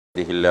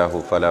يهده الله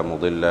فلا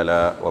مضل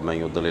له ومن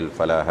يضلل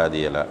فلا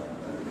هادي له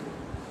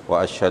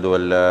وأشهد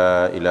أن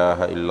لا إله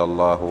إلا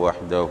الله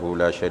وحده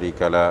لا شريك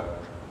له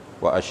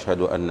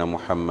وأشهد أن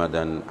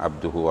محمدا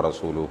عبده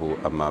ورسوله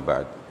أما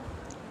بعد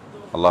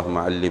اللهم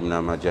علمنا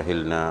ما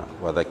جهلنا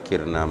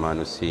وذكرنا ما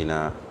نسينا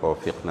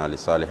ووفقنا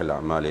لصالح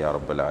الأعمال يا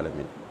رب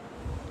العالمين.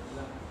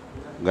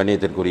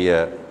 கண்ணியத்திற்குரிய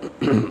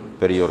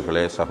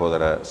பெரியோர்களே,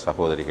 சகோதர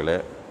சகோதரிகளே,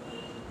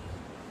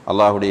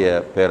 அல்லாஹுடைய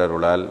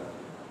பேரருளால்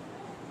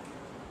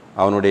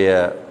அவனுடைய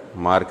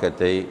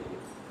மார்க்கத்தை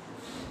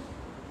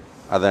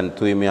அதன்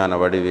தூய்மையான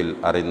வடிவில்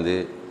அறிந்து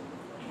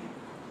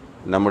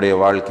நம்முடைய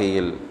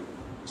வாழ்க்கையில்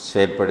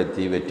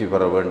செயற்படுத்தி வெற்றி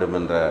பெற வேண்டும்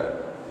என்ற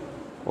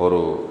ஒரு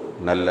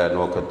நல்ல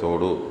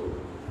நோக்கத்தோடு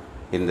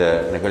இந்த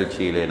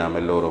நிகழ்ச்சியிலே நாம்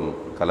எல்லோரும்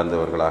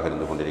கலந்தவர்களாக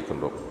இருந்து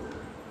கொண்டிருக்கின்றோம்.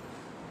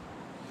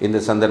 இந்த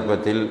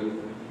சந்தர்ப்பத்தில்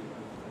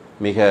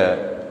மிக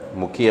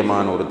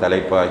முக்கியமான ஒரு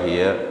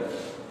தலைப்பாகிய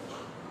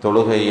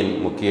தொழுகையின்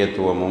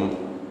முக்கியத்துவமும்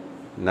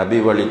நபி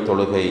வழி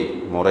தொழுகை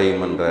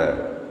முறையும் என்ற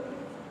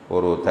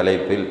ஒரு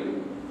தலைப்பில்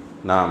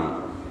நாம்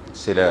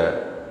சில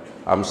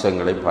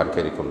அம்சங்களை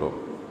பார்க்க இருக்கின்றோம்.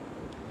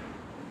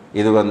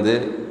 இது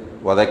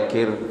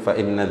வதக்கிர்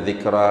ஃபஇன்ன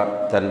திக்ரா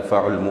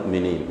தன்ஃபஉல்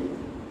முஃமினீன்,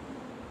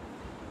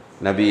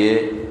 நபியே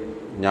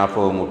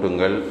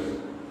ஞாபகமூட்டுங்கள்,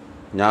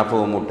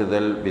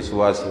 ஞாபகமூட்டுதல்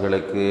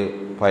விசுவாசிகளுக்கு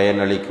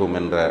பயனளிக்கும்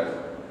என்ற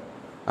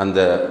அந்த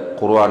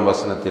குர்ஆன்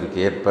வசனத்திற்கு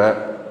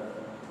ஏற்ப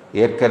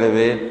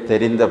ஏற்கனவே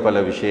தெரிந்த பல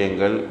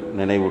விஷயங்கள்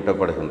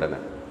நினைவூட்டப்படுகின்றன.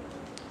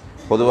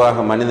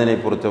 பொதுவாக மனிதனை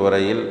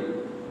பொறுத்தவரையில்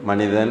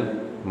மனிதன்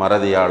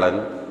மறதியாளன்.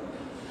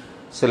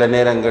 சில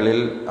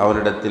நேரங்களில்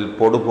அவனிடத்தில்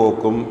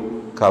பொடுபோக்கும்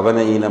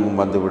கவன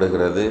ஈனமும்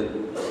வந்துவிடுகிறது.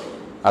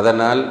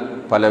 அதனால்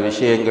பல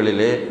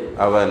விஷயங்களிலே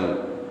அவன்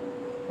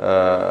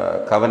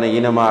கவன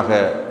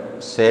ஈனமாக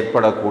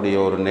செயற்படக்கூடிய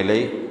ஒரு நிலை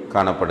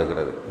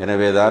காணப்படுகிறது.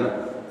 எனவேதான்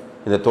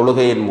இந்த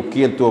தொழுகையின்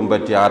முக்கியத்துவம்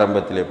பற்றி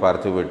ஆரம்பத்திலே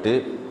பார்த்துவிட்டு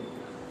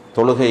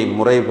தொழுகை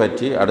முறை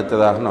பற்றி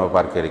அடுத்ததாக நாம்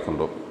பார்க்க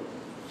இருக்கின்றோம்.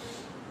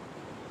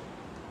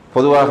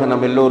 பொதுவாக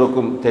நம்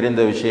எல்லோருக்கும்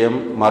தெரிந்த விஷயம்,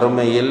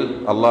 மறுமையில்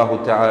அல்லாஹு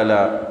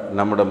தஆலா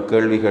நம்மிடம்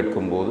கேள்வி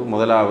கேட்கும்போது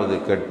முதலாவது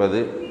கேட்பது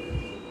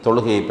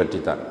தொழுகையை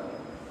பற்றித்தான்.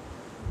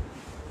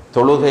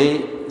 தொழுகை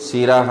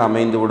சீராக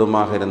அமைந்து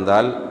விடுமாக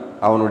இருந்தால்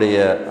அவனுடைய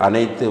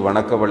அனைத்து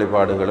வணக்க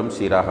வழிபாடுகளும்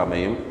சீராக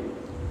அமையும்.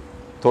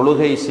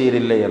 தொழுகை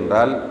சீரில்லை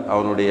என்றால்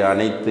அவனுடைய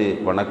அனைத்து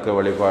வணக்க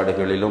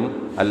வழிபாடுகளிலும்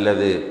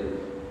அல்லது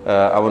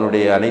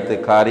அவனுடைய அனைத்து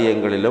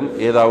காரியங்களிலும்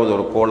ஏதாவது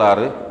ஒரு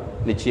கோளாறு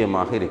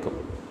நிச்சயமாக இருக்கும்.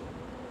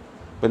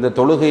 இந்த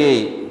தொழுகையை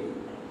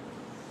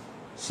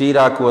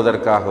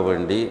சீராக்குவதற்காக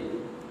வேண்டி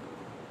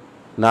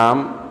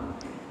நாம்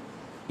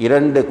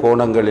இரண்டு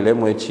கோணங்களிலே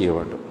முயற்சி செய்ய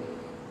வேண்டும்.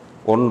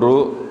 ஒன்று,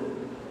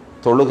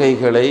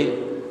 தொழுகைகளை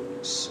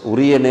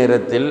உரிய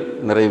நேரத்தில்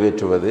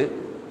நிறைவேற்றுவது.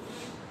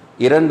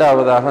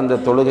 இரண்டாவதாக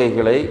அந்த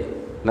தொழுகைகளை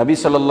நபி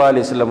ஸல்லல்லாஹு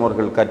அலைஹி வஸல்லம்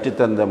அவர்கள்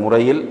கற்றுத்தந்த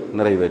முறையில்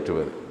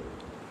நிறைவேற்றுவது.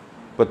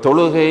 இப்போ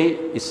தொழுகை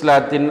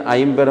இஸ்லாத்தின்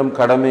ஐம்பெரும்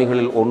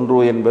கடமைகளில் ஒன்று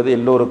என்பது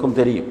எல்லோருக்கும்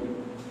தெரியும்.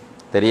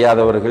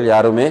 தெரியாதவர்கள்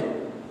யாருமே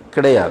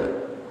கிடையாது.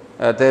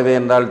 தேவை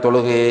என்றால்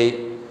தொழுகையை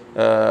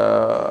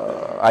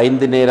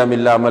 5 நேரம்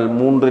இல்லாமல்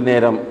 3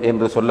 நேரம்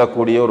என்று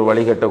சொல்லக்கூடிய ஒரு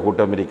வழிகட்ட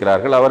கூட்டம்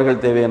இருக்கிறார்கள்.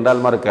 அவர்கள் தேவை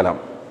என்றால் மறுக்கலாம்.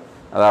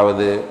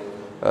 அதாவது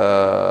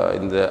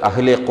இந்த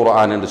அஹ்லே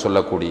குர்ஆன் என்று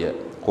சொல்லக்கூடிய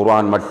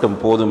குர்ஆன் மட்டும்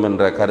போதும்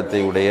என்ற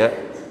கருத்தை உடைய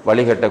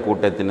வழிகட்ட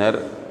கூட்டத்தினர்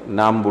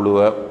நாம்புழுவ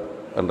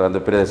என்ற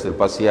அந்த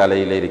பிரதேசத்தில்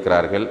பசியாலையில்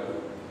இருக்கிறார்கள்.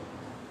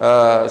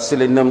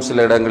 இன்னும்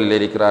சில இடங்களில்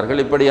இருக்கிறார்கள்.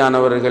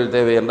 இப்படியானவர்கள்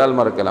தேவை என்றால்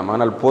மறுக்கலாம்.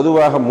 ஆனால்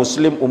பொதுவாக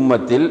முஸ்லிம்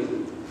உம்மத்தில்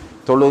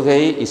தொழுகை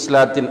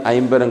இஸ்லாத்தின்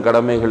ஐம்பெரும்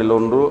கடமைகளில்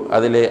ஒன்று.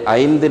 அதிலே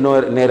 5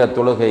 நேர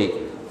தொழுகை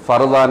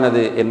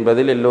ஃபர்தானது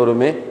என்பதில்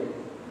எல்லோருமே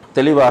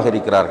தெளிவாக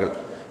இருக்கிறார்கள்.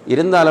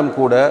 இருந்தாலும்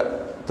கூட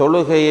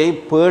தொழுகையை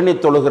பேணி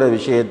தொழுகிற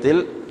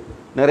விஷயத்தில்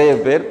நிறைய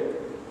பேர்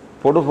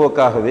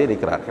பொடுபோக்காகவே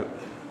இருக்கிறார்கள்.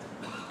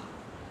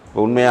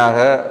 உண்மையாக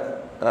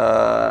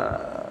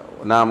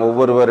நாம்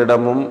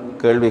ஒவ்வொருவரிடமும்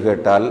கேள்வி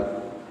கேட்டால்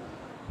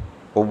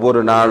ஒவ்வொரு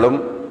நாளும்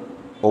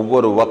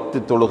ஒவ்வொரு வக்து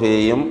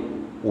தொழுகையையும்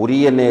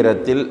உரிய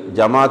நேரத்தில்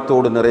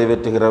ஜமாத்தோடு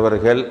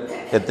நிறைவேற்றுகிறவர்கள்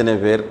எத்தனை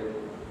பேர்?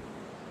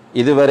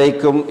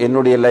 இதுவரைக்கும்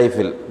என்னுடைய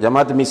லைஃப்பில்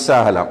ஜமாத் மிஸ்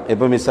ஆகலாம்.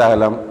 எப்போ மிஸ்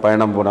ஆகலாம்?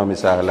 பயணம் போனால்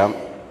மிஸ் ஆகலாம்,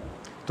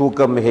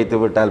 தூக்கம் மிகைத்து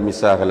விட்டால்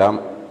மிஸ் ஆகலாம்.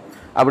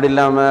 அப்படி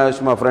இல்லாமல்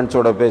சும்மா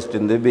ஃப்ரெண்ட்ஸோடு பேசிட்டு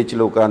இருந்து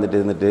பீச்சில் உட்காந்துட்டு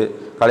இருந்துட்டு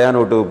கல்யாண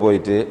வீட்டுக்கு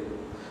போயிட்டு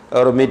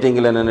ஒரு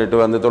மீட்டிங்கில்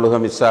நின்றுட்டு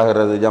தொழுகை மிஸ்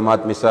ஆகிறது,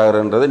 ஜமாத் மிஸ்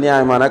ஆகிறன்றது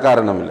நியாயமான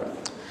காரணம் இல்லை.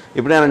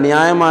 இப்படியான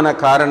நியாயமான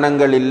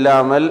காரணங்கள்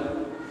இல்லாமல்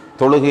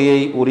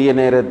தொழுகையை உரிய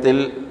நேரத்தில்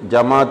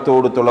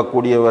ஜமாத்தோடு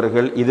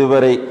தொழக்கூடியவர்கள்,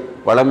 இதுவரை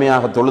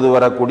வளமையாக தொழுது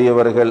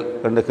வரக்கூடியவர்கள்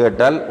என்று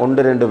கேட்டால்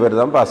 1-2 பேர்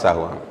தான் பாஸ்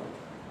ஆகுவாங்க.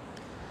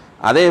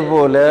 அதே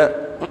போல்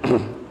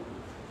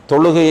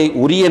தொழுகையை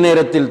உரிய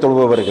நேரத்தில்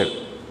தொழுபவர்கள்,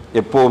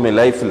 எப்போவுமே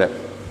லைஃப்பில்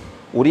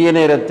உரிய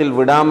நேரத்தில்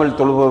விடாமல்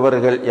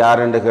தொழுபவர்கள்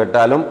யார் என்று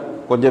கேட்டாலும்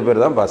கொஞ்சம்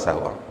பேர் தான் பாஸ்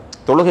ஆகுவாங்க.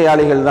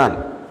 தொழுகையாளிகள் தான்.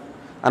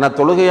 ஆனால்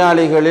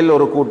தொழுகையாளிகளில்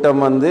ஒரு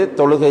கூட்டம்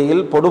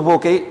தொழுகையில்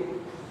பொடுபோக்கை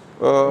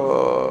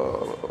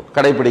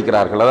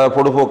கடைபிடிக்கிறார்கள், அதாவது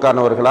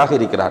பொடுபோக்கானவர்களாக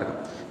இருக்கிறார்கள்.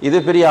 இது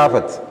பெரிய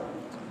ஆபத்.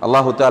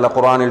 அல்லாஹு தஆலா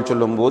குர்ஆனில்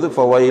சொல்லும்போது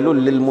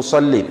ஃபவைலுல் லில்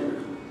முஸல்லின்,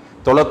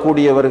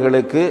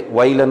 தொழக்கூடியவர்களுக்கு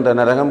வயல் என்ற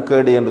நரகம்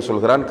கேடு என்று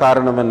சொல்கிறான்.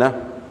 காரணம் என்ன?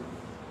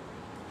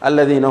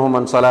 அல்லதீனஹும்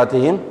அன்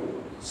ஸலாத்திஹிம்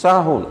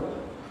சாஹூன்,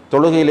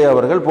 தொழுகையிலே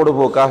அவர்கள்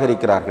பொடுபோக்காக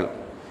இருக்கிறார்கள்.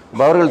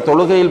 அவர்கள்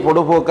தொழுகையில்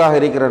பொடுபோக்காக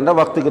இருக்கிறார்கள்,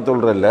 வக்துக்கு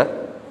தொழுறல்ல.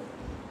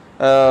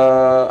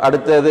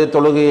 அடுத்தது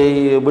தொழுகையை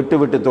விட்டு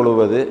விட்டு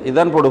தொழுவது,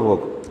 இதுதான்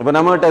பொடுபோக்கு. இப்போ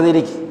நம்மகிட்ட அது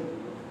இருக்கு.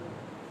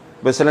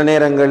 இப்போ சில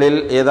நேரங்களில்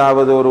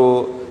ஏதாவது ஒரு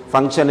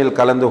ஃபங்க்ஷனில்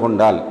கலந்து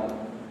கொண்டால்,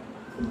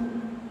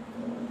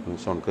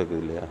 சவுண்ட்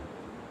கேட்குது இல்லையா,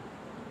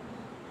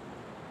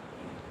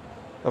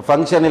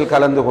 ஃபங்க்ஷனில்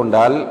கலந்து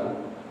கொண்டால்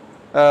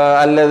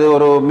அல்லது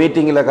ஒரு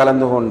மீட்டிங்கில்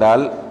கலந்து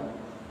கொண்டால்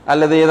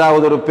அல்லது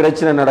ஏதாவது ஒரு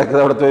பிரச்சனை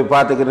நடக்குது, அவரை போய்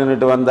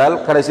பார்த்துக்கிட்டு வந்தால்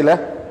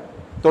கடைசியில்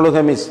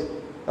தொழுகை மிஸ்.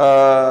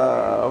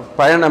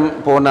 பயணம்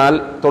போனால்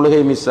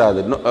தொழுகை மிஸ்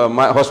ஆகுது,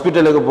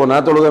 ஹாஸ்பிட்டலுக்கு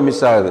போனால் தொழுகை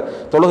மிஸ் ஆகுது.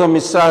 தொழுகை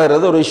மிஸ்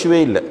ஆகிறது ஒரு இஷ்யூவே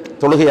இல்லை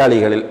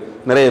தொழுகையாளிகளில்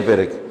நிறைய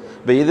பேருக்கு.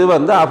 இப்போ இது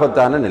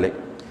ஆபத்தான நிலை.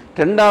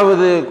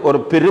 ரெண்டாவது, ஒரு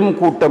பெரும்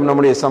கூட்டம்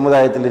நம்முடைய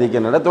சமுதாயத்தில்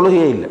இருக்கின்றன,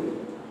 தொழுகையே இல்லை.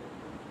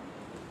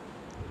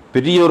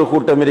 பெரிய ஒரு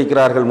கூட்டம்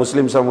இருக்கிறார்கள்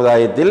முஸ்லிம்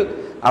சமுதாயத்தில்,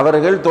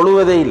 அவர்கள்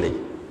தொழுவதே இல்லை.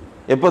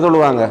 எப்போ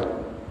தொழுவாங்க?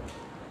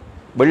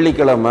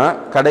 வெள்ளிக்கிழமை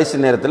கடைசி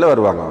நேரத்தில்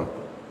வருவாங்க.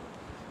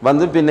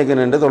 அவங்க பின்னுக்கு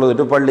நின்று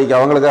தொழுதுட்டு பள்ளிக்கு,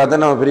 அவங்களுக்காக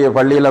தான் நம்ம பெரிய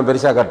பள்ளியெல்லாம்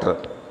பெருசாக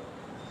கட்டுறோம்.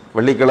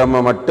 வெள்ளிக்கிழமை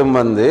மட்டும்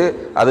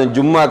அதுவும்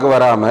ஜும்மாக்கு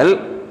வராமல்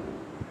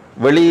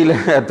வெளியில்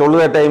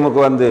தொழுத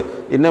டைமுக்கு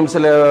இன்னும்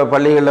சில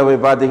பள்ளிகளில்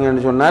போய்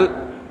பார்த்தீங்கன்னு சொன்னால்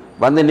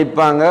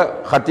நிற்பாங்க,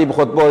 ஹத்தீப்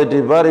ஹொத்பா ஓதிட்டு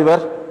இருப்பார்,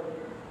 இவர்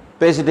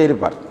பேசிகிட்டே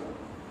இருப்பார்.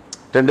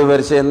 2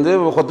 பேர் சேர்ந்து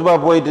ஹொத்பா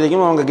போயிட்டு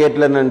இருக்கும், அவங்க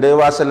கேட்டில் நின்று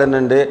வாசலில்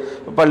நின்று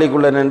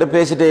பள்ளிக்குள்ளே நின்று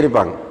பேசிகிட்டே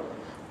இருப்பாங்க.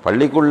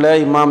 பள்ளிக்குள்ளே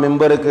இமாம்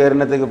மெம்பருக்கு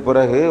ஏறினதுக்கு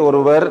பிறகு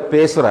ஒருவர்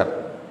பேசுகிறார்.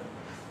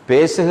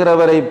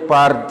 பேசுகிறவரை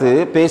பார்த்து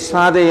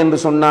பேசாதே என்று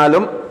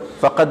சொன்னாலும்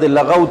ஃபக்கத்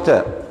லகௌத,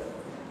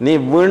 நீ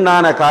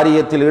வீணான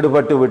காரியத்தில்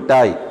ஈடுபட்டு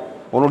விட்டாய்,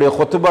 உன்னுடைய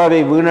ஹொத்துபாவை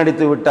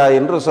வீணடித்து விட்டாய்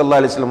என்று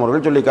ஸல்லல்லாஹு அலைஹி வஸல்லம்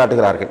அவர்கள் சொல்லி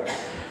காட்டுகிறார்கள்.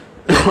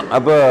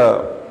 அப்போ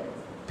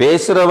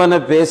பேசுகிறவனை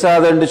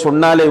பேசாத என்று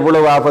சொன்னாலே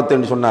இவ்வளவு ஆபத்து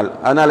என்று சொன்னால்,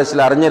 அதனால்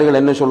சில அறிஞர்கள்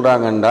என்ன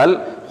சொல்கிறாங்க என்றால்,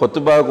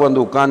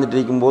 ஹொத்துபாவுக்கு உட்கார்ந்துட்டு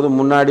இருக்கும்போது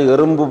முன்னாடி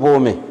எறும்பு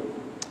போமே,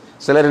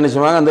 சிலர் என்ன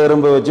செய்வாங்க, அந்த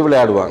எறும்பை வச்சு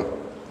விளையாடுவாங்க.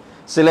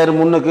 சிலர்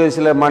முன்னுக்கு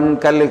சில மண்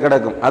கல்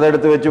கிடக்கும், அதை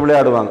எடுத்து வச்சு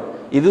விளையாடுவாங்க.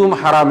 இதுவும்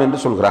ஹராம் என்று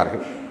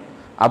சொல்கிறார்கள்.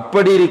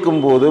 அப்படி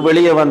இருக்கும்போது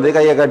வெளியே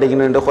கையை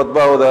காட்டிக்கின்னு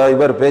ஹொத்பாவுத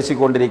இவர் பேசி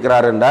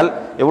கொண்டிருக்கிறார் என்றால்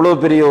எவ்வளோ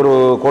பெரிய ஒரு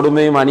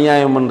கொடுமையும்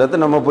அநியாயம் என்றதை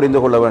நம்ம புரிந்து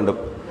கொள்ள வேண்டும்.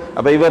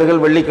 அப்போ இவர்கள்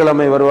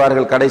வெள்ளிக்கிழமை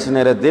வருவார்கள், கடைசி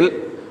நேரத்தில்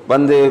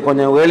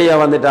கொஞ்சம்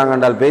வேலியாக வந்துட்டாங்க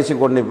என்றால் பேசி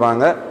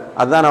கொண்டிருப்பாங்க.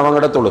 அதுதான்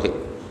அவங்களோட தொழுகை.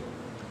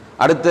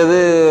 அடுத்தது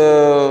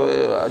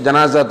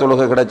ஜனாசா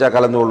தொழுகை கிடைச்சா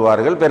கலந்து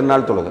கொள்வார்கள்,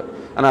 பெருநாள் தொழுகை.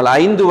 ஆனால்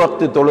 5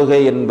 வக்து தொழுகை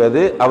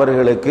என்பது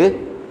அவர்களுக்கு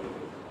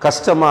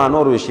கஷ்டமான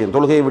ஒரு விஷயம்.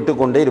 தொழுகையை விட்டு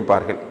கொண்டே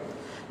இருப்பார்கள்.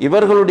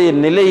 இவர்களுடைய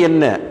நிலை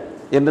என்ன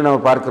என்று நம்ம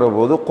பார்க்கிற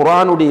போது,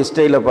 குர்ஆனுடைய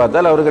ஸ்டைலை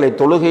பார்த்தால் அவர்களை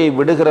தொழுகையை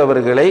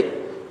விடுகிறவர்களை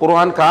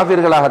குர்ஆன்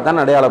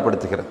காஃபிர்களாகத்தான்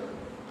அடையாளப்படுத்துகிறது.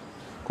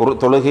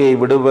 தொழுகையை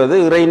விடுவது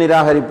இறை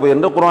நிராகரிப்பு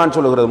என்று குர்ஆன்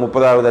சொல்லுகிறது.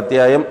 30வது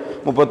அத்தியாயம்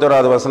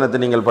 31வது வசனத்தை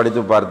நீங்கள்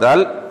படித்து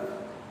பார்த்தால்,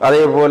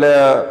 அதே போல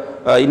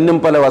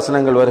இன்னும் பல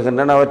வசனங்கள்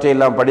வருகின்றன.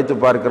 அவற்றையெல்லாம் படித்து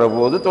பார்க்கிற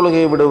போது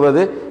தொழுகையை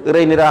விடுவது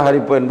இறை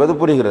நிராகரிப்பு என்பது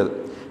புரிகிறது.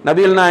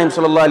 நபிகள் நாயகம்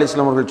ஸல்லல்லாஹு அலைஹி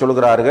வஸல்லம் அவர்கள்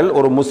சொல்கிறார்கள்,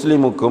 ஒரு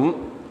முஸ்லிமுக்கும்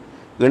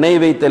இணை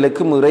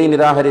வைத்தலுக்கும் இறை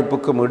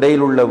நிராகரிப்புக்கும்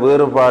இடையில் உள்ள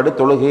வேறுபாடு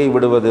தொழுகையை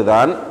விடுவது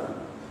தான்.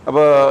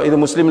 அப்போ இது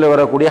முஸ்லீமில்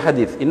வரக்கூடிய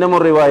ஹதீஸ். இன்னும்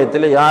ஒரு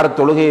ரிவாயத்தில் யார்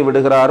தொழுகையை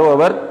விடுகிறாரோ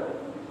அவர்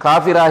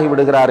காஃபிராகி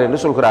விடுகிறார் என்று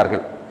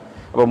சொல்கிறார்கள்.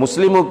 அப்போ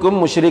முஸ்லிமுக்கும்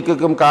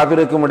முஷ்ரிக்குக்கும்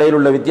காஃபிருக்கும் இடையில்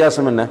உள்ள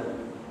வித்தியாசம் என்ன?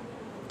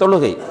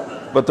 தொழுகை.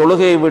 இப்போ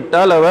தொழுகையை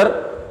விட்டால் அவர்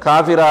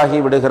காஃபிராகி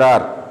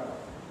விடுகிறார்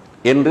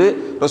என்று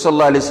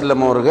ரசூலுல்லாஹி அலைஹி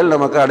வஸல்லம் அவர்கள்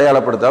நமக்கு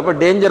அடையாளப்படுத்த. அப்போ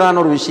டேஞ்சரான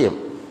ஒரு விஷயம்.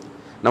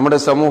 நம்முடைய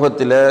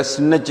சமூகத்தில்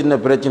சின்ன சின்ன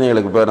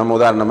பிரச்சனைகளுக்கு, இப்போ நம்ம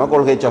உதாரணமாக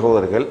கொள்கை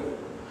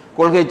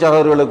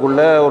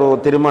சகோதரர்களுக்குள்ள ஒரு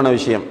திருமண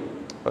விஷயம்,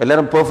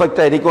 எல்லோரும்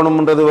பெர்ஃபெக்டாக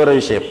இருக்கணும்ன்றது ஒரு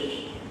விஷயம்.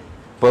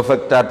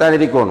 பெர்ஃபெக்டாக தான்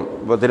இருக்கணும்.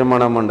 இப்போ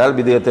திருமணம் என்றால்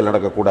விதயத்தில்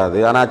நடக்கக்கூடாது,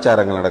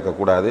 அனாச்சாரங்கள்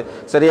நடக்கக்கூடாது,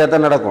 சரியாக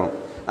தான் நடக்கணும்.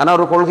 ஆனால்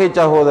ஒரு கொள்கை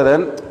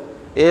சகோதரன்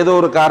ஏதோ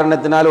ஒரு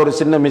காரணத்தினால் ஒரு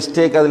சின்ன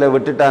மிஸ்டேக் அதில்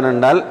விட்டுட்டான்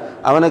என்றால்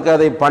அவனுக்கு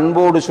அதை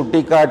பண்போடு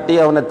சுட்டி காட்டி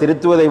அவனை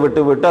திருத்துவதை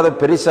விட்டு அதை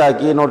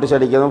பெருசாக்கி நோட்டீஸ்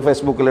அடிக்கிறதும்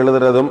ஃபேஸ்புக்கில்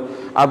எழுதுறதும்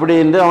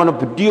அப்படின்னு அவனை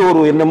புட்டி ஒரு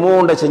என்னமோ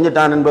ஒன்றை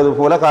செஞ்சுட்டான் என்பது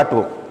போல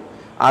காட்டுவோம்.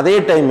 அதே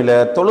டைமில்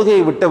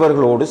தொழுகையை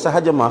விட்டவர்களோடு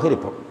சகஜமாக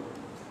இருப்போம்.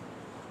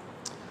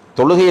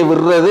 தொழுகையை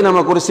விடுறது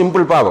நமக்கு ஒரு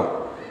சிம்பிள் பாவம்.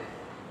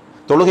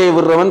 தொழுகையை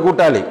விடுறவன்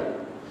கூட்டாளி,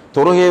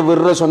 தொழுகையை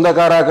விடுற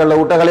சொந்தக்காராக்களில்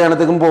விட்ட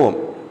கல்யாணத்துக்கும் போவோம்,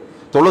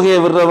 தொழுகையை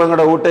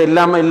விடுறவங்களோட விட்ட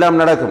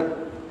இல்லாமல் நடக்கும்.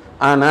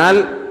 ஆனால்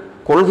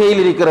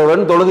கொள்கையில்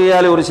இருக்கிறவன்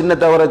தொழுகையால் ஒரு சின்ன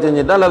தவறை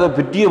செஞ்சிட்டால் அதை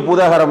பெரிய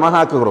பூதாகரமாக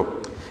ஆக்குகிறோம்.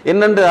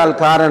 என்னென்றால்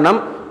காரணம்,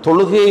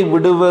 தொழுகையை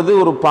விடுவது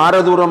ஒரு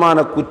பாரதூரமான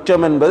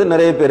குற்றம் என்பது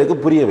நிறைய பேருக்கு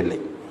புரியவில்லை.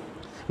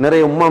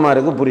 நிறைய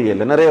உம்மமாருக்கு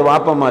புரியலை, நிறைய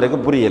வாப்பமாருக்கு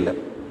புரியலை.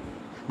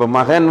 இப்போ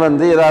மகன்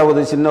ஏதாவது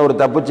சின்ன ஒரு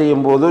தப்பு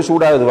செய்யும் போது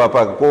சூடாகுது,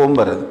 வாப்பாக்கு கோபம்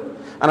வருது.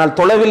 ஆனால்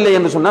தொழவில்லை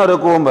என்று சொன்னால்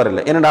அவருக்கு கோபம்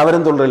வரலை, ஏன்னா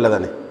அவரும் தொழுறில்லை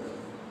தானே.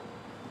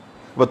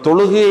 இப்போ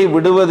தொழுகையை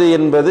விடுவது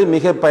என்பது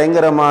மிக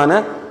பயங்கரமான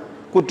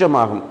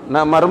குற்றமாகும்.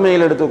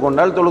 மறுமையில்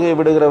எடுத்துக்கொண்டால் தொழுகை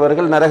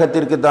விடுகிறவர்கள்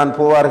நரகத்திற்கு தான்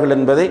போவார்கள்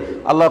என்பதை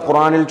அல்லாஹ்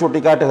குர்ஆனில் சுட்டி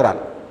காட்டுகிறான்.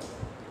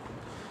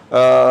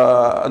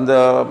 அந்த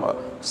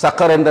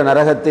சக்கர் என்ற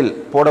நரகத்தில்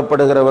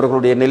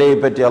போடப்படுகிறவர்களுடைய நிலையை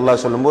பற்றி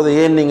அல்லாஹ் சொல்லும்போது,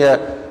 ஏன் நீங்கள்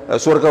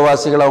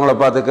சுவர்க்கவாசிகள் அவங்கள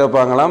பார்த்து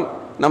கேட்பாங்களாம்,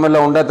 நம்ம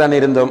எல்லாம் உண்டா தான்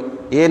இருந்தோம்,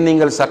 ஏன்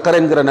நீங்கள் சக்கர்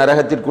என்கிற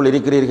நரகத்திற்குள்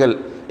இருக்கிறீர்கள்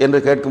என்று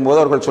கேட்கும்போது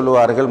அவர்கள்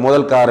சொல்லுவார்கள்,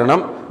 முதல்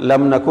காரணம்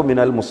லம் நகு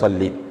மினல்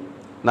முசல்லீன்,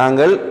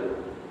 நாங்கள்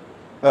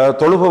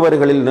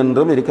தொழுபவர்களில்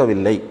நின்றும்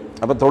இருக்கவில்லை.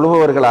 அப்போ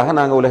தொழுபவர்களாக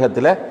நாங்கள்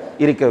உலகத்தில்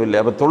இருக்கவில்லை.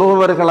 அப்போ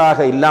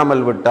தொழுபவர்களாக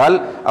இல்லாமல் விட்டால்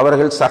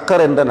அவர்கள்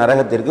சக்கர் என்ற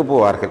நரகத்திற்கு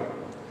போவார்கள்.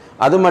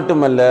 அது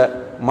மட்டுமல்ல,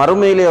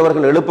 மறுமையிலே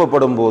அவர்கள்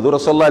எழுப்பப்படும் போது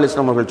ரசூலுல்லாஹி அலைஹி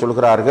வஸல்லம் அவர்கள்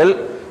சொல்கிறார்கள்,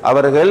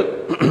 அவர்கள்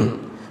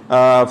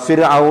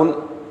ஃபிர்அவுன்,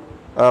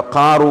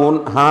 காரூன்,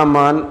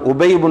 ஹாமான்,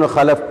 உபை இப்னு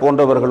கலஃப்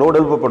போன்றவர்களோடு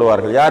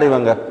எழுப்பப்படுவார்கள். யார்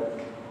இவங்க?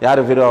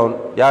 யார் ஃபிர்அவுன்,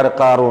 யார்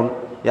காரூன்,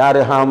 யார்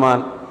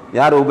ஹாமான்,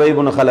 யார் உபை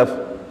இப்னு கலஃப்?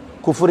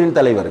 குஃப்ரின்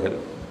தலைவர்கள்,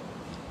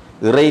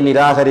 இறை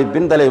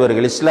நிராகரிப்பின்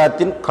தலைவர்கள்,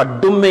 இஸ்லாத்தின்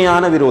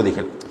கடுமையான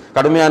விரோதிகள்.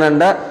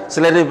 கடுமையானண்டா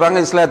சிலர் இருப்பாங்க,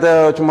 இஸ்லாத்தை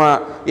சும்மா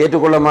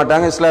ஏற்றுக்கொள்ள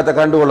மாட்டாங்க, இஸ்லாத்தை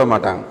கண்டுகொள்ள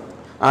மாட்டாங்க.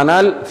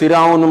 ஆனால்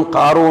ஃபிரௌனும்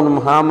காரூனும்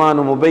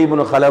ஹாமானும் உபை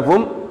இப்னு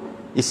கலஃபும்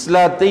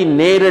இஸ்லாத்தை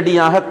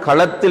நேரடியாக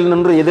களத்தில்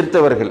நின்று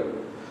எதிர்த்தவர்கள்.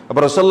 அப்போ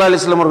ரசூலுல்லாஹி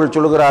அலைஹி வஸல்லம் அவர்கள்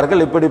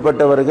சொல்கிறார்கள்,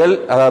 இப்படிப்பட்டவர்கள்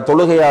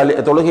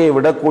தொழுகையை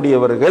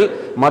விடக்கூடியவர்கள்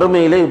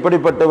மறுமையிலே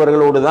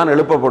இப்படிப்பட்டவர்களோடு தான்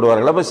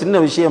எழுப்பப்படுவார்கள். அப்போ சின்ன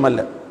விஷயம் அல்ல.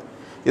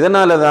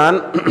 இதனால தான்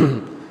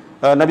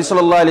நபி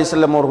ஸல்லல்லாஹு அலைஹி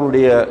வஸல்லம்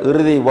அவர்களுடைய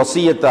இறுதி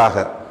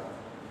வசியத்தாக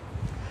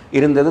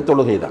இருந்தது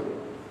தொழுகை தான்.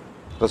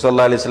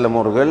 ரசூலுல்லாஹி அலைஹி வஸல்லம்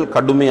அவர்கள்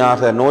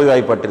கடுமையாக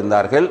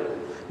நோய்வாய்ப்பட்டிருந்தார்கள்.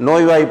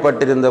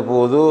 நோய்வாய்ப்பட்டிருந்த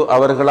போது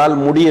அவர்களால்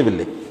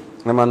முடியவில்லை.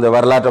 நம்ம அந்த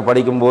வரலாற்றை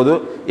படிக்கும்போது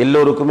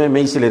எல்லோருக்குமே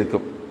மெய்சில்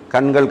இருக்கும்,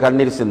 கண்கள்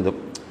கண்ணீர் சிந்தும்.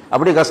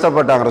 அப்படி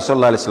கஷ்டப்பட்டாங்க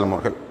ரசூலுல்லாஹி அலைஹி வஸல்லம்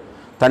அவர்கள்.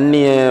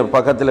 தண்ணியை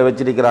பக்கத்தில்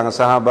வச்சிருக்கிறாங்க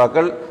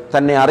சஹாபாக்கள்,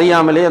 தன்னை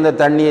அறியாமலே அந்த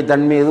தண்ணியை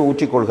தன் மீது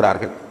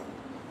ஊற்றிக்கொள்கிறார்கள்.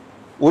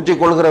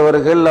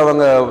 ஊற்றிக்கொள்கிறவர்கள்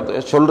அவங்க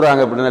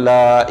சொல்கிறாங்க அப்படின்னா,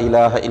 லா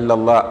இலாஹ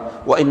இல்லல்லாஹ்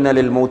வ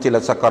இன்னலில் மௌத்தி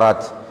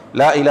லசக்கராத்,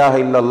 லா இலாஹ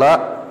இல்லல்லாஹ்,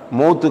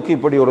 மௌத்துக்கு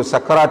இப்படி ஒரு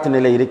சக்கராத்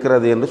நிலை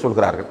இருக்கிறது என்று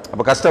சொல்கிறார்கள்.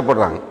 அப்போ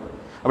கஷ்டப்படுறாங்க.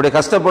 அப்படி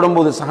கஷ்டப்படும்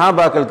போது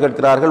சஹாபாக்கள்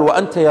கேட்கிறார்கள், வ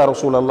அன்த யா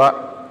ரசூலல்லாஹ்,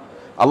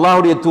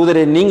 அல்லாஹ்வுடைய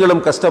தூதரே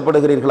நீங்களும்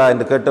கஷ்டப்படுகிறீர்களா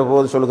என்று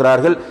கேட்டபோது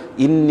சொல்கிறார்கள்,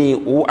 இன்னி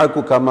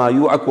ஊஅகு கமா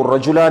யூஅகு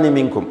ரஜுலானி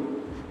மின்கும்,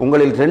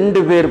 உங்களில்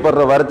 2 பேர்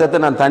படுற வருத்தத்தை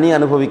நான் தனி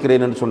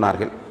அனுபவிக்கிறேன் என்று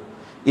சொன்னார்கள்.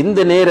 இந்த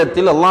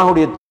நேரத்தில்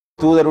அல்லாஹ்வுடைய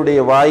தூதருடைய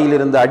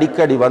வாயிலிருந்து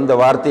அடிக்கடி வந்த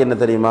வார்த்தை என்ன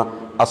தெரியுமா?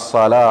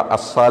 அஸ்ஸலா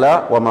அஸ்ஸலா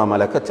வமா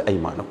மலக்கத்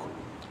ஐமானுக்கும்,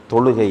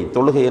 தொழுகை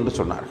தொழுகை என்று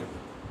சொன்னார்கள்.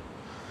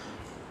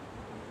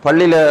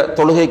 பள்ளியில்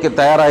தொழுகைக்கு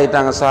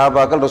தயாராகிட்டாங்க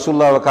சஹாபாக்கள்,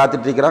 ரசூலுல்லாவை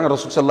காத்துட்டு இருக்கிறாங்க.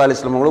 ரசூல் ஸல்லல்லாஹு அலைஹி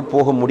வஸல்லம் அவங்களுக்கு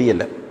போக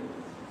முடியலை.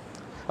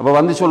 அப்போ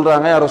வந்து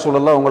சொல்கிறாங்க, யா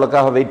ரசூலுல்லாஹ்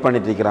உங்களுக்காக வெயிட்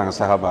பண்ணிட்டு இருக்கிறாங்க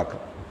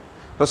சஹாபாக்கள்.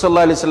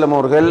 ரசூலுல்லாஹி அலைஹி வஸல்லம்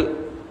அவர்கள்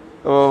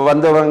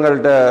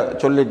வந்தவங்கள்ட்ட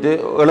சொல்லிட்டு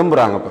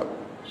எழும்புறாங்க. இப்போ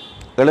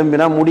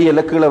எழும்பினா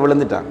முடியலை, கீழே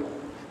விழுந்துட்டாங்க.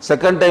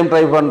 செகண்ட் டைம்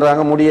ட்ரை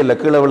பண்ணுறாங்க, முடியலை,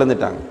 கீழே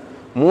விழுந்துட்டாங்க.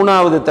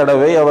 3வது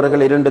தடவை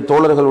அவர்கள் 2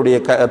 தோழர்களுடைய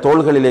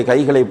தோள்களிலே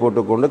கைகளை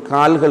போட்டுக்கொண்டு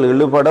கால்கள்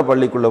இழுபட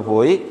பள்ளிக்குள்ளே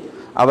போய்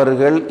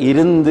அவர்கள்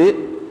இருந்து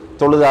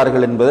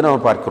தொழுதார்கள் என்பதை நம்ம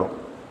பார்க்கிறோம்.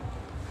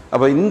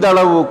 அப்போ இந்த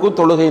அளவுக்கு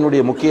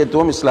தொழுகையினுடைய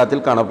முக்கியத்துவம்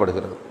இஸ்லாத்தில்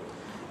காணப்படுகிறது.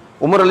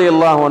 உமர்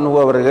ரலியல்லாஹு அன்ஹு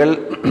அவர்கள்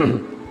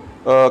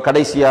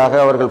கடைசியாக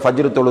அவர்கள்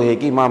ஃபஜ்ர்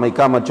தொழுகைக்கு இமாம்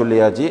இக்காமத்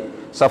சொல்லியாச்சு,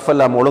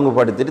 சஃபெல்லாம்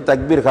ஒழுங்குபடுத்திட்டு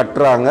தக்பீர்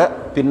கட்டுறாங்க.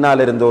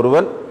 பின்னால் இருந்த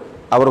ஒருவன்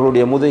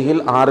அவர்களுடைய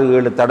முதுகில்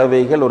 6-7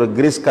 தடவைகள் ஒரு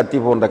கிரிஸ் கத்தி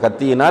போன்ற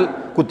கத்தியினால்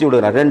குத்தி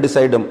விடுகிறார். 2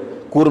 சைடும்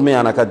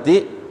கூர்மையான கத்தி,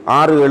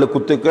 6-7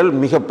 குத்துக்கள்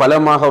மிக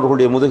பலமாக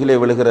அவர்களுடைய முதுகிலே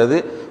விழுகிறது.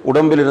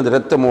 உடம்பில் இருந்து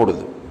ரத்தம்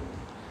ஓடுது.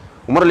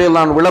 உமர்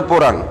ரலியல்லாஹு அன்ஹு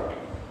விழப்போகிறாங்க.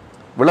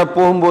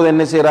 விழப்போகும்போது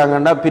என்ன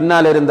செய்கிறாங்கன்னா,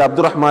 பின்னால் இருந்த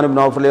அப்துர் ரஹ்மான்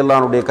இப்னு அவ்ஃப் ரலியல்லாஹு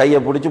அன்ஹுடைய கையை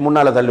பிடிச்சி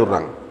முன்னால் தள்ளி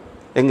விடுறாங்க.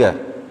 எங்கே?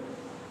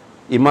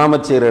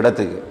 இமாமத் செய்கிற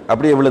இடத்துக்கு.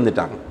 அப்படியே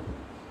விழுந்துட்டாங்க.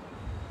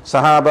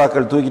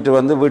 சஹாபாக்கள் தூக்கிட்டு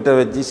வந்து வீட்டை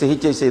வச்சு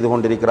சிகிச்சை செய்து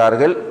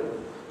கொண்டிருக்கிறார்கள்.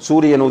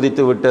 சூரியன்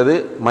உதித்து விட்டது.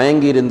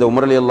 மயங்கி இருந்த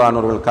உமர் ரலியல்லாஹு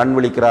அன்ஹு அவர்கள் கண்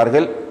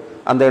விழிக்கிறார்கள்.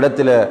 அந்த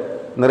இடத்துல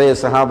நிறைய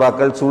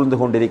சஹாபாக்கள் சூழ்ந்து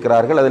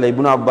கொண்டிருக்கிறார்கள். அதில்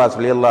இப்னு அப்பாஸ்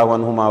ரலியல்லாஹு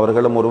அன்ஹுமா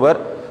அவர்களும் ஒருவர்.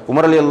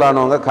 உமர் ரலியல்லாஹு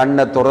அன்ஹு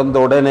கண்ணை திறந்த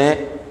உடனே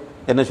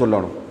என்ன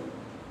சொல்லணும்?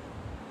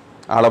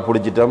 ஆளை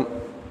பிடிச்சிட்டோம்,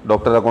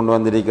 டாக்டரை கொண்டு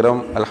வந்திருக்கிறோம்,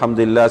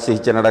 அல்ஹம்துலில்லாஹ்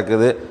சிகிச்சை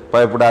நடக்குது,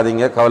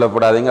 பயப்படாதீங்க,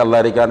 கவலைப்படாதீங்க,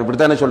 அல்லாஹ் இருக்கான்னு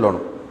இப்படித்தானே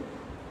சொல்லணும்.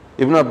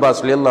 இப்னு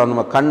அப்பாஸ் ரலியல்லாஹு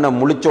அன்ஹு கண்ணை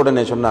முழிச்ச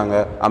உடனே சொன்னாங்க,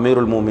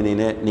 அமீருல்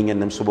மூமினீனே நீங்கள்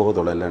இன்னும் சுபஹு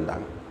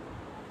தொழலைன்றாங்க.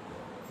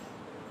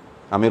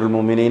 அமீருல்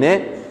மூமினீனே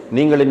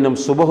நீங்கள் இன்னும்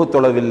சுபஹு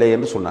தொழவில்லை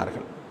என்று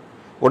சொன்னார்கள்.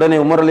 உடனே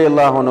உமர்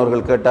ரலியல்லாஹு அன்ஹு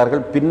அவர்கள்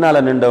கேட்டார்கள்,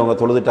 பின்னால் நின்றவங்க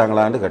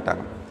தொழுதுட்டாங்களான்னு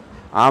கேட்டாங்க.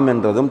 ஆம்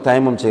என்றதும்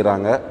தயமம்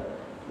செய்கிறாங்க.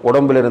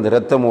 உடம்பில் இருந்து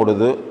ரத்தம்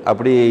ஓடுது.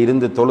 அப்படியே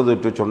இருந்து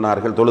தொழுதுட்டு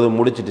சொன்னார்கள், தொழுது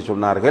முடிச்சுட்டு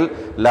சொன்னார்கள்,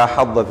 லா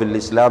ஹவ்வ ஃபில்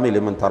இஸ்லாமி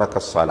லிமன்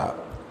தரக்க ஸலா,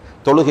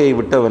 தொழுகையை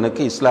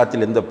விட்டவனுக்கு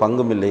இஸ்லாத்தில் எந்த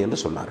பங்கும் இல்லை என்று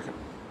சொன்னார்கள்.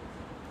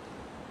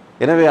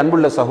 எனவே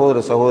அன்புள்ள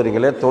சகோதர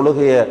சகோதரிகளே,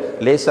 தொழுகையை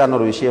லேசான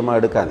ஒரு விஷயமாக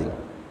எடுக்காதீங்க.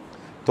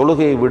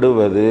 தொழுகையை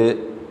விடுவது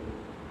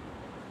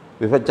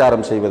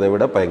விபச்சாரம் செய்வதை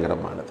விட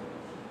பயங்கரமானது.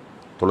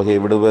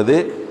 தொழுகையை விடுவது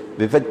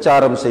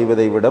விபச்சாரம்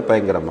செய்வதை விட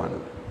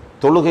பயங்கரமானது.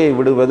 தொழுகையை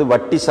விடுவது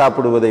வட்டி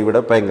சாப்பிடுவதை விட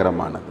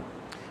பயங்கரமானது.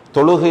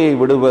 தொழுகையை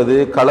விடுவது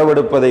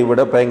களவெடுப்பதை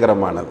விட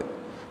பயங்கரமானது.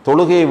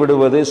 தொழுகையை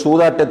விடுவது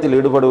சூதாட்டத்தில்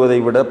ஈடுபடுவதை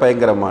விட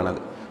பயங்கரமானது.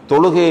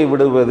 தொழுகையை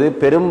விடுவது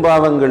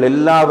பெரும்பாவங்கள்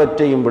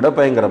எல்லாவற்றையும் விட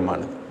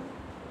பயங்கரமானது.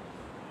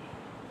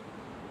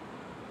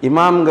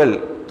 இமாம்கள்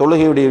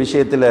தொழுகையுடைய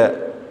விஷயத்தில்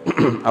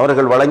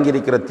அவர்கள்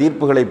வழங்கியிருக்கிற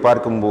தீர்ப்புகளை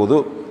பார்க்கும்போது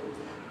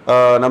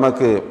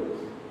நமக்கு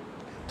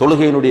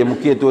தொழுகையினுடைய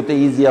முக்கியத்துவத்தை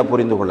ஈஸியாக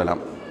புரிந்து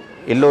கொள்ளலாம்.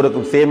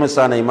 எல்லோருக்கும்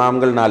ஃபேமஸான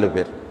இமாம்கள் 4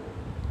 பேர்: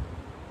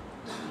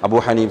 அபு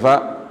ஹனீஃபா,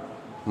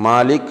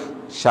 மாலிக்,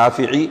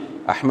 ஷாஃபிஇ,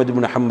 அஹ்மது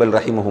பின் ஹம்பல்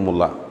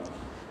ரஹிமஹுமுல்லா.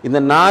 இந்த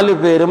 4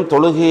 பேரும்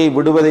தொழுகையை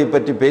விடுவதை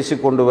பற்றி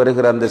பேசிக்கொண்டு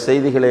வருகிற அந்த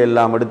செய்திகளை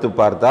எல்லாம் எடுத்து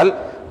பார்த்தால்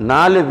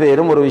 4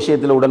 பேரும் ஒரு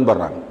விஷயத்தில்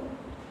உடன்படுறாங்க.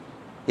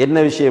 என்ன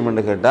விஷயம்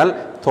என்று கேட்டால்,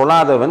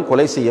 தொழாதவன்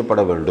கொலை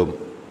செய்யப்பட வேண்டும்.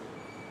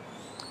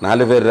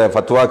 4 பேர்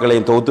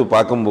ஃபத்வாக்களையும் தொகுத்து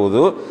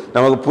பார்க்கும்போது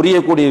நமக்கு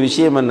புரியக்கூடிய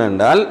விஷயம்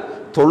என்னென்றால்,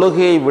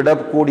 தொழுகையை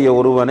விடக்கூடிய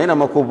ஒருவனை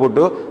நம்ம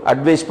கூப்பிட்டு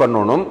அட்வைஸ்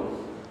பண்ணணும்,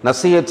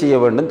 நசிஹத் செய்ய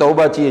வேண்டும்,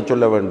 தௌபா செய்ய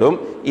சொல்ல வேண்டும்.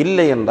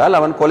 இல்லை என்றால்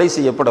அவன் கொலை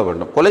செய்யப்பட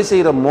வேண்டும். கொலை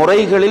செய்கிற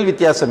முறைகளில்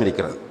வித்தியாசம்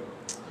இருக்கிறது.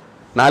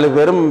 4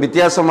 பேரும்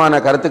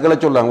வித்தியாசமான கருத்துக்களை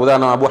சொல்றாங்க.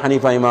 உதாரணம், அபு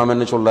ஹனீஃபா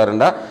இமாம்னு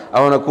சொல்றாருண்டா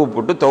அவனை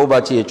கூப்பிட்டு தௌபா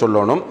செய்ய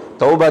சொல்லணும்.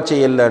 தௌபா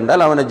செய்யலை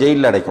என்றால் அவனை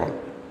ஜெயிலில் அடைக்கணும்.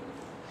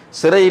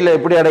 சிறையில்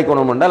எப்படி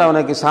அடைக்கணும் என்றால்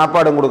அவனுக்கு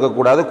சாப்பாடும்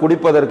கொடுக்கக்கூடாது,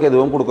 குடிப்பதற்கு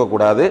எதுவும்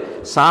கொடுக்கக்கூடாது,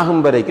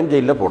 சாகும் வரைக்கும்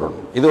ஜெயிலில் போடணும்.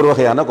 இது ஒரு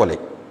வகையான கொலை,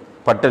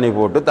 பட்டணி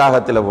போட்டு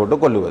தாகத்தில் போட்டு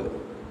கொல்லுவது.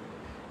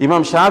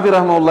 இமாம் ஷாஃபி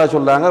ரஹ்மத்துல்லாஹ்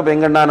சொல்றாங்க,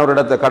 வெங்கண்டான ஒரு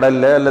இடத்த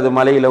கடல்ல அல்லது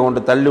மலையில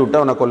கொண்டு தள்ளி விட்டு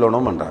அவனை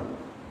கொல்லணும் என்றாங்க.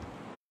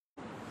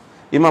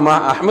 இமாம்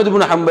அஹ்மது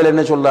பின் ஹம்பல்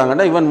என்ன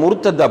சொல்றாங்கன்னா, இவன்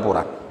முர்த்தத்தா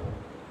போறான்,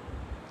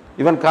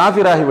 இவன்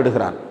காஃபிராகி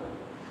விடுகிறான்,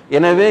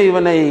 எனவே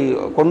இவனை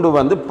கொண்டு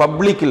வந்து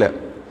பப்ளிக்கில்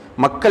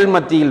மக்கள்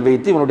மத்தியில்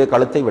வைத்து இவனுடைய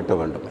கழுத்தை வெட்ட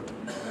வேண்டும்.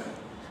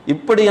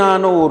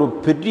 இப்படியான ஒரு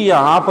பெரிய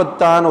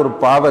ஆபத்தான ஒரு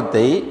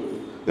பாவத்தை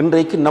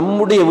இன்றைக்கு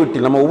நம்முடைய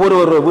வீட்டில், நம்ம ஒவ்வொரு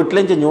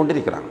வீட்டிலையும் செஞ்சு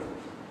கொண்டிருக்கிறாங்க.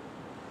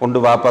 ஒன்று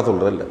வாப்பா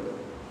சொல்றதில்லை,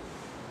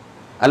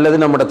 அல்லது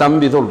நம்முடைய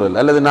தம்பி சொல்றதில்லை,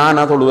 அல்லது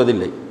நானா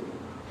சொல்வதில்லை.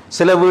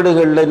 சில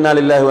வீடுகளில்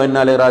இன்னால் இல்லாஹி வ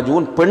இன்னா இலைஹி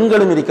ராஜிஊன்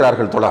பெண்களும்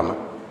இருக்கிறார்கள் தொழாமல்.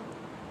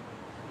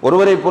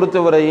 ஒருவரை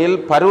பொறுத்தவரையில்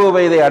பருவ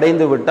வயதை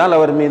அடைந்து விட்டால்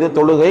அவர் மீது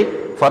தொழுகை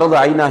ஃபர்து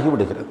ஐனாகி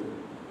விடுகிறது.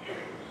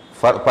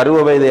 பருவ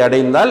வயதை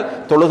அடைந்தால்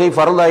தொழுகை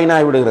ஃபர்து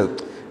ஐனாகி விடுகிறது.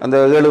 அந்த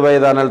 7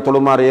 வயதானால்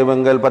தொழுமாறு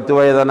ஏவுங்கள், 10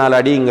 வயதானால்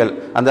அடியுங்கள்,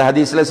 அந்த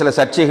ஹதீஸில் சில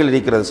சர்ச்சைகள்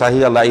இருக்கிறது,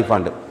 சஹீஹ்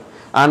லைஃபாண்டு.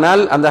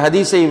 ஆனால் அந்த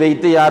ஹதீஸை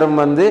வைத்து யாரும்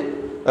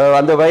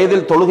அந்த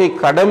வயதில் தொழுகை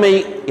கடமை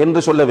என்று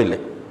சொல்லவில்லை.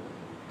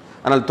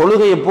 ஆனால்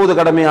தொழுகை எப்போது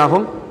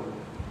கடமையாகும்?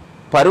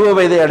 பருவ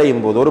வயதை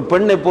அடையும் போது. ஒரு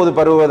பெண் எப்போது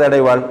பருவ வயதை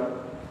அடைவாள்?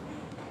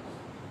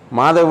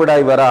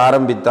 மாதவிடாய் வர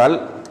ஆரம்பித்தால்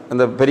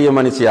அந்த பெரிய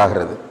மனுஷி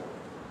ஆகிறது.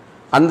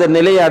 அந்த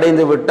நிலையை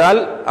அடைந்து விட்டால்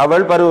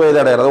அவள் பருவ வயது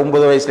அடைகிறது.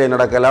 9 வயசுலேயே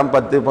நடக்கலாம்,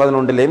 10,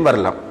 11லேயும்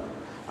வரலாம்.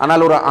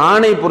 ஆனால் ஒரு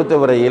ஆணை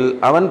பொறுத்தவரையில்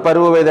அவன்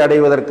பருவ வயது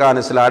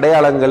அடைவதற்கான சில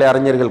அடையாளங்களை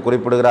அறிஞர்கள்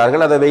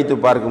குறிப்பிடுகிறார்கள். அதை வைத்து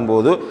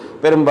பார்க்கும்போது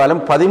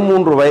பெரும்பாலும்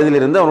 13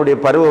 வயதிலிருந்து அவனுடைய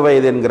பருவ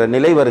வயது என்கிற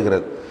நிலை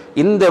வருகிறது.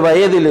 இந்த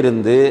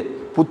வயதிலிருந்து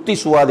புத்தி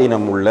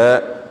சுவாதீனம் உள்ள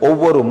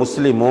ஒவ்வொரு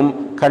முஸ்லிமும்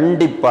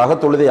கண்டிப்பாக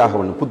தொழுதையாக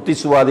வேண்டும். புத்தி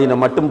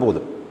சுவாதீனம் மட்டும்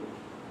போதும்,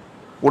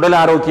 உடல்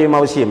ஆரோக்கியம்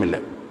அவசியம் இல்லை.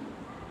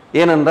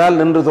 ஏனென்றால்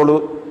நின்று தொழு,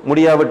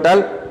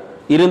 முடியாவிட்டால்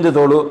இருந்து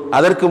தொழு,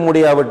 அதற்கு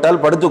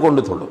முடியாவிட்டால்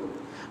படுத்துக்கொண்டு தொழு,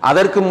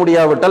 அதற்கு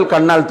முடியாவிட்டால்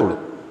கண்ணால் தொழு.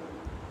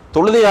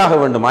 தொழுதையாக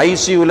வேண்டும்.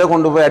 ஐசியூவில்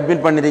கொண்டு போய்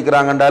அட்மிட்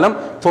பண்ணியிருக்கிறாங்க என்றாலும்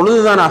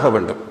தொழுதுதான் ஆக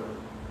வேண்டும்.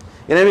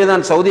 எனவே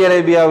தான் சவுதி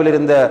அரேபியாவில்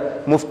இருந்த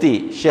முஃப்தி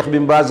ஷேக்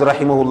பின் பாஸ்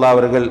ரஹிமஹுல்லா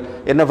அவர்கள்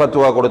என்ன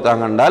ஃபத்வா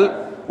கொடுத்தாங்க என்றால்,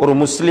 ஒரு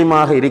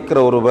முஸ்லிமாக இருக்கிற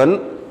ஒருவன்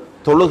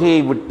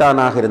தொழுகையை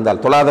விட்டானாக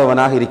இருந்தால்,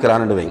 தொழாதவனாக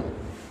இருக்கிறான் என்று வைங்க,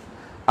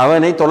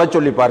 அவனை தொலை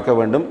சொல்லி பார்க்க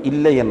வேண்டும்.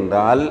 இல்லை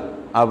என்றால்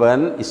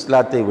அவன்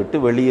இஸ்லாத்தை விட்டு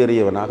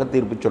வெளியேறியவனாக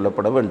தீர்ப்பு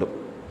சொல்லப்பட வேண்டும்.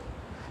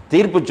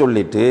 தீர்ப்பு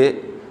சொல்லிட்டு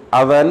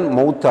அவன்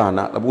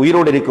மௌத்தானா,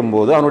 உயிரோடு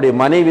இருக்கும்போது அவனுடைய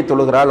மனைவி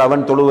தொழுகிறாள்,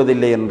 அவன்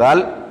தொழுவதில்லை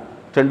என்றால்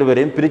 2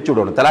 பேரையும் பிரிச்சு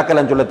விடணும்.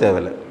 தலாக்கெல்லாம் சொல்ல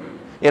தேவையில்லை.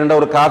 ஏனென்றால்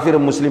ஒரு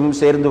காஃபிரும் முஸ்லீமும்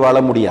சேர்ந்து வாழ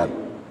முடியாது.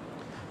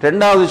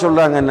 2வது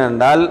சொல்றாங்க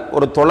என்னென்றால்,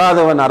 ஒரு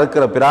தொழாதவன்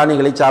அறுக்கிற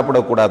பிராணிகளை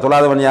சாப்பிடக்கூடாது.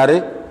 தொழாதவன் யாரு?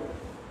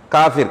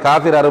 காஃபிர்.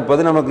 காஃபிர்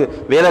அறுப்பது நமக்கு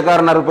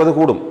வேலைக்காரன் அறுப்பது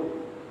கூடும்.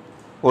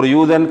 ஒரு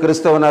யூதன்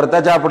கிறிஸ்தவன் அறுத்தா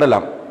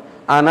சாப்பிடலாம்.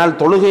 ஆனால்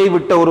தொழுகையை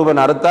விட்ட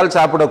ஒருவன் அறுத்தால்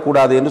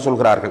சாப்பிடக்கூடாது என்று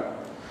சொல்கிறார்கள்.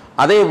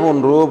 அதே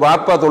போன்று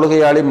வாப்பா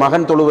தொழுகையாளி,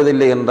 மகன்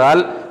தொழுவதில்லை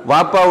என்றால்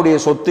வாப்பாவுடைய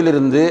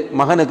சொத்திலிருந்து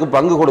மகனுக்கு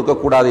பங்கு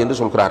கொடுக்கக்கூடாது என்று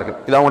சொல்கிறார்கள்.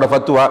 இது அவங்களோட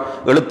ஃபத்வா.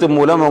 எழுத்து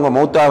மூலம் அவங்க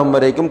மௌத்தாகும்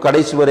வரைக்கும்,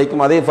 கடைசி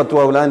வரைக்கும் அதே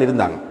ஃபத்வாவில் தான்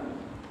இருந்தாங்க.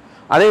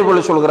 அதே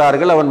போல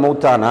சொல்கிறார்கள், அவன்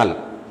மௌத்தானால்,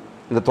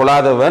 இந்த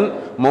தொழாதவன்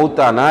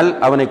மௌத்தானால்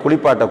அவனை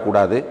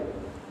குளிப்பாட்டக்கூடாது,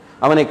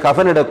 அவனை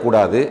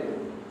கஃனிடக்கூடாது,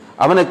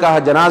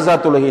 அவனுக்காக ஜனாசா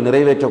தொழுகை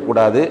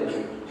நிறைவேற்றக்கூடாது,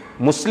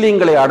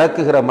 முஸ்லீம்களை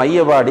அடக்குகிற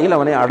மையவாடியில்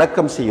அவனை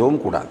அடக்கம்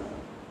செய்யவும் கூடாது,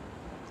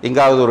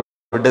 எங்காவது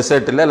ஒரு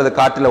டெசர்ட்டில் அல்லது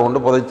காட்டில் கொண்டு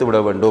புதைத்து விட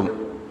வேண்டும்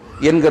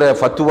என்கிற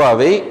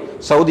ஃபத்வாவை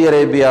சவுதி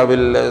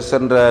அரேபியாவில்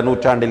சென்ற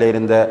நூற்றாண்டில்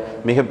இருந்த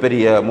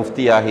மிகப்பெரிய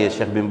முஃப்தியாகிய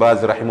ஷேக் பின்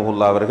பாஸ்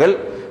ரஹிமஹுல்லா அவர்கள்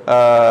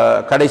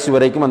கடைசி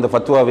வரைக்கும் அந்த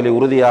ஃபத்வாவிலே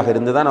உறுதியாக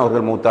இருந்துதான்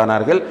அவர்கள்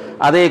மூத்தானார்கள்.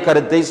 அதே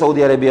கருத்தை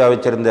சவுதி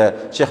அரேபியாவைச் சேர்ந்த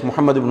ஷேக்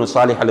முஹம்மது பின்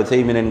சாலிஹ் அல்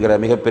உஸைமீன் என்கிற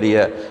மிகப்பெரிய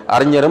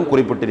அறிஞரும்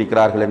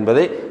குறிப்பிட்டிருக்கிறார்கள்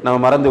என்பதை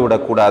நாம்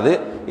மறந்துவிடக்கூடாது.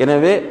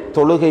 எனவே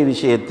தொழுகை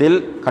விஷயத்தில்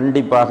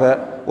கண்டிப்பாக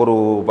ஒரு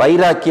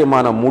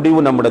வைராக்கியமான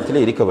முடிவு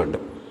நம்மிடத்தில் இருக்க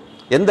வேண்டும்.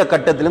 எந்த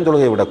கட்டத்திலும்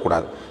தொழுகை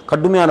விடக்கூடாது.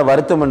 கடுமையான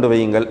வருத்தம் என்று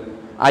வையுங்கள்,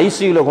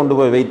 ஐசியூவில் கொண்டு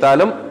போய்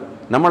வைத்தாலும்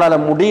நம்மளால்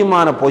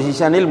முடியுமான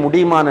பொசிஷனில்,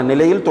 முடியுமான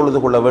நிலையில் தொழுது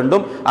கொள்ள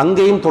வேண்டும்.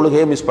 அங்கேயும்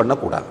தொழுகையை மிஸ்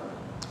பண்ணக்கூடாது.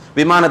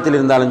 விமானத்தில்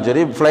இருந்தாலும்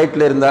சரி,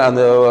 ஃப்ளைட்டில் இருந்தால்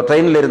அந்த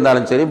ட்ரெயினில்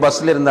இருந்தாலும் சரி,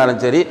 பஸ்ஸில் இருந்தாலும்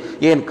சரி,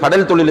 ஏன்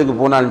கடல் தொழிலுக்கு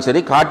போனாலும்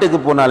சரி, காட்டுக்கு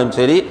போனாலும்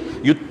சரி,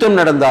 யுத்தம்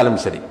நடந்தாலும்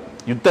சரி,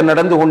 யுத்தம்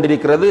நடந்து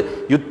கொண்டிருக்கிறது,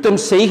 யுத்தம்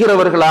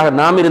செய்கிறவர்களாக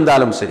நாம்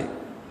இருந்தாலும் சரி,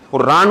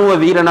 ஒரு இராணுவ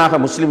வீரனாக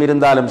முஸ்லிம்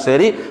இருந்தாலும்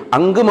சரி,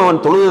 அங்கும் அவன்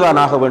தொழுதுதான்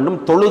ஆக வேண்டும்.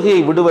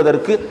 தொழுகையை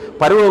விடுவதற்கு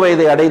பருவ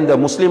வயதை அடைந்த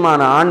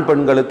முஸ்லிமான ஆண்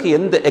பெண்களுக்கு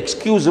எந்த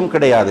எக்ஸ்கியூஸும்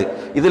கிடையாது.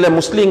 இதில்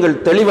முஸ்லீம்கள்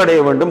தெளிவடைய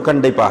வேண்டும்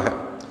கண்டிப்பாக.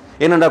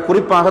 ஏனென்றால்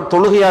குறிப்பாக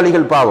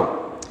தொழுகையாளிகள் பாவம்,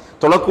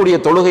 தொழக்கூடிய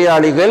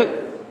தொழுகையாளிகள்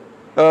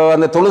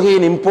அந்த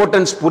தொழுகையின்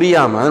இம்பார்ட்டன்ஸ்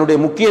புரியாமல், அதனுடைய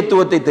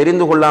முக்கியத்துவத்தை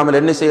தெரிந்து கொள்ளாமல்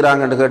என்ன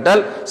செய்கிறாங்கன்னு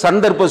கேட்டால்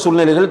சந்தர்ப்ப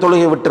சூழ்நிலைகள்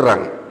தொழுகை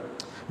விட்டுறாங்க.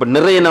 இப்போ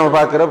நிறைய நம்ம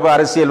பார்க்குறப்ப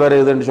அரசியல்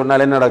வருதுன்னு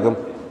சொன்னால் என்ன நடக்கும்?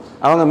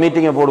 அவங்க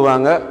மீட்டிங்கை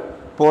போடுவாங்க,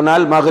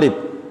 போனால்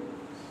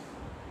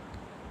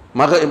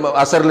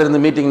அசர்லேருந்து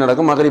மீட்டிங்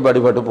நடக்கும், மகரிப்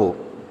அடிபட்டு போகும்.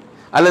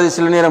 அல்லது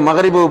சில நேரம்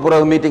மகரிபு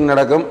பிறகு மீட்டிங்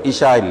நடக்கும்,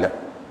 இஷா இல்லை,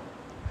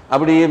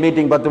 அப்படியே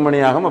மீட்டிங் 10 மணி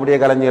ஆகும், அப்படியே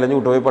கலைஞ்சி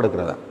விட்டு போய்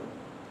படுக்கிறதா.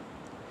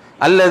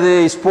 அல்லது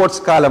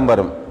ஸ்போர்ட்ஸ் காலம்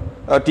வரும்,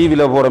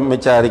 டிவியில் போகிற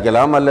மெச்சாக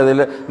இருக்கலாம், அல்லது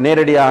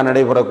நேரடியாக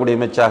நடைபெறக்கூடிய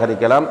மெச்சாக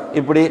இருக்கலாம்,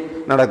 இப்படி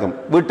நடக்கும்.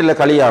 வீட்டில்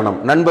கல்யாணம்,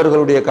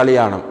 நண்பர்களுடைய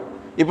கல்யாணம்,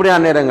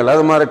 இப்படியான நேரங்கள்,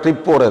 அது மாதிரி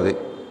ட்ரிப் போகிறது.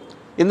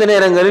 இந்த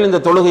நேரங்களில்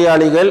இந்த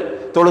தொழுகையாளிகள்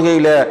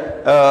தொழுகையில்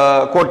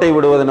கோட்டை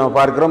விடுவதை நம்ம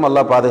பார்க்கிறோம்.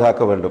 அல்லாஹ்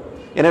பாதுகாக்க வேண்டும்.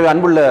 எனவே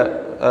அன்புள்ள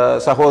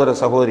சகோதர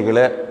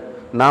சகோதரிகளை,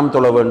 நாம்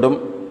தொழ வேண்டும்.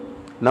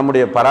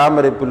 நம்முடைய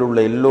பராமரிப்பில்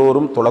உள்ள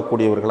எல்லோரும்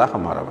தொழக்கூடியவர்களாக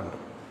மாற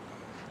வேண்டும்.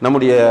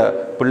 நம்முடைய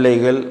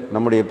பிள்ளைகள்,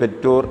 நம்முடைய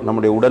பெற்றோர்,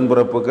 நம்முடைய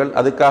உடன்பிறப்புகள்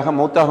அதுக்காக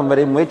மௌத்தாகம்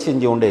வரை முயற்சி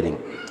செஞ்சு கொண்டே இருங்க.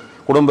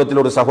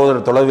 குடும்பத்தில் ஒரு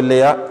சகோதரர்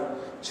தொழவில்லையா,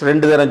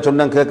 2 தரம்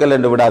சொன்னால் கேட்கல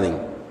என்று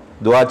விடாதீங்க,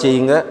 துவா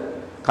செய்யுங்க.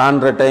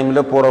 காண்ற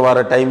டைமில் போகிற வார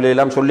டைமில்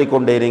எல்லாம்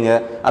சொல்லிக்கொண்டே இருங்க.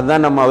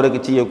 அதுதான் நம்ம அவருக்கு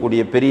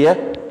செய்யக்கூடிய பெரிய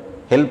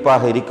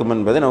ஹெல்ப்பாக இருக்கும்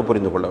என்பதை நம்ம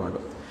புரிந்து கொள்ள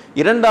வேண்டும்.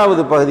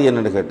 இரண்டாவது பகுதி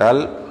என்னென்னு கேட்டால்,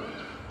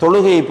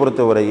 தொழுகையை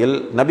பொறுத்தவரையில்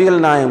நபிகள்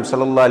நாயகம்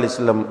ஸல்லல்லாஹு அலைஹி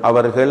வஸல்லம்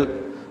அவர்கள்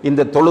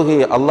இந்த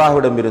தொழுகையை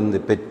அல்லாஹ்விடமிருந்து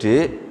பெற்று,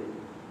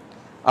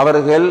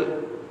 அவர்கள்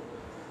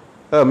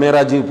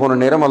மேராஜுக்கு போன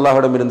நேரம்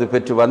அல்லாஹ்விடமிருந்து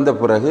பெற்று வந்த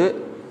பிறகு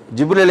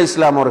ஜிப்ரீல்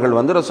அலைஹிஸ்ஸலாம் அவர்கள்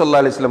வந்து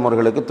ரசூலுல்லாஹி அலைஹி வஸல்லம்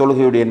அவர்களுக்கு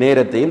தொழுகையுடைய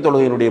நேரத்தையும்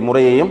தொழுகையினுடைய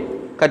முறையையும்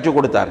கற்றுக்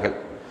கொடுத்தார்கள்.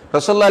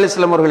 ரசூலுல்லாஹி அலைஹி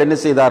வஸல்லம் அவர்கள் என்ன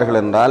செய்தார்கள்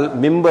என்றால்,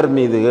 மிம்பர்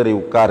மீது ஏறி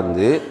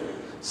உட்கார்ந்து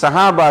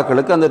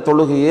சஹாபாக்களுக்கு அந்த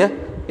தொழுகையை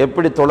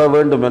எப்படி தொழ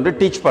வேண்டும் என்று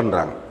டீச்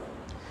பண்ணுறாங்க.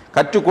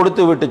 கற்றுக்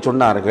கொடுத்து விட்டு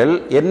சொன்னார்கள்,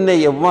 என்னை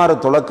எவ்வாறு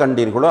தொழ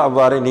கண்டீர்களோ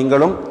அவ்வாறு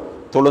நீங்களும்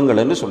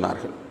தொழுங்கள் என்று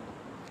சொன்னார்கள்.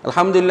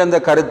 அல்ஹம்துலில்லாஹ், இந்த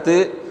கருத்து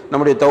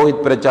நம்முடைய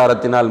தௌஹீத்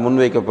பிரச்சாரத்தினால்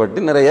முன்வைக்கப்பட்டு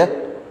நிறைய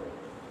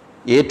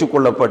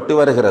ஏற்றுக்கொள்ளப்பட்டு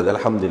வருகிறது.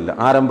 அல்ஹம்துலில்லாஹ்.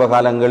 ஆரம்ப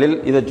காலங்களில்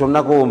இதை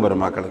சொன்னால் கோபம்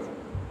வரும் மக்களுக்கு.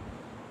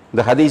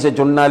 இந்த ஹதீஸை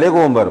சொன்னாலே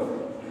கோபம் வரும்.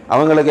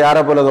 அவங்களுக்கு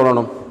யாரை போல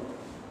தொழணும்?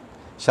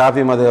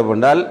 ஷாஃபி மதுஹப்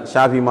என்றால்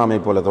ஷாஃபி இமாமை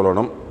போல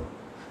தொழணும்,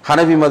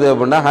 ஹனஃபி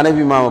மதுஹப் என்றால்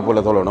ஹனஃபி இமாமை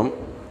போல தொழணும்.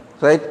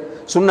 ரைட்?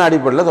 சுன்ன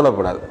அடிப்படையில்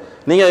தொழப்படாது.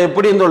 நீங்கள்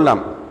எப்படின்னு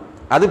சொல்லலாம்,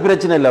 அது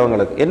பிரச்சனை இல்லை.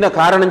 அவங்களுக்கு என்ன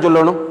காரணம்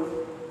சொல்லணும்?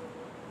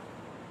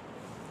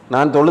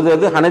 நான்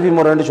தொழுது ஹனஃபி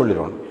முறைன்னு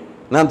சொல்லிடுவோம்,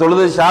 நான்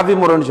தொழுது ஷாஃபி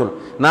முறைன்னு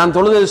சொல்லணும், நான்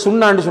தொழுது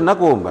சுன்னான்னு சொன்னால்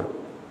கோபம் வரும்.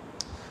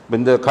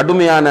 இந்த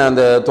கடுமையான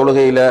அந்த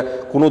தொழுகையில்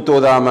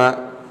குனுத்தோதாமல்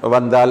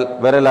வந்தால்,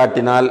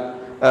 விரலாட்டினால்,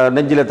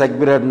 நெஞ்சில்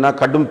தக்பீரட்னா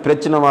கடும்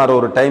பிரச்சனை வர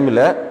ஒரு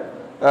டைமில்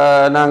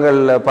நாங்கள்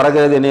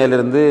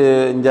பரகதினையிலிருந்து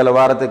இஞ்சால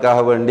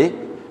வாரத்துக்காக வேண்டி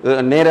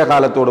நேர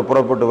காலத்தோடு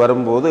புறப்பட்டு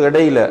வரும்போது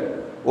இடையில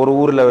ஒரு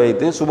ஊரில்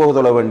வைத்து சுபஹ்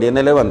தொழ வேண்டிய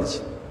நிலை வந்துச்சு.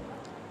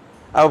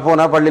 அப்போ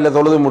போனால் பள்ளியில்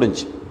தொழுது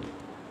முடிஞ்சு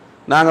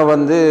நாங்கள்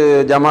வந்து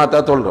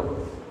ஜமாத்தாக தொழுறோம்.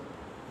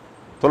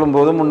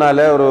 தொழும்போது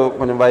முன்னால் ஒரு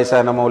கொஞ்சம்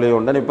வயசான மௌலியை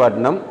உண்டு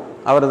நிப்பாட்டினம்,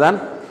 அவர் தான்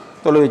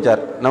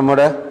தொழுவிச்சார்.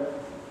 நம்மோட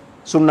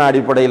சுன்ன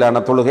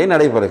அடிப்படையிலான தொழுகை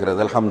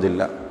நடைபெறுகிறது.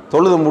 அல்ஹம்துலில்லாஹ்.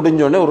 தொழுது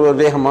முடிஞ்சோடனே ஒரு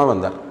வேகமாக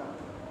வந்தார்.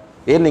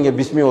 ஏன் நீங்கள்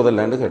பிஸ்மி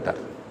ஓதலைன்னு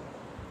கேட்டார்.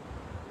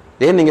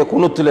 ஏன் நீங்கள்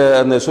குணுத்தில்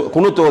அந்த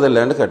குணுத்து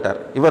ஓதலைன்னு கேட்டார்.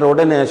 இவர்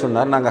உடனே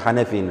சொன்னார், நாங்கள்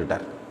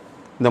ஹனஃபின்னுட்டார்.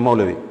 இந்த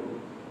மௌலவி,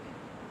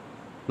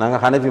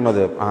 நாங்கள் ஹனஃபி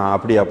மதுஹப்.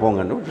 அப்படியா,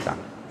 போங்கன்னு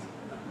விட்டுட்டாங்க.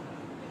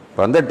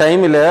 இப்போ அந்த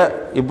டைமில்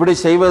இப்படி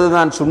செய்வது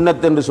தான்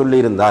சுன்னத் என்று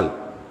சொல்லியிருந்தால்,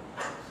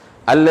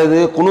 அல்லது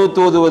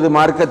குனூத் ஓதுவது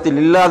மார்க்கத்தில்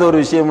இல்லாத ஒரு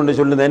விஷயம் என்று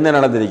சொல்லுது, என்ன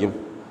நடந்திருக்கும்?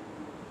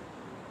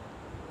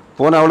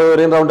 போன அவ்வளோ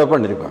வரையும் ரவுண்ட் அப்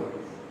பண்ணியிருப்பாங்க.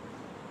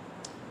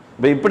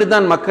 இப்போ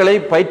இப்படித்தான் மக்களை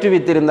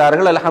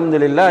பயிற்றுவித்திருந்தார்கள்.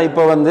 அல்ஹம்துலில்லாஹ்.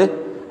 இப்போ வந்து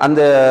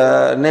அந்த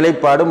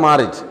நிலைப்பாடு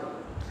மாறிச்சு.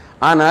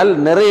 ஆனால்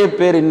நிறைய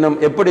பேர் இன்னும்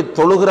எப்படி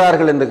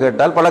தொழுகிறார்கள் என்று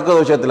கேட்டால் பழக்க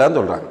தோஷத்தில் தான்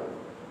சொல்கிறாங்க.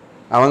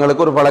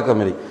 அவங்களுக்கு ஒரு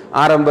பழக்கம் இல்லை.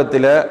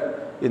 ஆரம்பத்தில்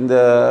இந்த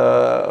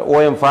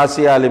ஓஎம்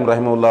ஃபாசி ஆலிம்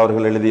ரஹிமவுல்லா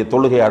அவர்கள் எழுதிய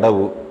தொழுகை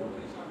அடவு,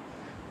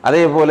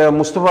 அதே போல்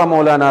முஸ்தபா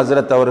மௌலானா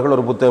ஹஸ்ரத் அவர்கள்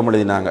ஒரு புத்தகம்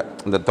எழுதினாங்க,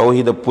 இந்த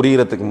தௌஹீதை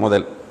புரிகிறதுக்கு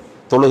முதல்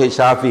தொழுகை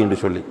ஷாஃபி என்று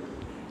சொல்லி.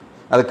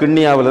 அது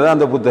கிண்ணியாவில் தான்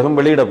அந்த புத்தகம்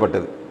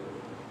வெளியிடப்பட்டது.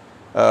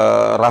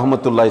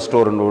 ரஹமத்துல்லாஹி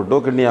ஸ்டோர்னு விட்டு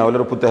கிண்ணியாவில்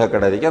ஒரு புத்தக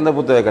கடை இருக்கு. அந்த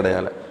புத்தக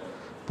கடையால்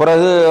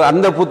பிறகு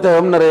அந்த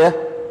புத்தகம் நிறைய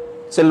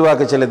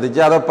செல்வாக்கு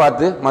செலுத்திச்சு. அதை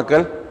பார்த்து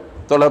மக்கள்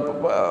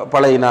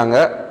பழகினாங்க.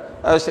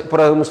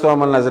 பிறகு முஸ்தபா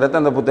மௌலானா ஹஸ்ரத்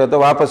அந்த புத்தகத்தை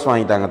வாபஸ்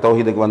வாங்கிட்டாங்க.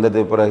 தௌஹீதுக்கு வந்தது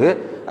பிறகு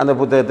அந்த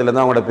புத்தகத்தில்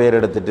தான் அவங்களோட பேர்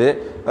எடுத்துட்டு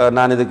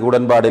நான் இதுக்கு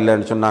உடன்பாடு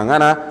இல்லைன்னு சொன்னாங்க.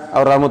 ஆனால்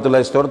அவர்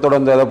ரஹமத்துல்லாஹி ஸ்டோர்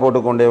தொடர்ந்து அதை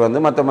போட்டுக்கொண்டே வந்து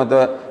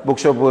மற்ற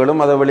புக்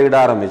ஷாப்புகளும் அதை வெளியிட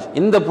ஆரம்பிச்சு.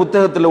 இந்த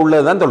புத்தகத்தில்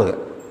உள்ளது தான் தொழுகை.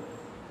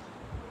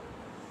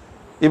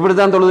 இப்படி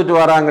தான் தொழுதுட்டு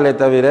வராங்களே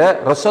தவிர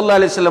ரசூலுல்லாஹி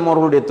அலைஹி வஸல்லம்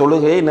அவர்களுடைய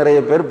தொழுகையை நிறைய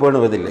பேர்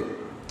பேணுவதில்லை.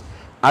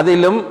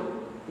 அதிலும்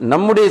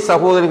நம்முடைய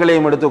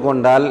சகோதரர்களையும்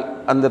எடுத்துக்கொண்டால்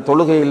அந்த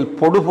தொழுகையில்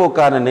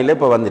பொடுபோக்கான நிலை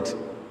இப்போ வந்துட்டு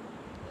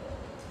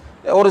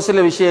ஒரு சில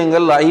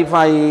விஷயங்கள்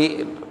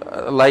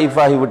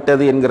லைஃபாகி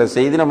விட்டது என்கிற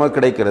செய்தி நமக்கு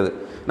கிடைக்கிறது.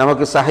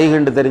 நமக்கு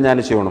சஹீஹ்னு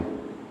தெரிஞ்சானு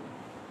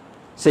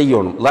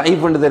செய்யணும்,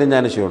 லைஃப்னு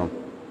தெரிஞ்சானு செய்யணும்,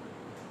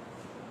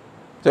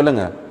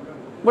 சொல்லுங்க,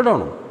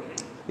 விடணும்.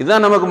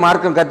 இதுதான் நமக்கு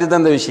மார்க்கம்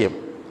கற்றுத்தந்த விஷயம்.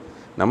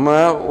 நம்ம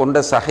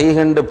ஒன்றை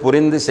சஹீஹ்னு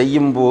புரிந்து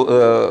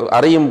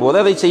அறியும் போது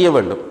அதை செய்ய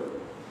வேண்டும்.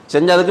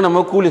 செஞ்சதுக்கு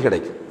நம்ம கூலி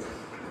கிடைக்கும்.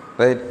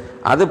 ரைட்?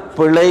 அது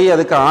பிழை,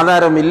 அதுக்கு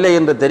ஆதாரம் இல்லை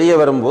என்று தெரிய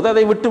வரும்போது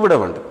அதை விட்டுவிட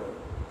வேண்டும்.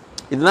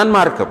 இதுதான்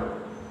மார்க்கம்.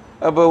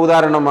 இப்போ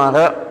உதாரணமாக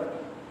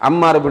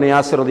அம்மார் இப்னு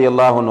யாசிர்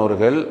ரலியல்லாஹு அன்ஹு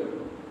அவர்கள்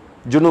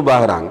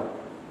ஜுனுபாகிறாங்க.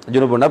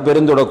 ஜுனுபுனா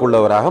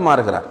பெருந்தொடக்குள்ளவராக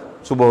மாறுகிறார்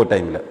சுபஹ்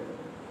டைமில்.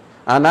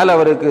 ஆனால்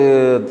அவருக்கு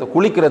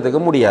குளிக்கிறதுக்கு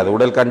முடியாது,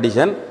 உடல்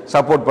கண்டிஷன்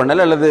சப்போர்ட்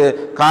பண்ணலை, அல்லது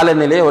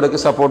காலநிலை அவருக்கு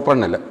சப்போர்ட்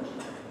பண்ணலை.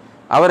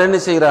 அவர் என்ன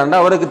செய்கிறாருன்னா,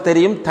 அவருக்கு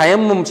தெரியும்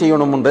தயம்மம்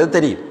செய்யணும்ன்றது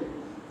தெரியும்,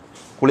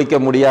 குளிக்க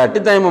முடியாட்டி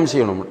தயமம்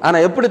செய்யணும்.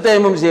 ஆனால் எப்படி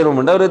தயமம்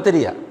செய்யணும்னு அவருக்கு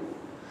தெரியாது.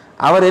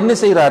 அவர் என்ன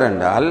செய்கிறார்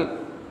என்றால்,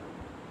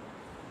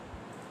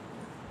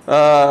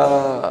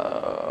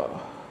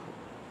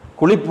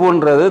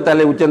 குளிப்புன்றது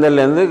தலை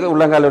உச்சந்தல்லேருந்து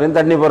உள்ளங்கால் வரையும்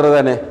தண்ணி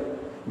போடுறதானே,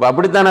 இப்போ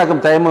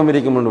அப்படித்தானாக்கும் தயமம்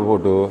இருக்கும்னு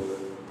போட்டு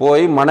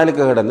போய்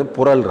மணலுக்கு கிடந்து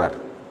புரள்றார்.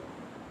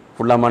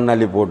 ஃபுல்லாக மண்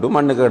அள்ளி போட்டு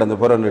மண்ணுக்கு கிடந்து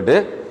புரண்டுட்டு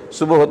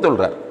சுபஹ்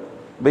தொழுறார்.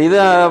 இப்போ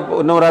இதை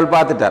இன்னொரு ஆள்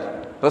பார்த்துட்டார்.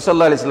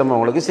 ரசூலுல்லாஹி அலைஹி வஸல்லம்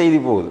அவங்களுக்கு செய்தி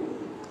போகுது.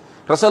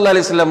 ரசூலுல்லாஹி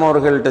அலைஹி வஸல்லம்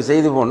அவர்கள்ட்ட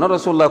செய்தி போனால்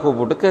ரசூலுல்லாஹ்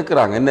கூப்பிட்டு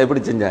கேட்குறாங்க, என்ன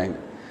எப்படி செஞ்சாங்க.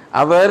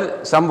 அவர்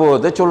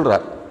சம்பவத்தை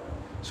சொல்கிறார்.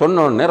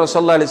 சொன்னோடனே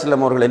ரசூலுல்லாஹி அலைஹி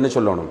வஸல்லம் அவர்கள் என்ன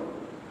சொல்லணும்,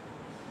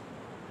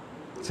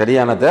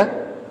 சரியானதை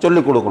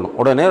சொல்லிக் கொடுக்கணும்.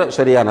 உடனே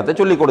சரியானதை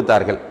சொல்லிக்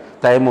கொடுத்தார்கள்.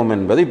 தயமம்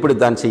என்பது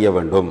இப்படித்தான் செய்ய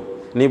வேண்டும்,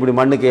 நீ இப்படி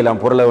மண்ணுக்கு எல்லாம்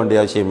புரள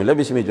வேண்டிய அவசியம் இல்லை,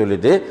 பிஸ்மி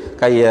சொல்லிட்டு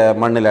கையை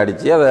மண்ணில்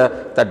அடித்து அதை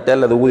தட்டை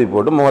அல்லது ஊதி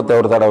போட்டு முகத்தை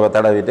ஒரு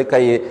தடவிட்டு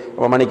கை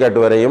மணிக்காட்டு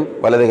வரையும்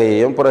வலது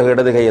கையையும் பிறகு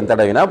இடது கையும்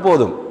தடவினா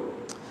போதும்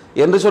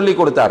என்று சொல்லி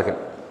கொடுத்தார்கள்.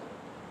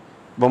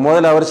 இப்போ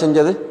முதல்ல அவர்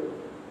செஞ்சது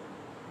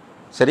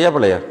சரியா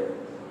பிள்ளையா?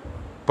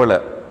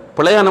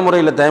 பிழையான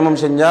முறையில்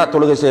தயமம் செஞ்சால்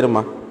தொழுகை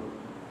சேருமா?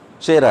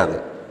 சேராது.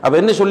 அப்போ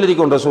என்ன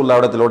சொல்லியிருக்கோம்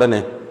ரசூலுல்லாஹ் இடத்துல,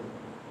 உடனே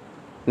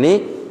நீ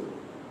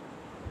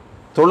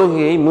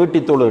தொழுகையை மீட்டி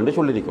தொழு என்று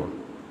சொல்லியிருக்கோம்.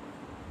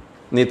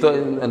 நீ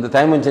அந்த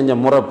தயமம் செஞ்ச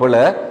முறை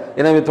பிழை,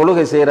 எனவே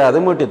தொழுகை சேராது,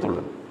 மீட்டி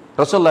தொழு.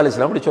 ரசூலுல்லாஹி அலைஹி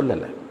வஸல்லம் அப்படி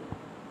சொல்லலை,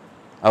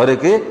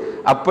 அவருக்கு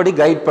அப்படி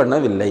கைட்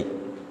பண்ணவில்லை.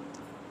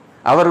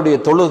 அவருடைய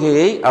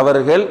தொழுகையை,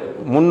 அவர்கள்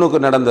முன்னுக்கு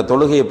நடந்த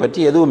தொழுகையை பற்றி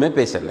எதுவுமே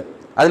பேசலை.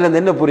 அதுல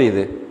இருந்து என்ன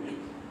புரியுது,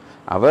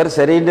 அவர்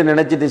சரின்னு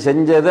நினைச்சிட்டு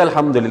செஞ்சது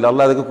அல்ஹம்துலில்லாஹ்,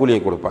 அல்லாஹ் அதுக்கு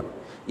கூலியை கொடுப்பான்.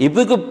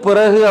 இதுக்கு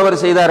பிறகு அவர்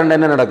செய்தாருன்னா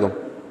என்ன நடக்கும்?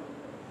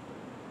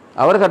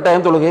 அவர்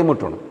கட்டாயம் தொழுகையை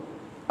முட்டணும்.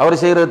 அவர்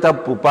செய்கிறது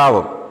தப்பு,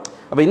 பாவம்.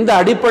 அப்போ இந்த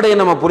அடிப்படையை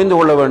நம்ம புரிந்து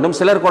கொள்ள வேண்டும்.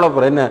 சிலர்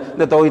குழப்பம் என்ன,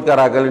 இந்த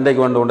தௌஹீத்காராக்கள்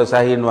இன்றைக்கு கொண்டு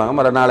சஹீன்வாங்க,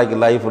 மறு நாளைக்கு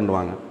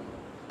லைஃப்ன்னுவாங்க.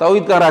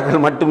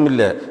 தௌஹீத்காராக்கள் மட்டும்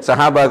இல்லை,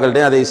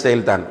 சஹாபாக்கள்கிட்டையும் அதே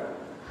ஸ்டைல் தான்,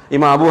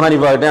 இமாம் அபூ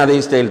ஹனீஃபாக்கிட்டையும் அதே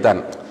ஸ்டைல்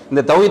தான்.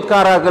 இந்த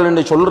தௌஹீத்காராக்கள்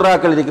என்று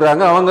சொல்றாக்கள்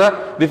இருக்கிறாங்க, அவங்க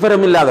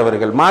விவரம்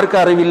இல்லாதவர்கள்,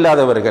 மார்க்க அறிவு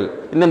இல்லாதவர்கள்,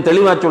 இன்னும்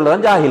தெளிவாக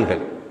சொல்றாங்க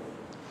ஜாஹில்கள்.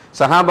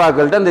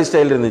 சஹாபாக்கள்கிட்ட அந்த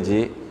ஸ்டைல் இருந்துச்சு.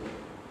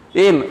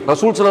 ஏன்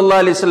ரசூல்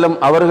ஸல்லல்லாஹு அலைஹி வஸல்லம்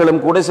அவர்களும்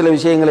கூட சில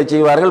விஷயங்களை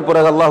செய்வார்கள்,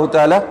 பிறகு அல்லாஹு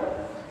தஆலா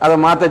அதை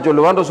மாற்ற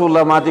சொல்லுவான்,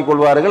 ரசூலுல்லாஹ் மாற்றிக்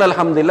கொள்வார்கள்,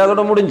 அல்ஹம்துலில்லாஹ்,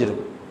 அதோட முடிஞ்சிடும்.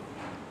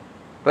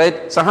 ரைட்?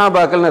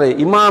 சஹாபாக்கள் நிறைய,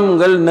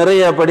 இமாம்கள்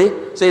நிறைய அப்படி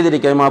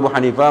செய்திருக்க. இமாம் அபூ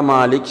ஹனீஃபா,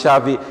 மாலிக்,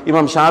 ஷாஃபி.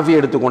 இமாம் ஷாஃபி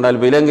எடுத்துக்கொண்டால்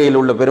இப்போ இலங்கையில்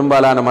உள்ள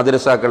பெரும்பாலான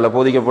மதரசாக்களில்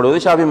போதிக்கப்படுவது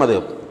ஷாஃபி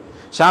மதுஹப்.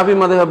 ஷாஃபி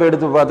மதுஹப்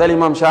எடுத்து பார்த்தால்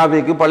இமாம்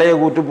ஷாஃபிக்கு பழைய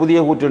கூற்று புதிய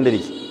கூற்று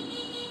இருக்கு.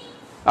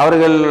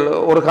 அவர்கள்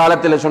ஒரு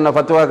காலத்தில் சொன்ன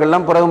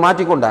ஃபத்வாக்கள்லாம் பிறகு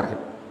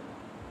மாற்றிக்கொண்டார்கள்.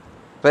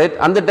 ரைட்?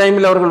 அந்த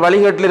டைமில் அவர்கள்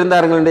வழிகாட்டில்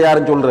இருந்தார்கள் என்று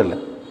யாரும் சொல்றதில்லை.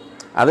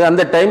 அது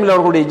அந்த டைமில்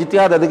அவர்களுடைய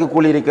இஜ்திஹாத் அதுக்கு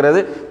கூலி இருக்கிறது.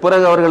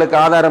 பிறகு அவர்களுக்கு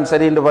ஆதாரம்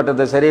சரி என்று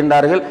பட்டதை சரி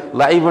என்றார்கள்,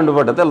 லைவ் என்று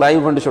பட்டதை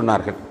லைவ் என்று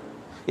சொன்னார்கள்.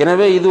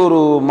 எனவே இது ஒரு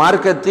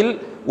மார்க்கத்தில்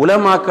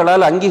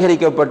உலமாக்களால்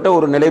அங்கீகரிக்கப்பட்ட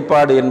ஒரு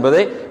நிலைப்பாடு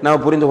என்பதை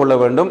நாம் புரிந்து கொள்ள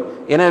வேண்டும்.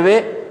 எனவே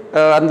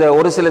அந்த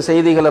ஒரு சில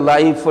செய்திகளை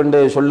லைஃப்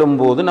என்று சொல்லும்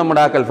போது நம்ம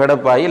ஆக்கள்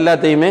ஃபெடப்பாகி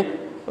எல்லாத்தையுமே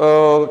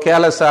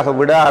கேலஸாக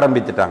விட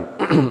ஆரம்பித்துட்டாங்க.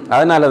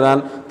 அதனால தான்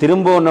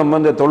திரும்பவும் நம்ம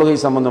இந்த தொழுகை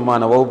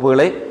சம்பந்தமான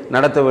வகுப்புகளை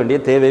நடத்த வேண்டிய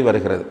தேவை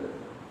வருகிறது.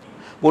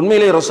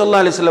 உண்மையிலே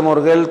ரசூலுல்லாஹி அலைஹி வஸல்லம்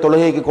அவர்கள்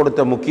தொழுகைக்கு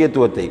கொடுத்த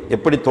முக்கியத்துவத்தை,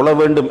 எப்படி தொழ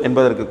வேண்டும்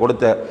என்பதற்கு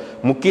கொடுத்த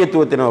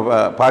முக்கியத்துவத்தை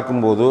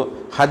பார்க்கும்போது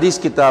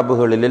ஹதீஸ்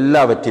கிதாபுகளில்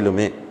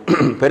எல்லாவற்றிலுமே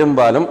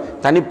பெரும்பாலும்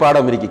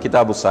தனிப்பாடம் இருக்கு.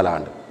 கிதாபு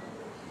ஸலாண்ட்,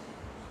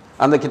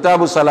 அந்த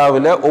கிதாபு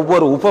ஸலாவில்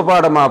ஒவ்வொரு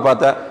உபபாடமாக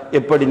பார்த்தா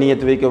எப்படி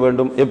நியத்து வைக்க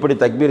வேண்டும், எப்படி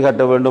தக்பீர்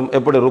கட்ட வேண்டும்,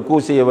 எப்படி ருக்கு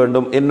செய்ய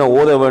வேண்டும், என்ன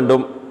ஓத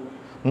வேண்டும்,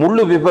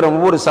 முழு விபரம்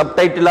ஒவ்வொரு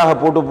சப்டைட்டிலாக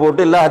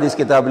போட்டு எல்லா ஹதீஸ்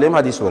கிதாபிலையும்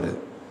ஹதீஸ் வருது.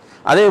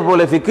 அதே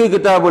போல ஃபிக்கு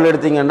கிதாபுகள்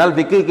எடுத்தீங்கன்னா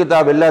ஃபிக்கு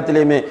கிதாப்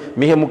எல்லாத்திலையுமே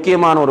மிக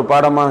முக்கியமான ஒரு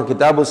பாடமாக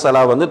கிதாபு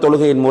ஸலா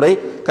தொழுகையின் முறை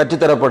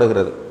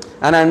கற்றுத்தரப்படுகிறது.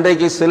 ஆனால்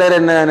இன்றைக்கு சிலர்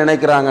என்ன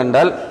நினைக்கிறாங்க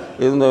என்றால்,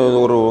 இந்த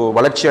ஒரு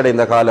வளர்ச்சி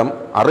அடைந்த காலம்,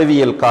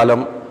 அறிவியல்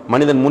காலம்,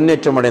 மனிதன்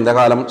முன்னேற்றம் அடைந்த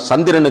காலம்,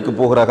 சந்திரனுக்கு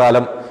போகிற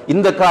காலம்,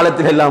 இந்த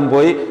காலத்தில் எல்லாம்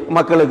போய்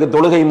மக்களுக்கு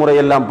தொழுகை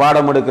முறையெல்லாம்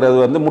பாடம்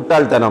எடுக்கிறது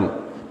முட்டாள்தனம்,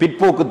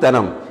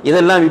 பிற்போக்குத்தனம்.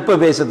 இதெல்லாம் இப்ப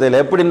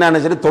பேசுறதில்லை. எப்படின்னா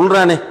சரி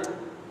தொல்றானே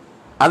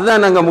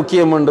அதுதான் நாங்கள்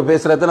முக்கியம் என்று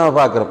பேசுகிறத நம்ம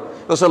பார்க்குறோம்.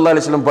 ரசூலுல்லாஹி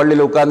அலைஹி வஸல்லம்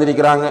பள்ளியில்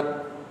உட்கார்ந்துருக்கிறாங்க.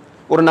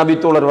 ஒரு நபி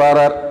தோழர்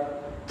வாரார்,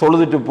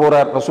 தொழுதுட்டு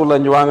போகிறார். ரசூலுல்லாஹ்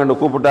இங்கே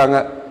வாங்கன்னு கூப்பிட்டாங்க.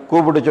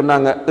 கூப்பிட்டு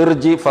சொன்னாங்க,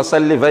 இர்ஜி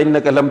ஃபஸல்லி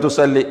ஃபைன்னக லம்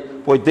துஸல்லி,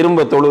 போய்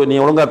திரும்ப தொழு, நீ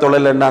ஒழுங்கா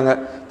தொழலைன்னாங்க.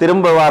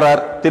 திரும்ப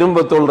வாரார்,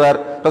 திரும்ப தொழுறார்.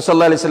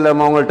 ரசூலுல்லாஹி அலைஹி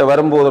வஸல்லம் அவங்கள்ட்ட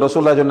வரும்போது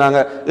ரசூலுல்லாஹ் சொன்னாங்க,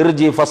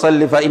 இர்ஜி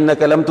ஃபஸல்லி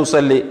ஃபைன்னக லம்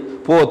துஸல்லி,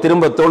 போ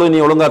திரும்ப தொழு, நீ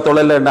ஒழுங்கா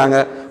தொழலைன்னாங்க.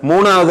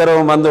 3வது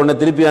தடவை வந்து உடனே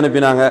திருப்பி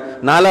அனுப்பினாங்க.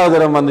 4வது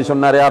தடவை வந்து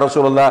சொன்னார், யா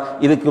ரசூலுல்லாஹ்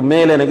இதுக்கு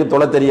மேலே எனக்கு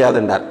தொழ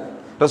தெரியாதுன்றார்.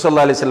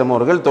 ரசூலுல்லாஹி அலைஹி வஸல்லம்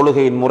அவர்கள்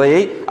தொழுகையின்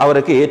முறையை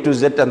அவருக்கு A to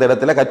Z அந்த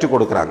இடத்துல கற்றுக்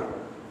கொடுக்குறாங்க.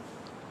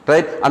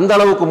 ரைட், அந்த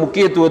அளவுக்கு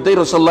முக்கியத்துவத்தை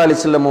ரசூலுல்லாஹி அலைஹி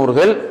வஸல்லம்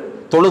அவர்கள்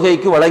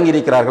தொழுகைக்கு வழங்கி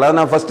இருக்கிறார்கள். அதை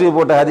நான் ஃபர்ஸ்ட்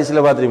போட்ட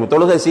ஹதீஸ்ல பார்த்துருக்கோம்.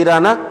 தொழுகை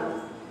சீரானா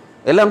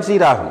எல்லாம்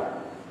சீராகும்.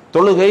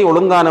 தொழுகை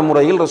ஒழுங்கான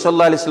முறையில்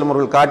ரசூலுல்லாஹி அலைஹி வஸல்லம்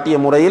அவர்கள் காட்டிய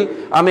முறையில்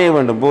அமைய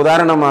வேண்டும்.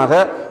 உதாரணமாக,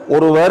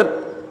 ஒருவர்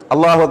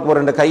அல்லாஹ்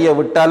அக்பர் என்ற கையை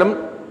விட்டாலும்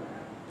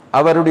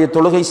அவருடைய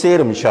தொழுகை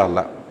சேரும் இன்ஷா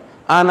அல்லாஹ்.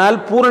 ஆனால்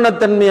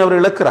பூரணத்தன்மை அவர்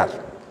இழக்கிறார்.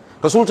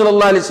 ரசூல்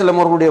ஸல்லல்லாஹு அலைஹி வஸல்லம்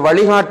அவர்களுடைய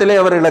வழிகாட்டிலே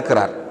அவர்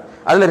இழக்கிறார்.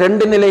 அதுல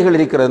 2 நிலைகள்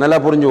இருக்கிறது, நல்லா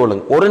புரிஞ்சு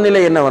கொள்ளுங்க. ஒரு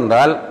நிலை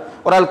என்னவென்றால்,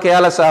 ஒரு ஆள்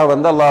கேலஸாக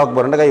வந்து அல்லாஹ்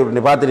அக்பர் கை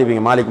விட்டு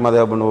பார்த்துருப்பீங்க. மாலிக்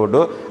மதஹப்னு போட்டு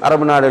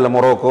அரபு நாடுகளில்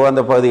மொரோக்கோ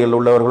அந்த பகுதிகளில்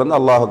உள்ளவர்கள் வந்து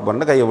அல்லாஹ்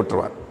அக்பர் கையை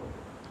விட்டுருவார்.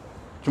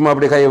 சும்மா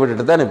அப்படி கையை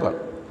விட்டுட்டு தான் நிற்பார்.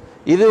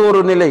 இது ஒரு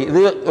நிலை.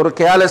 இது ஒரு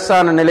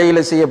கேலஸான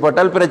நிலையில்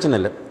செய்யப்பட்டால் பிரச்சனை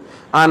இல்லை.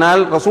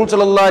 ஆனால் ரசூல்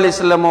ஸல்லல்லாஹு அலைஹி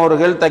வஸல்லம்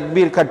அவர்கள்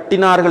தக்பீர்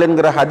கட்டினார்கள்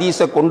என்கிற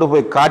ஹதீஸை கொண்டு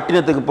போய்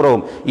காட்டினதுக்கு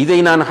பிறகும் இதை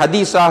நான்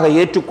ஹதீஸாக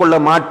ஏற்றுக்கொள்ள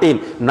மாட்டேன்,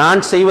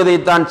 நான்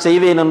செய்வதைத்தான்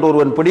செய்வேன் என்று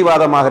ஒருவன்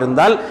பிடிவாதமாக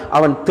இருந்தால்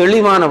அவன்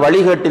தெளிவான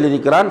வழிகேட்டில்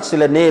இருக்கிறான்.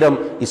 சில நேரம்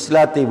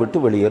இஸ்லாத்தை விட்டு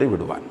வெளியேறி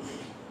விடுவான்.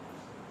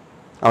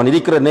 அவன்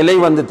இருக்கிற நிலை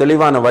வந்து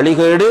தெளிவான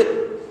வழிகேடு,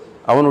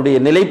 அவனுடைய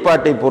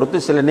நிலைப்பாட்டை பொறுத்து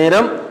சில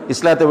நேரம்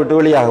இஸ்லாத்தை விட்டு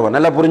வெளியாகுவான்.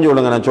 நல்லா புரிஞ்சு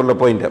கொள்ளுங்க நான் சொல்ல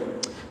பாயிண்ட்.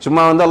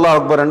 சும்மா வந்து அல்லாஹ்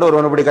அக்பர் என்று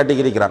ஒருவன் இப்படி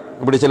கட்டிக்கிறிக்கிறான்,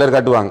 இப்படி சிலர்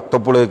கட்டுவாங்க,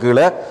 தொப்புளுக்கு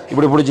கீழே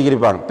இப்படி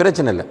பிடிச்சிக்கிருப்பாங்க,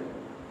 பிரச்சனை இல்லை.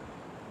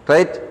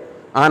 ரைட்.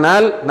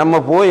 ஆனால்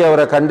நம்ம போய்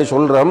அவரை கண்டு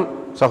சொல்கிறோம்,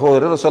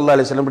 சகோதரர் ரசூலுல்லாஹி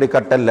அலைஹி வஸல்லம் இப்படி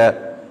கட்டல,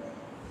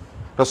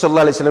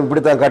 ரசூலுல்லாஹி அலைஹி வஸல்லம்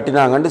இப்படி தான்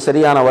கட்டினாங்கன்னு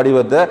சரியான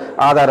வடிவத்தை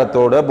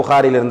ஆதாரத்தோடு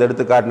புகாரிலிருந்து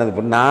எடுத்து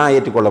காட்டினது நான்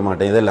ஏற்றுக்கொள்ள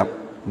மாட்டேன். இதெல்லாம்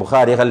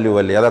புகாரி ஹல்லி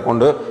வல்லி, அதை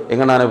கொண்டு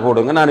எங்கே நானே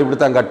போடுங்க, நான் இப்படி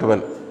தான்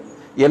கட்டுவேன்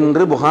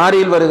என்று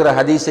புகாரியில் வருகிற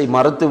ஹதீஸை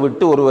மறுத்து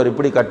விட்டு ஒருவர்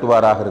இப்படி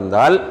கட்டுவாராக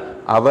இருந்தால்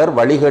அவர்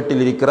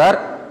வழிகேட்டில் இருக்கிறார்.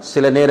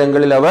 சில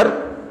நேரங்களில் அவர்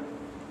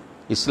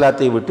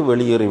இஸ்லாத்தை விட்டு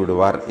வெளியேறி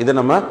விடுவார். இதை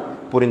நம்ம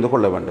புரிந்து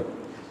கொள்ள வேண்டும்.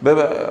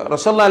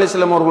 ரசூலுல்லாஹி அலைஹி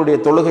வஸல்லம் அவர்களுடைய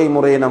தொழுகை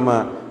முறையை நம்ம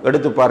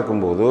எடுத்து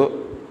பார்க்கும்போது,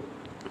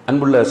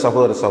 அன்புள்ள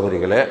சகோதர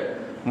சகோதரிகளே,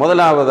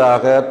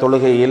 முதலாவதாக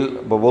தொழுகையில்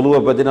இப்போ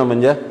ஒழுவை பற்றி நம்ம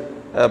இங்கே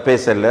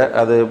பேசல,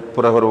 அது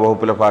பிறகு ஒரு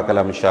வகுப்பில்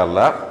பார்க்கலாம் இன்ஷா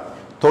அல்லாஹ்.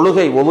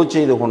 தொழுகை ஒழு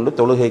செய்து கொண்டு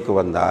தொழுகைக்கு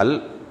வந்தால்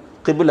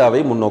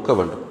கிபிலாவை முன்னோக்க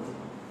வேண்டும்.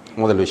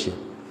 முதல் விஷயம்,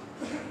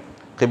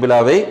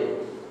 கிபிலாவை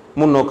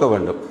முன்னோக்க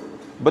வேண்டும்.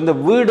 இப்போ இந்த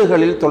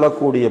வீடுகளில்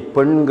தொழக்கூடிய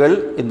பெண்கள்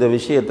இந்த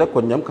விஷயத்தை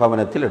கொஞ்சம்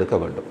கவனத்தில் எடுக்க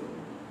வேண்டும்.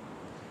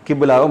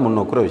 கிபிலாவை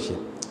முன்னோக்குற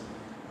விஷயம்.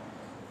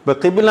 இப்போ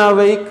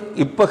கிபிலாவை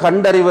இப்போ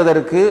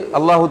கண்டறிவதற்கு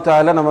அல்லாஹு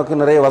தஆலா நமக்கு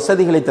நிறைய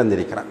வசதிகளை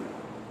தந்திருக்கிறான்.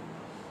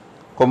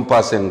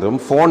 கொம்பாஸ் என்றும்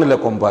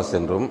ஃபோனில் கொம்பாஸ்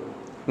என்றும்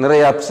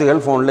நிறைய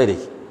அப்ஸுகள் ஃபோனில்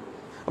இருக்கு.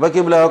 அப்போ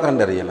கிபிலாவை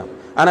கண்டறியலாம்.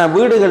 ஆனால்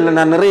வீடுகளில்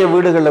நான் நிறைய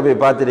வீடுகளில்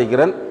போய்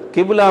பார்த்திருக்கிறேன்,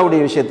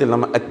 கிபிலாவுடைய விஷயத்தில்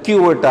நம்ம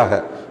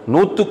அக்யூரேட்டாக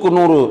 100க்கு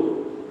 100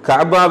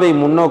 காபாவை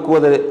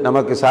முன்னோக்குவது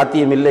நமக்கு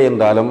சாத்தியமில்லை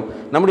என்றாலும்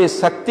நம்முடைய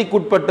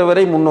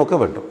சக்திக்குட்பட்டவரை முன்னோக்க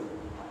வேண்டும்.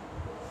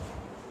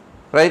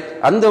 ரைட்.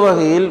 அந்த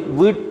வகையில்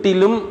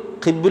வீட்டிலும்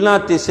கிபிலா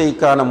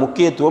திசைக்கான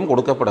முக்கியத்துவம்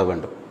கொடுக்கப்பட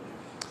வேண்டும்.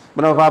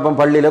 இப்போ நம்ம பார்ப்போம்,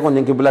 பள்ளியில்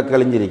கொஞ்சம் கிபிலா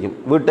கழிஞ்சிருக்கும்,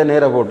 வீட்டை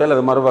நேர போட்டால்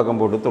அது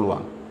மறுபக்கம் போட்டு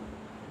தொழுவாங்க.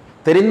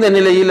 தெரிந்த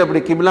நிலையில்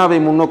அப்படி கிபிலாவை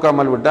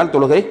முன்னோக்காமல் விட்டால்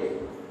தொழுகை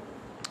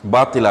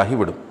பாத்திலாகி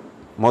விடும்.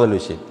 முதல்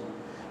விஷயம்.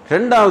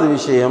 2வது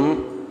விஷயம்,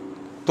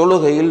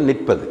 தொழுகையில்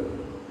நிற்பது.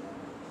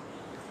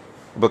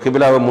 இப்போ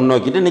கிபிலாவை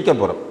முன்னோக்கிட்டு நிற்க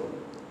போகிறோம்.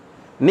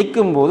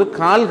 நிற்கும்போது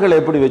கால்களை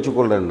எப்படி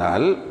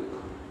வச்சுக்கொள்றால்,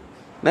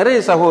 நிறைய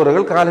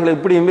சகோதரர்கள் கால்களை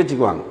இப்படியும்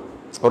வச்சுக்குவாங்க,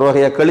 ஒரு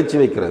வகையாக கழிச்சு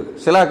வைக்கிறது,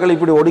 சிலாக்கள்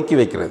இப்படி ஒடுக்கி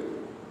வைக்கிறது.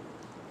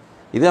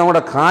 இது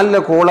அவங்களோட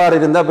காலில் கோளாறு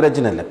இருந்தால்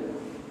பிரச்சனை இல்லை,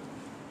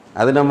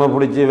 அது நம்ம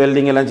பிடிச்சி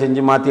வெல்டிங் எல்லாம்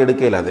செஞ்சு மாற்றி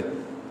எடுக்கல. அது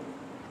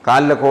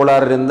காலில்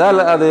கோளாறு இருந்தால்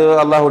அது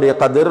அல்லாஹுடைய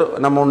கதிர்,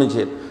 நம்ம ஒன்று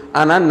செய்யும்.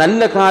 ஆனால்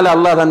நல்ல காலை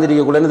அல்லாஹ்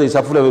தந்திரிக்கக்கூடாது.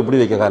 சஃப்ல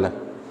இப்படி வைக்க காலை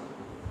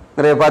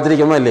நிறைய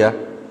பார்த்துருக்கோமா இல்லையா?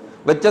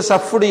 வச்ச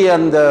சஃபுடைய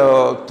அந்த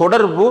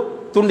தொடர்பு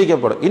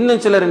துண்டிக்கப்படும்.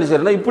 இன்னும் சிலர் என்ன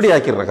செய்யறா இப்படி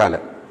ஆக்கிடுற காலை.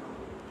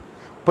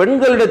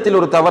 பெண்களிடத்தில்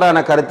ஒரு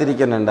தவறான கருத்து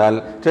இருக்கிறது என்றால்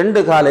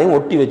 2 காலையும்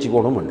ஒட்டி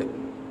வச்சுக்கணும் உண்டு.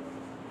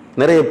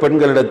 நிறைய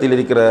பெண்களிடத்தில்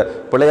இருக்கிற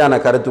பிழையான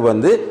கருத்து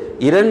வந்து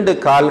 2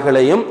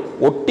 கால்களையும்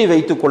ஒட்டி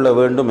வைத்துக் கொள்ள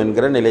வேண்டும்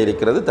என்கிற நிலை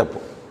இருக்கிறது, தப்பு.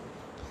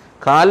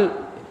 கால்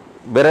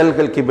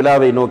விரல்கள்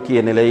கிபிலாவை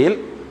நோக்கிய நிலையில்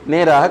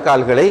நேராக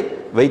கால்களை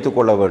வைத்துக்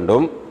கொள்ள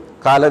வேண்டும்.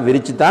 காலை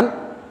விரிச்சுத்தான்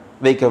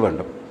வைக்க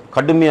வேண்டும்.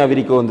 கடுமையாக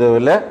விரிக்க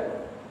வந்ததில்லை.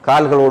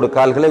 கால்களோடு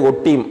கால்களை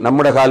ஒட்டி,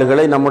 நம்முடைய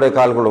கால்களை நம்முடைய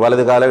கால்களோடு,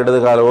 வலது கால இடது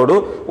காலோடு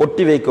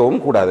ஒட்டி வைக்கவும்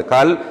கூடாது.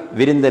 கால்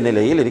விரிந்த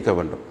நிலையில் இருக்க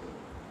வேண்டும்.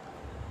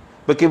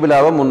 இப்போ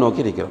கிபிலாவை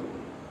முன்னோக்கி இருக்கிறோம்.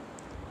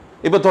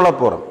 இப்போ தொழ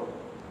போகிறோம்.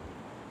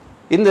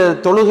 இந்த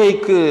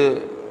தொழுகைக்கு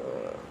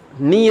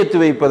நீயத்து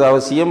வைப்பது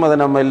அவசியம். அதை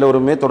நம்ம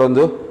எல்லோருமே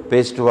தொடர்ந்து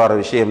பேசிட்டு வர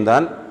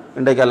விஷயம்தான்.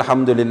 இன்றைக்கு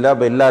அல்ஹம்துலில்லாஹ்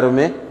இப்போ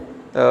எல்லாருமே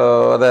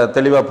அதை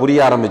தெளிவாக புரிய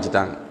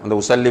ஆரம்பிச்சிட்டாங்க. அந்த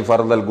உசல்லி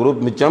ஃபர்தல்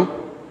குரூப் மிச்சம்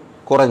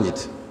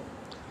குறைஞ்சிட்டு.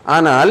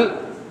 ஆனால்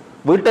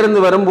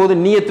வீட்டிலிருந்து வரும்போது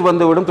நீயத்து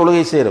வந்துவிடும்,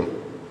 தொழுகை சேரும்.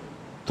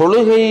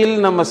 தொழுகையில்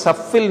நம்ம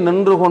சஃபில்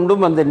நின்று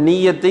கொண்டும் அந்த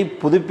நீயத்தை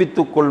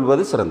புதுப்பித்து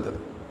கொள்வது சிறந்தது.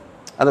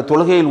 அந்த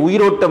தொழுகையில்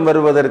உயிரோட்டம்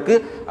வருவதற்கு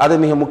அது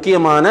மிக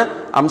முக்கியமான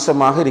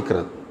அம்சமாக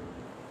இருக்கிறது.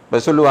 இப்போ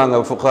சொல்லுவாங்க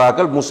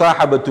ஃபுகாக்கள்,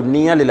 முசாஹபத்து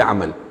நியா லில்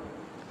அமல்,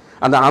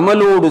 அந்த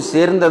அமலோடு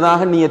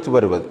சேர்ந்ததாக நீயத்து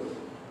வருவது.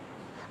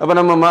 அப்போ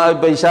நம்ம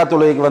இப்போ இஷா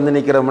தொழுகைக்கு வந்து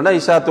நிற்கிறோம்னா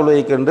இஷா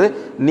தொழுகைக்கு என்று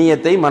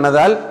நீயத்தை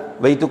மனதால்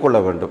வைத்து கொள்ள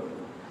வேண்டும்.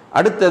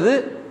 அடுத்தது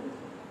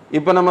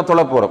இப்போ நம்ம தொழ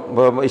போகிறோம்,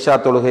 இப்போ இஷா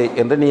தொழுகை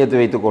என்று நீயத்து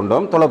வைத்து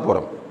கொண்டோம், தொழ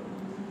போகிறோம்.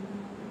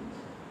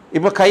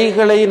 இப்போ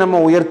கைகளை நம்ம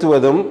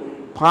உயர்த்துவதும்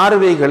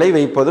பார்வைகளை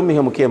வைப்பதும்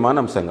மிக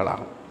முக்கியமான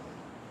அம்சங்களாகும்.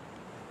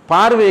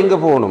 பார்வை எங்கே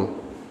போகணும்?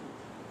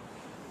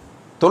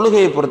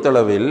 தொழுகையை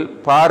பொறுத்தளவில்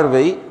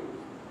பார்வை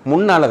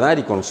முன்னால் தான்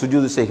இருக்கணும்.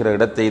 சுஜூது செய்கிற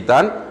இடத்தை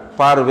தான்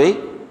பார்வை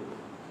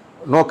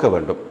நோக்க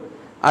வேண்டும்.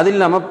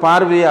 அதில் நம்ம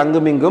பார்வையை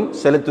அங்குமிங்கும்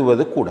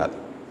செலுத்துவது கூடாது.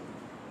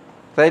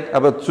 ரைட்?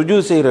 அப்போ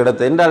சுஜூது செய்கிற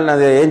இடத்தை என்றால்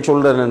நான் ஏன்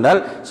சொல்கிறேன்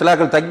என்றால்,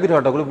 சிலாக்கள் தக்பீர்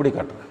காட்டக்குள்ள இப்படி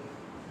காட்டுறேன்,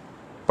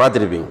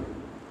 பார்த்துருப்பீங்க.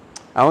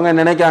 அவங்க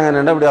நினைக்காங்க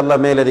என்னென்னா அப்படி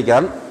அல்லாஹ் மேலே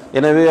இருக்கான்,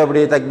 எனவே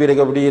அப்படியே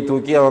தக்பீருக்கு அப்படியே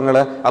தூக்கி அவங்கள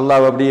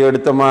அல்லாஹ் அப்படியே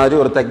எடுத்த மாதிரி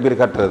ஒரு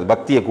தக்பீர் கட்டுறது,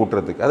 பக்தியை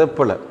கூட்டுறதுக்கு. அது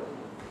போல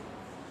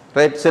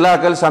ரைட்.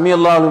 சிலாக்கள்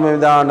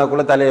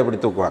சமியல்லாஹுமேதானக்குள்ள தலையை அப்படி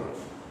தூக்குவாங்க.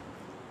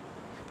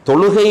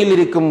 தொழுகையில்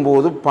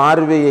இருக்கும்போது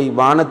பார்வையை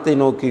வானத்தை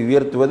நோக்கி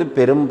உயர்த்துவது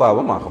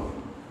பெரும்பாவம் ஆகும்.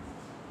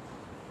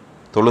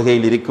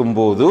 தொழுகையில்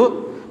இருக்கும்போது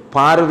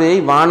பார்வையை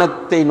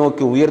வானத்தை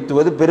நோக்கி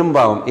உயர்த்துவது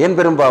பெரும்பாவம். ஏன்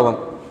பெரும்பாவம்?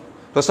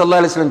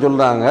 ரசூலுல்லாஹி அலைஹி வஸல்லம்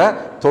சொல்றாங்க,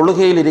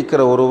 தொழுகையில்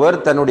இருக்கிற ஒருவர்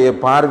தன்னுடைய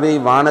பார்வையை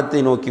வானத்தை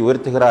நோக்கி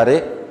உயர்த்துகிறாரே,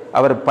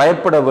 அவர்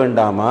பயப்பட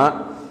வேண்டாமா?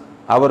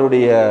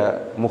 அவருடைய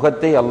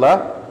முகத்தை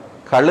அல்லாஹ்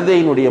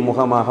கழுதையினுடைய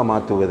முகமாக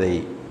மாற்றுவதை,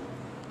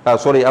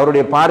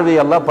 அவருடைய பார்வையை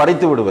அல்லாஹ்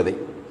பறித்து விடுவதை,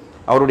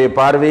 அவருடைய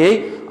பார்வையை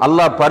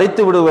அல்லாஹ்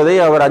பறித்து விடுவதை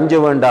அவர் அஞ்ச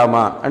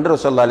வேண்டாமா என்று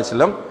ரசூலுல்லாஹி அலைஹி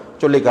வஸல்லம்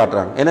சொல்லி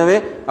காட்டுறாங்க. எனவே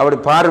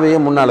அவருடைய பார்வையை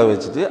முன்னால்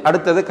வச்சுட்டு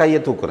அடுத்தது கையை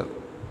தூக்குறது.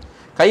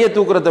 கையை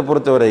தூக்குறதை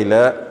பொறுத்தவரையில்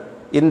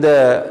இந்த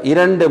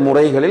 2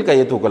 முறைகளில்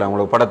கையை தூக்கலாம்.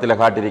 உங்களுக்கு படத்தில்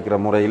காட்டியிருக்கிற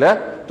முறையில்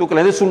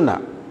தூக்கலாம். இது சுன்னா.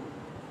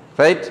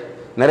 ரைட்?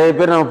 நிறைய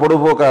பேர் நம்ம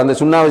பொடுபோக்க அந்த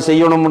சுண்ணாவை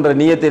செய்யணும்ன்ற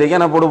நியத்து இருக்கேன்,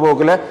 ஆனால்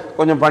பொடுபோக்கில்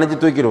கொஞ்சம் பணிச்சு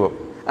தூக்கிடுவோம்.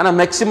 ஆனால்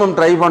மேக்சிமம்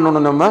ட்ரை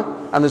பண்ணணும் நம்ம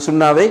அந்த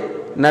சுண்ணாவை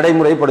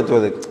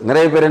நடைமுறைப்படுத்துவது.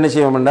 நிறைய பேர் என்ன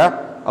செய்வோம்னா,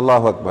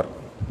 அல்லாஹ் அக்பர்,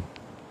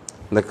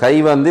 இந்த கை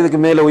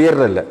இதுக்கு மேலே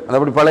உயர்றதில்லை, அது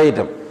அப்படி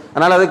பழகிட்டோம்.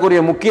 அதனால்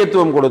அதுக்குரிய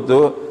முக்கியத்துவம் கொடுத்து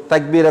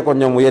தக்பீரை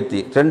கொஞ்சம் உயர்த்தி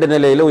 2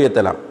 நிலையில்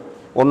உயர்த்தலாம்.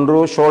 ஒன்று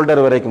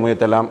ஷோல்டர் வரைக்கும்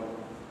உயர்த்தலாம்,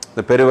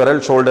 இந்த பெருவரல்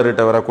ஷோல்டர்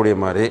கிட்ட வரக்கூடிய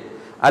மாதிரி,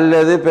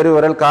 அல்லது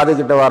பெருவரல் காது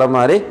கிட்ட வர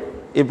மாதிரி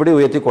இப்படி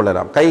உயர்த்தி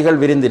கொள்ளலாம். கைகள்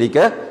விரிந்திருக்க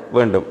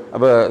வேண்டும்.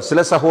 அப்போ சில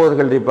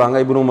சகோதரர்கள் இருப்பாங்க,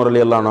 இப்னு உமர்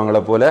ரலியல்லாஹு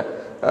அன்ஹுவங்களை போல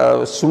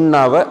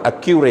சுன்னாவை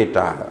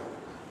அக்யூரேட்டாக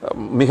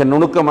மிக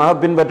நுணுக்கமாக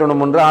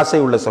பின்பற்றணும் என்று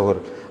ஆசை உள்ள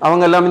சகோதரர்,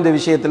 அவங்க எல்லாம் இந்த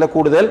விஷயத்தில்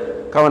கூடுதல்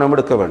கவனம்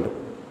எடுக்க வேண்டும்.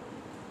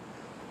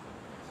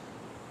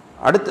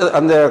 அடுத்து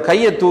அந்த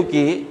கையை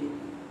தூக்கி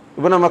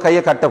இப்போ நம்ம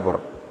கையை கட்ட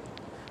போகிறோம்.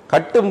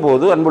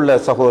 கட்டும்போது அன்புள்ள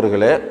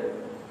சகோதரர்களே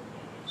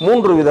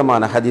 3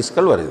 விதமான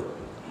ஹதீஸ்கள் வருது.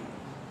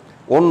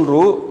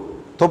 ஒன்று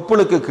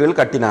தொப்புளுக்கு கீழ்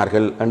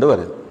கட்டினார்கள் என்று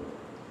வருது.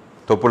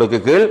 தொப்புளுக்கு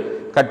கீழ்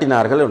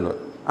கட்டினார்கள் என்று.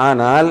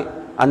 ஆனால்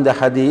அந்த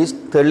ஹதீஸ்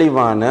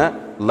தெளிவான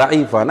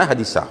லைஃபான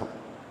ஹதீஸ் ஆகும்.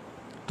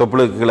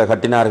 தொப்புளுக்கு கீழே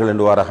கட்டினார்கள்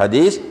என்று வர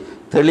ஹதீஸ்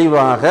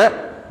தெளிவாக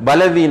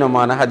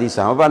பலவீனமான ஹதீஸ்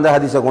ஆகும். அப்போ அந்த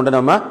ஹதீஸை கொண்டு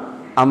நம்ம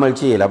அமல்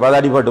செய்யலை. அப்போ அது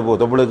அடிபட்டு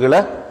போகும், தொப்புளுக்கு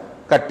கீழே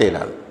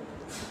கட்டலாது.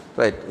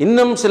 ரைட்.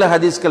 இன்னும் சில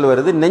ஹதீஸ்கள்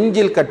வருது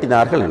நெஞ்சில்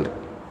கட்டினார்கள் என்று,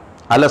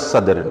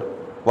 அலஸ்ஸதர் என்று.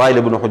 வாயில்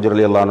இப்னு ஹுஜர்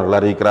ரலியல்லாஹு அன்ஹு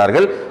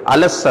அறிவிக்கிறார்கள்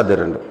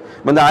அலஸ்ஸதர் என்று.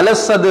 இந்த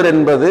அலஸ்ஸதர்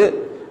என்பது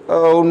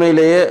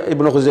உண்மையிலேயே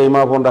இப்னு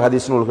ஹுஸைமா போன்ற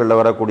ஹதீஸ் நூல்களில்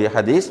வரக்கூடிய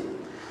ஹதீஸ்.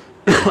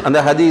 அந்த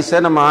ஹதீஸை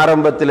நம்ம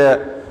ஆரம்பத்தில்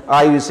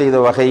ஆய்வு செய்த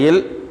வகையில்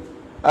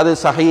அது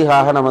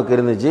சஹீஹாக நமக்கு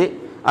இருந்துச்சு.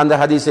 அந்த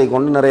ஹதீஸை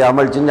கொண்டு நிறைய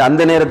அமல் செஞ்சு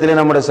அந்த நேரத்திலே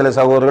நம்முடைய சில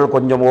சகோதரர்கள்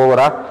கொஞ்சம்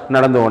ஓவராக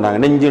நடந்து கொண்டாங்க.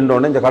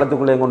 நெஞ்சுண்டோன்னு இந்த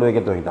களத்துக்குள்ளே கொண்டு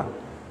வைக்க துவங்கிட்டாங்க.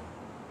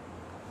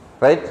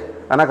 ரைட்.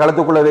 ஆனால்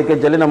களத்துக்குள்ளே வைக்க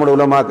சொல்லி நம்முடைய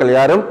உலமாக்கள்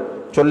யாரும்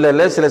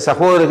சொல்லலை. சில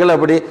சகோதரர்கள்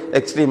அப்படி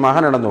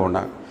எக்ஸ்ட்ரீமாக நடந்து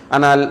கொண்டாங்க.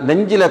 ஆனால்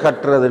நெஞ்சில்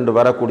கட்டுறது என்று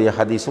வரக்கூடிய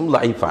ஹதீஸும்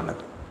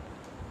லைஃபானது.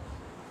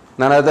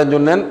 நான் அதை தான்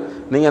சொன்னேன்,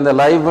 நீங்கள் அந்த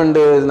லைஃப்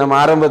அண்டு நம்ம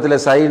ஆரம்பத்தில்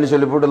சஹீன்னு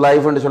சொல்லி போட்டு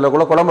லைஃப் அண்டு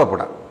சொல்லக்கூட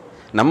குழம்பப்படாது.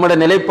 நம்மளோட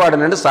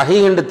நிலைப்பாடு என்று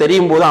சஹீஹ் என்று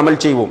தெரியும் போது அமல்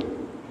செய்வோம்,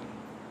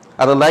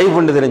 அதை லைஃப்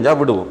என்று தெரிஞ்சால்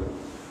விடுவோம்.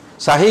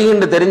 சஹீஹ்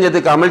என்று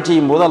தெரிஞ்சதுக்கு அமல்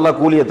செய்யும் போது அல்லாஹ்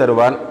கூலியை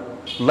தருவான்.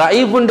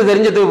 லைஃப் என்று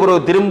தெரிஞ்சதுக்கு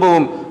பிறகு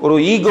திரும்பவும் ஒரு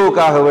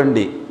ஈகோவுக்காக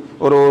வேண்டி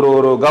ஒரு ஒரு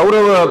ஒரு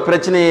கௌரவ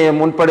பிரச்சனையை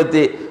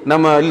முன்படுத்தி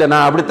நம்ம இல்லை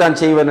நான் அப்படித்தான்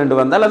செய்வேன் என்று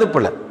வந்தால் அது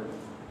பிள்ளை.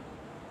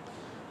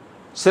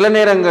 சில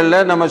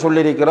நேரங்களில் நம்ம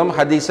சொல்லியிருக்கிறோம்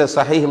ஹதீஸை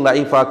சஹீஹ்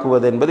லைஃப்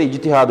ஆக்குவது என்பது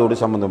இஜ்திஹாதோடு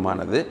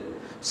சம்பந்தமானது.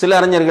 சில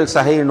அறிஞர்கள்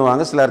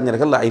சஹீஹ்னுவாங்க, சில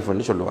அறிஞர்கள்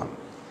லைஃப்னு சொல்லுவாங்க.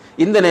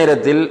 இந்த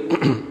நேரத்தில்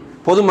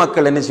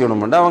பொதுமக்கள் என்ன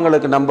செய்யணும்னா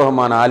அவங்களுக்கு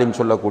நம்பகமான ஆலிம்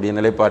சொல்லக்கூடிய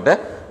நிலைப்பாட்டை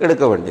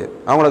எடுக்க வேண்டியது.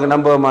 அவங்களுக்கு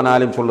நம்பகமான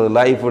ஆலிம் சொல்வது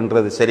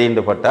லைஃப்ன்றது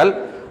சரின்னு பட்டால்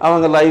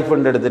அவங்க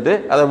லைஃப்ன்னு எடுத்துகிட்டு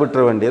அதை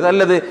விட்டுற வேண்டியது,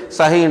 அல்லது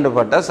சஹீன்னு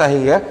பட்டால்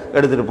சஹீயை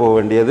எடுத்துகிட்டு போக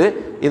வேண்டியது.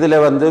 இதில்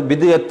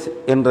பித்அத்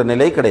என்ற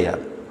நிலை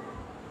கிடையாது.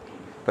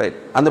 ரைட்.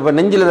 அந்த இப்போ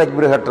நெஞ்சில்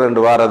தக்பீர்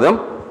கட்டுற வாரதும்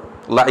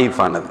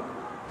லைஃபானது.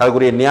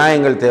 அதுக்குரிய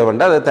நியாயங்கள்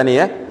தேவைண்டா அதை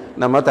தனியாக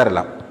நம்ம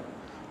தரலாம்.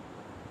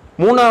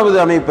 மூணாவது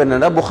அமைப்பு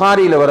என்னென்னா,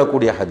 புகாரியில்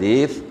வரக்கூடிய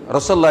ஹதீஸ்,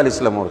 ரசூலுல்லாஹி அலைஹி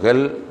வஸல்லம்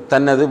அவர்கள்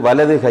தனது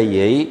வலது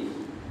கையை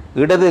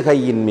இடது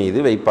கையின் மீது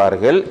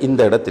வைப்பார்கள். இந்த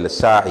இடத்துல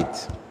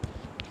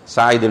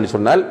சாயித்னு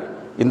சொன்னால்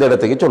இந்த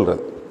இடத்துக்கு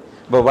சொல்கிறது.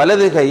 இப்போ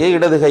வலது கையை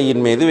இடது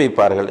கையின் மீது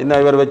வைப்பார்கள்.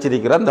 இன்னும் இவர்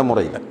வச்சிருக்கிற அந்த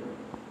முறையில்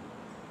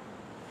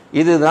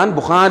இதுதான்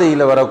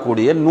புகாரியில்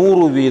வரக்கூடிய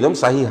 100%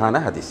 சஹீஹான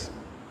ஹதீஸ்.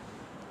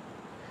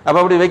 அப்போ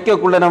அப்படி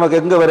வைக்கக்குள்ள நமக்கு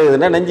எங்கே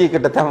வருதுன்னா நெஞ்சு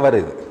கிட்டத்தான்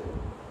வருது.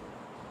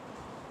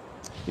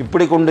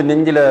 இப்படி கொண்டு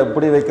நெஞ்சில்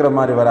இப்படி வைக்கிற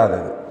மாதிரி வராது.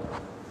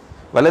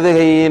 வலது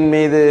கையின்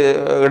மீது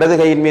இடது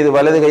கையின் மீது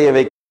வலது கையை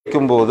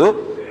வைக்கும்போது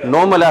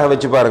நோமலாக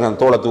வச்சு பாருங்க,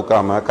 தோலை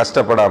தூக்காமல்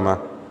கஷ்டப்படாமல்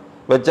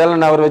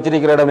வச்சாலும் அவர்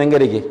வச்சிருக்கிற இடம் எங்கே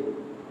இருக்கு?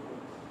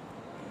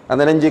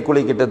 அந்த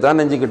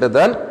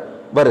நெஞ்சுக்கிட்டத்தான்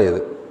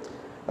வருது.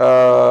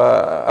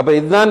 அப்போ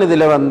இதுதான்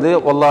இதில்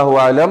வல்லாஹு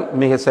ஆலம்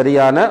மிக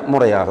சரியான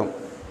முறையாகும்.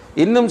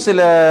 இன்னும் சில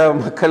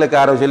மக்களுக்கு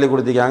யாரோ சொல்லி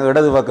கொடுத்திருக்காங்க,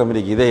 இடது பக்கம்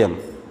இருக்கு இதயம்.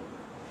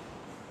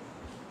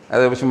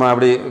 அது சும்மா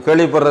அப்படி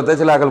கேள்விப்படுறத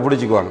சில ஆக்கள்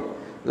பிடிச்சிக்குவாங்க.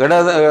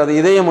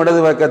 இதயம்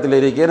இடது பக்கத்தில்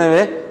இருக்கு.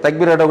 எனவே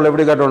தக்பீர் இடவுல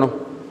எப்படி காட்டணும்?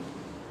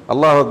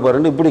 அல்லாஹ்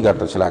அக்பர்ன்னு இப்படி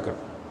காட்டும் சில ஆக்கள்.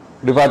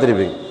 இப்படி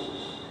பார்த்துருப்பீங்க.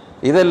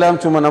 இதெல்லாம்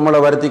சும்மா நம்மளை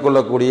வருத்தி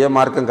கொள்ளக்கூடிய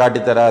மார்க்கம்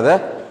காட்டித்தராத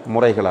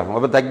முறைகளாகும்.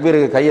 அப்போ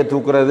தக்பீருக்கு கையை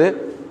தூக்குறது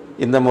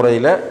இந்த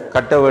முறையில்,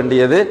 கட்ட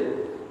வேண்டியது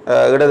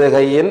இடது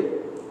கையின்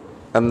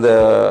அந்த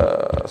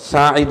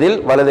சாயிதில்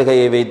வலது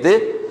கையை வைத்து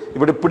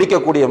இப்படி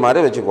பிடிக்கக்கூடிய மாதிரி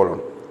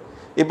வச்சுக்கொள்ளணும்.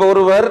 இப்போ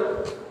ஒருவர்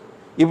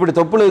இப்படி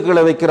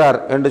தொப்புளுக்குள்ள வைக்கிறார்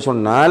என்று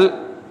சொன்னால்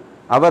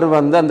அவர்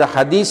அந்த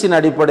ஹதீஸின்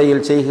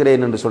அடிப்படையில்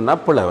செய்கிறேன் என்று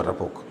சொன்னால் பிழை வர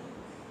போக்கு.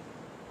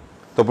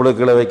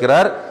 தொப்புளுக்குள்ள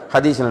வைக்கிறார்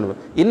ஹதீஸின்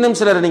அடிப்படை. இன்னும்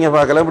சிலர் நீங்கள்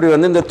பார்க்கலாம், இப்படி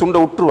இந்த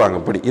துண்டை விட்டுருவாங்க,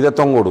 இப்படி இதை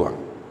தொங்க விடுவாங்க.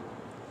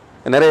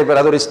 நிறைய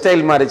பேர் அது ஒரு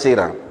ஸ்டைல் மாதிரி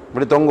செய்கிறாங்க,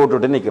 இப்படி தொங்க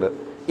விட்டுட்டு நிற்கிறது.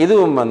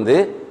 இதுவும்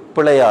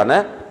பிழையான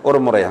ஒரு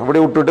முறையாக இப்படி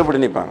விட்டுட்டு இப்படி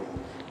நிற்பாங்க.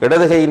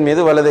 இடது கையின்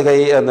மீது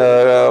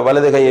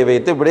வலது கையை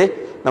வைத்து இப்படி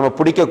நம்ம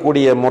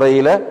பிடிக்கக்கூடிய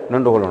முறையில்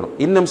நின்று கொள்ளணும்.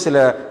 இன்னும் சில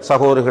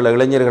சகோதரர்கள்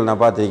இளைஞர்கள்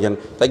நான் பார்த்திருக்கேன்,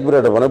 தக்பீர்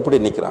இப்படி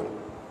நிற்கிறாங்க.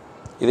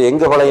 இது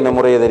எங்கே பழையின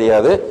முறையே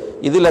தெரியாது,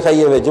 இதில்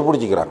கையை வச்சு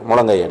பிடிச்சிக்கிறாங்க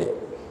முழங்கையடி.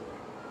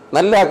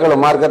 நல்ல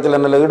ஆக்களும்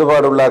மார்க்கத்தில் நல்ல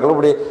ஈடுபாடு உள்ள ஆக்களும்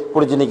இப்படி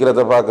பிடிச்சி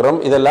நிற்கிறத பார்க்குறோம்.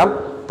 இதெல்லாம்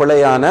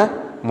பிழையான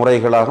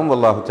முறைகளாகும்.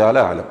 அல்லாஹு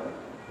தஆலா ஆலம்.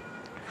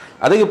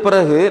 அதுக்கு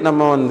பிறகு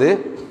நம்ம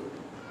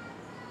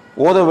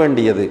ஓத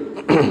வேண்டியது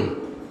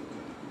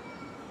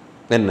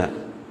என்ன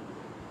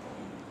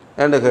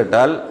என்று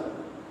கேட்டால்,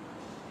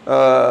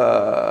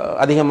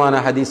 அதிகமான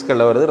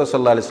ஹதீஸ்களில் வருது,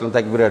 ரசூலுல்லாஹி அலைஹி வஸல்லம்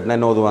தக்பீர்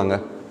என்ன ஓதுவாங்க?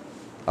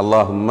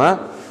 அல்லாஹும்ம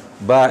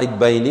பாஇத்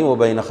பைனி வ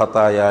பைன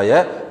ஹதாயாய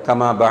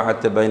கமா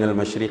பாஅத்த பைனல்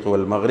மஷ்ரிக்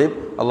வல் மக்ரிப்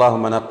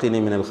அல்லாஹும்ம நக்கினி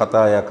மினல்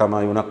ஹதாயா கமா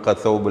யுனக்கா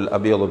தௌபுல்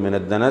அபியது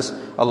மினத் தனஸ்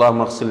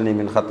அல்லாஹும்ம அக்ஸில்னி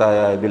மின்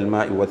ஹதாயாய பில்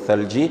மாஇ வத்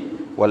தல்ஜி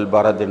வல்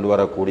பரத் என்று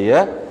வரக்கூடிய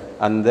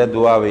அந்த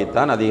துவாவை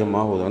தான்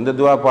அதிகமாக ஓதும். அந்த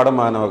துவா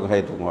பாடமானவங்க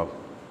கை தூங்குவாங்க.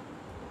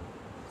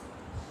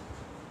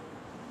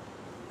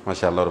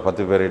 மாஷா அல்லாஹ், ஒரு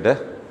 10 பேர்கிட்ட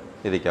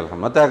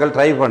இருக்கலாம். மற்றாக்கள்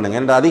ட்ரை பண்ணுங்க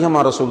என்று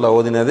அதிகமாக ரசூலுல்லாஹ்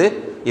ஓதினது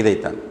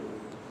இதைத்தான்.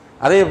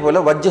 அதே போல்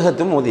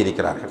வஜ்ஜகத்தும் ஓதி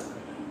இருக்கிறார்கள்.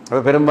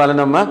 அப்போ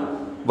பெரும்பாலும் நம்ம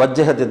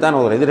வஜ்ஜகத்தை தான்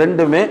ஓதுறோம். இது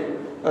ரெண்டுமே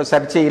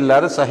சர்ச்சை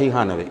இல்லாத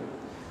சஹீஹானவை.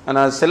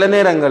 ஆனால் சில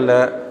நேரங்களில்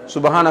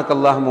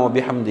சுப்ஹானக்கல்லாஹும்ம வ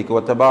பிஹம்திக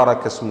வ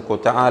தபாரக இஸ்முக வ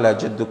தஆலா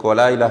ஜத்துக வ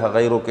லா இலாஹ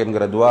கைருக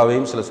என்கிற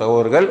துவாவையும் சில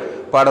சகோதரர்கள்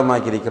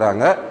பாடமாக்கி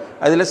இருக்கிறாங்க.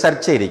 அதில்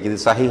சர்ச்சை இருக்குது,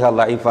 சஹீஹா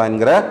லைஃபா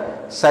என்கிற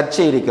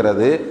சர்ச்சை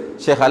இருக்கிறது.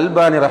 ஷேக்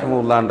அல்பானி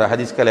ரஹ்மத்துல்லாஹி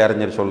ஹதீஸ் கலை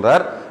அறிஞர்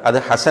சொல்கிறார், அது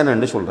ஹசன்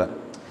என்று சொல்கிறார்.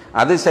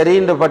 அது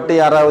சரின்ற பட்டு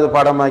யாராவது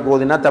பாடமாக்கி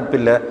ஓதினா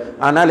தப்பில்லை.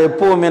 ஆனால்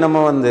எப்போவுமே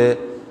நம்ம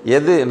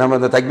எது நம்ம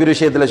இந்த தக்பீர்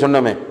விஷயத்தில்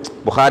சொன்னோமே,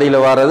 புகாரியில்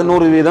வர்றது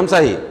 100%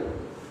 சஹி,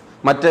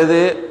 மற்றது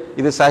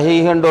இது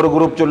சஹீஹ்ன்ற ஒரு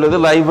குரூப் சொல்லுது,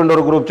 லைஃப்ன்ற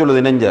ஒரு குரூப்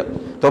சொல்லுது, நெஞ்ச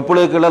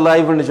தொப்புளுக்குள்ள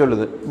லைஃப்னு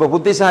சொல்லுது. இப்போ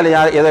புத்திசாலி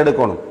எதை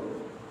எடுக்கணும்?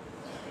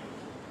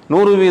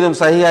 100%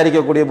 சஹீஹா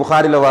இருக்கக்கூடிய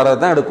புகாரியில் வர்றது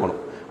தான் எடுக்கணும்.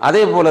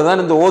 அதே போல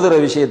தான் இந்த ஓதுற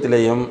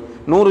விஷயத்திலையும்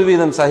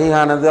 100%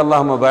 சஹீஹானது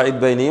அல்லாஹும்ம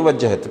பாஇத் பைனி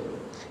வஜ்ஜஹத்.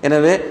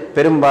 எனவே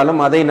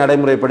பெரும்பாலும் அதை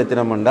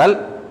நடைமுறைப்படுத்தினோம் என்றால்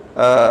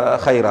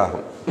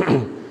ஹைராகும்.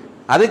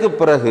 அதுக்கு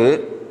பிறகு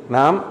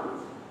நாம்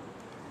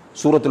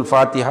சூரத்துல்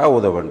ஃபாத்திஹா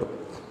ஓத வேண்டும்.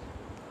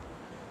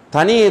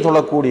 தனியே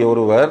தொழக்கூடிய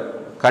ஒருவர்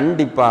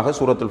கண்டிப்பாக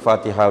சூரத்துல்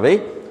ஃபாத்திஹாவை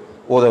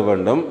ஓத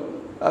வேண்டும்.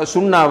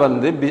 சுன்னா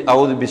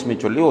அவுது பிஸ்மி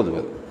சொல்லி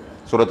ஓதுவது.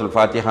 சூரத்துல்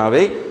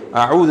ஃபாத்திஹாவை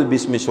அவுது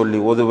பிஸ்மி சொல்லி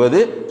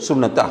ஓதுவது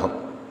சுன்னத்தாகும்.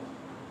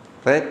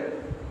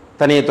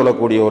 தனியே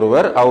தொழக்கூடிய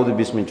ஒருவர் அவுது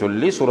பிஸ்மி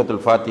சொல்லி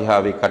சூரத்துல்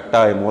ஃபாத்திஹாவை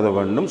கட்டாயம் ஓத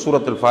வேண்டும்.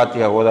 சூரத்துல்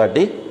ஃபாத்திஹா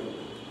ஓதாட்டி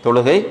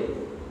தொழுகை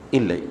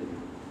இல்லை.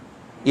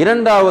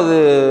 இரண்டாவது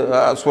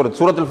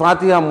சூரத்துல்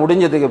ஃபாத்திஹா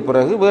முடிஞ்சதுக்கு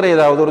பிறகு வேறு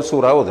ஏதாவது ஒரு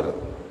சூறா ஓதுறது.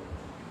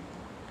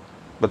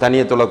 இப்போ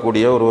தனியே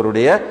தொழக்கூடிய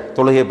ஒருவருடைய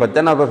தொழுகையை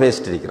பற்றி நான் இப்போ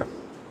பேசிட்டு இருக்கிறேன்.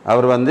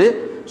 அவர்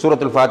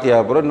சூரத்துல் ஃபாத்திஹா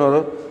அப்புறம் இன்னொரு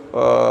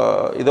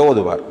இதை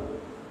ஓதுவார்.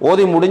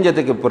 ஓதி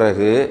முடிஞ்சதுக்கு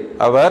பிறகு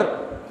அவர்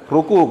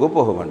ருக்குவுக்கு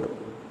போக வேண்டும்.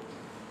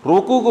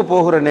 ருக்குவுக்கு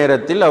போகிற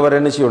நேரத்தில் அவர்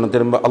என்ன செய்யணும்?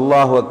 திரும்ப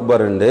அல்லாஹு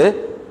அக்பர் என்று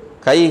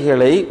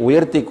கைகளை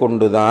உயர்த்தி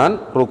கொண்டு தான்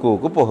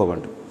ருக்குவுக்கு போக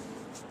வேண்டும்.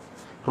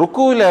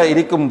 ருக்குவில்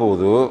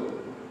இருக்கும்போது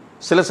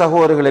சில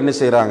சகோதரர்கள் என்ன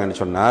செய்கிறாங்கன்னு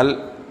சொன்னால்,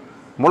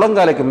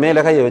 முழங்காலுக்கு மேலே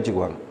கையை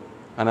வச்சுக்குவாங்க.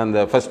 ஆனால் அந்த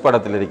ஃபர்ஸ்ட்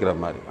படத்தில் இருக்கிற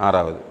மாதிரி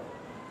 6வது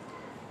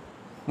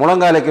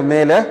முழங்காலுக்கு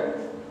மேலே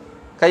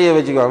கையை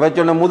வச்சுக்குவாங்க.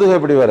 வச்சோன்னா முதுகு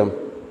எப்படி வரும்?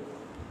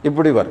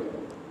 இப்படி வரும்,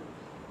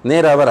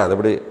 நேராக வராது,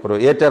 அப்படி ஒரு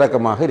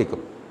ஏற்றிறக்கமாக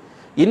இருக்கும்.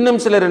 இன்னும்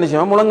சிலர் என்ன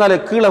செய்வாங்க, முழங்காலை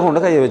கீழே கொண்டு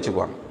கையை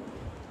வச்சுக்குவாங்க.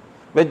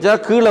 வச்சா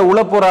கீழே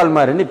உழப்போரால்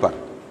மாதிரி நிற்பார்.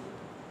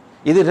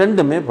 இது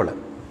ரெண்டுமே போல.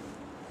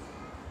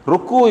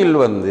 ருக்கூயில்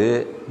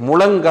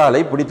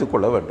முழங்காலை பிடித்து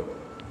கொள்ள வேண்டும்.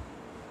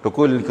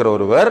 ருக்கூயில் இருக்கிற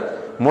ஒருவர்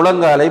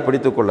முழங்காலை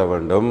பிடித்து கொள்ள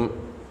வேண்டும்,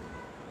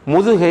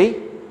 முதுகை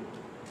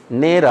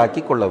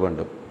நேராக்கி கொள்ள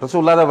வேண்டும்.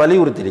 ரசூலுல்லாஹ் அதை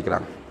வலியுறுத்தி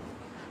இருக்கிறாங்க.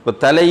 இப்போ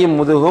தலையும்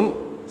முதுகும்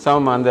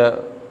சமம். அந்த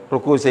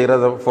ருக்கு செய்கிற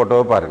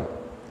ஃபோட்டோவை பாருங்கள்.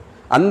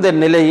 அந்த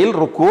நிலையில்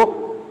ருக்கு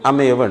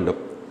அமைய வேண்டும்.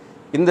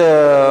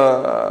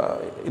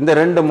 இந்த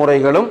ரெண்டு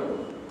முறைகளும்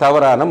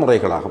தவறான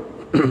முறைகளாகும்.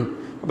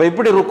 இப்போ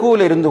இப்படி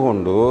ருக்குவில் இருந்து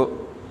கொண்டு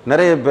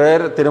நிறைய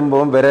பேர்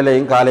திரும்பவும்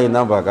விரலையும் காலையும்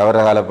தான் பார்க்க, அவரை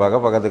காலை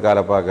பார்க்க, பக்கத்து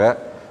காலை பார்க்க,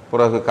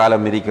 பிறகு காலை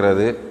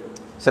மிதிக்கிறது.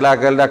 சில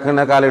ஆக்கள்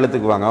டக்குன்னு காலை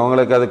இழுத்துக்குவாங்க.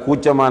 அவங்களுக்கு அது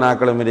கூச்சமான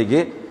ஆக்களும் இருக்கு,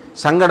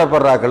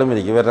 சங்கடப்படுற ஆக்களும்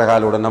இருக்கு. வேற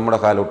காலோட நம்மளோட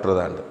கால்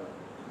விட்டுறதாண்டு,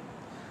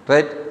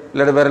 ரைட்?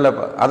 இல்லாட்டி விரல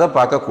அதை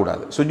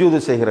பார்க்கக்கூடாது. சுஜூது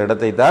செய்கிற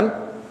இடத்தை தான்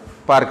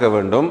பார்க்க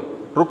வேண்டும்.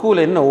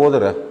 ருக்குவில் என்ன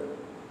ஓதுற?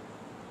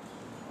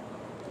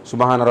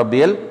 சுபஹான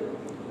ரப்பியல்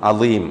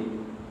அலீம்.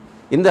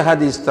 இந்த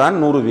ஹதீஸ் தான்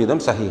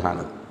 100%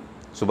 சஹீஹானது.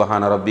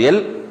 சுபஹான ரப்பியல்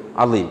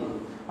அலீம்.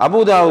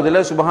 அபூதாவுதில்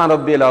சுபஹான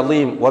ரப்பியல்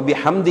அலீம் வபி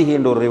ஹம்திஹி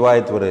என்ற ஒரு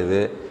ரிவாயத்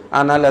வருது.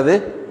 ஆனால் அது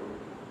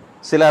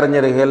சில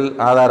அறிஞர்கள்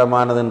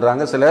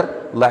ஆதாரமானதுன்றாங்க, சிலர்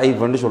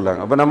லைஃப்னு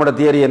சொல்கிறாங்க. அப்போ நம்மளோட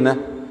தியரி என்ன?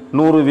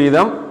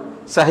 100%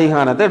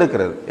 சஹீஹானத்தை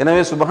எடுக்கிறது.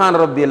 எனவே சுபஹான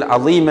ரப்பியல்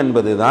அலீம்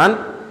என்பது தான்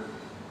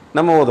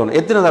நம்ம ஓதணும்.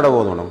 எத்தனை தடவை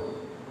ஓதணும்?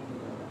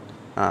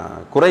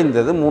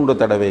 குறைந்தது 3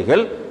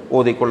 தடவைகள்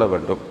ஓதிக்கொள்ள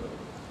வேண்டும்.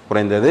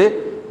 குறைந்தது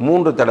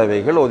 3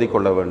 தடவைகள்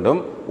ஓதிக்கொள்ள வேண்டும்.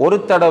 ஒரு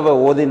தடவை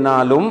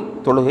ஓதினாலும்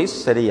தொழுகை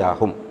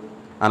சரியாகும்.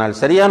 ஆனால்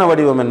சரியான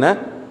வடிவம் என்ன?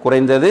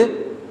 குறைந்தது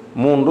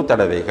 3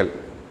 தடவைகள்.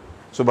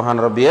 சுபஹான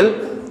ரப்பியல்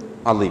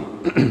அலீம்.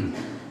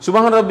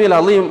 சுபஹான ரப்பியல்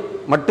அலீம்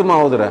மட்டுமா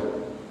ஓதுற?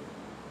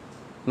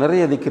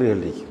 நிறைய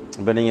திக்ருகள் இருக்கு.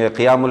 இப்போ நீங்கள்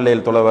கியாமுல்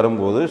லைல் தொலை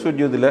வரும்போது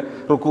சுஜூதில்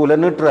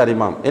ருக்குவில் நீட்டுற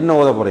இமாம் என்ன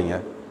ஓத போகிறீங்க?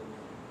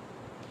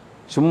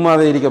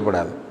 சும்மாவே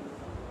இருக்கப்படாது.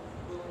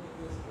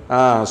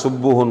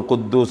 சுப்புஹுன்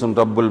குத்தூசுன்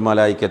ரப்புல்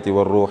மலாயிக்கத்தி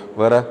வர்ரூஹ்.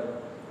 வேற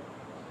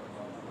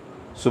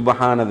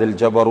சுபஹானதில்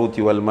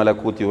ஜபரூத்தி வல்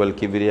மலக்கூத்தி வல்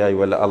கிப்ரியாய்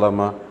வல்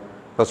அலமா.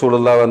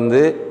 ரசூலுல்லாஹ்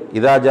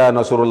இதாஜா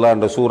நசுருல்லா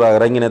என்ற சூரா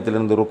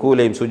இறங்கினத்திலிருந்து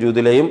ருக்குலையும்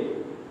சுஜூதிலையும்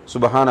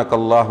சுபஹானக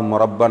அல்லாஹும்ம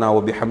ரப்பனா வ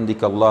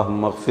பிஹம்திக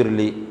அல்லாஹும்ம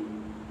இக்ஃபிர்லி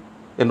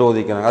என்று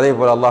ஓதிக்கிறாங்க. அதே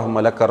போல்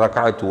அல்லாஹும்ம லக்க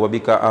ரகஅத்து வ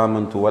பிக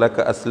ஆமன்து வ லக்க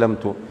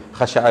அஸ்லம்து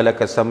ஹஷஅ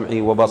லக்க சம்இ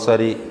வ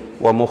பஸரி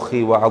வ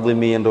முஹி வ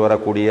அஸமி என்று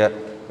வரக்கூடிய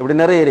இப்படி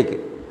நிறைய இருக்கு.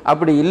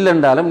 அப்படி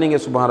இல்லைன்றாலும்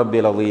நீங்கள் சுபஹான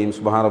ரப்பியல் அலீம்,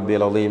 சுபஹான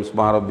ரப்பியல் அலீம்,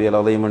 சுபஹான ரப்பியல்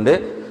அலீம் என்று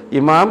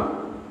இமாம்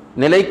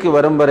நிலைக்கு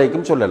வரும்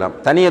வரைக்கும் சொல்லலாம்.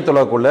 தனிய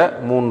தொழக்குள்ள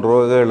 3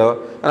 7.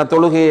 ஆனால்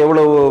தொழுகை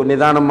எவ்வளவு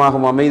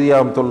நிதானமாகவும்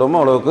அமைதியாகவும் தொழுமோ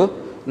அவ்வளவுக்கு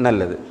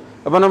நல்லது.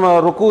 அப்போ நம்ம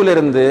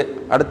ருக்குவிலிருந்து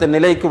அடுத்த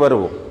நிலைக்கு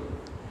வருவோம்.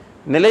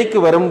 நிலைக்கு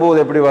வரும்போது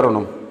எப்படி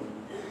வரணும்?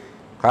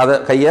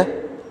 கையை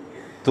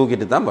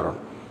தூக்கிட்டு தான்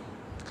வரணும்.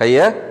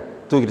 கையை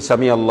தூக்கிட்டு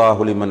சமி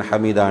அல்லாஹு லிமன்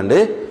ஹமீதாண்டு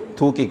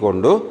தூக்கி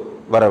கொண்டு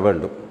வர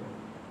வேண்டும்.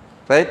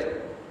 ரைட்?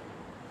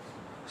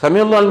 சமி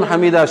அல்லாஹு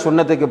ஹமீதா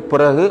சொன்னதுக்கு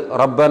பிறகு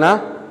ரப்பனா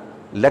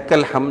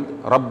லக்கல் ஹம்த்,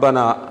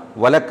 ரப்பனா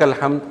வலக்கல்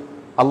ஹம்த்,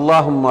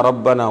 அல்லாஹும்ம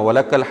ரப்பனா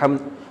வலக்கல்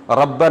ஹம்த்,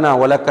 ரப்பனா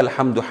வலக்கல்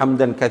ஹம்து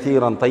ஹம்தன்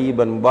கதீரன்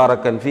தய்யிபன்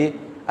முபாரக்கன் ஃபீ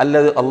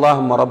அல்லது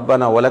அல்லாஹும்ம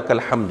ரப்பனா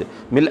வலக்கல் ஹம்த்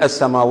மில்அ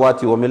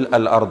ஸமாவாத்தி வ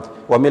மில்அல் அர்த்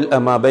வ மில்அ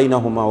மா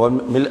பைனஹுமா வ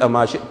மில்அ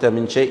மா ஷி'த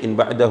மின் ஷைஇன்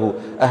பஅதஹு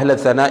அஹ்ல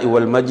ஸனாஇ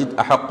வல் மஜ்த்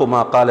அஹக்கு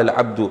மா காலல்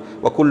அப்து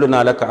வ குல்லுனா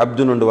லக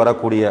அப்துன் என்று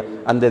வரக்கூடிய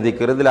அந்த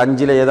திக்ர். இதில்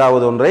 5ல்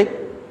ஏதாவது ஒன்றை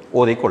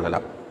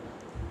ஓதிக்கொள்ளலாம்.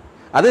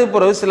 அதே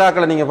பிறகு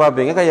சிலாக்களை நீங்கள்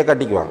பார்ப்பீங்க, கையை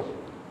கட்டிக்குவாங்க.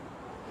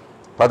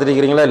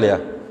 பார்த்துருக்கிறீங்களா இல்லையா?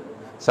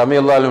 சமி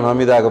அல்லாஹு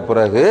ஹமீதாக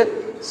பிறகு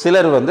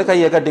சிலர்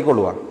கையை கட்டி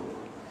கொள்வாங்க.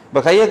 இப்போ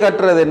கையை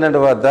கட்டுறது என்னென்னு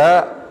பார்த்தா,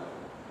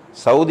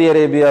 சவுதி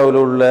அரேபியாவில்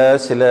உள்ள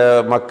சில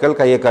மக்கள்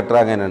கையை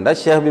கட்டுறாங்க. என்னென்னா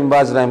ஷேக் பின்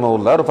பாஸ்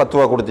ரஹ்மத்துல்லாஹ் ஒரு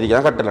ஃபத்வா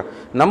கொடுத்துருக்காங்க, கட்டலாம்.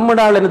 நம்ம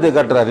நாள் என்னது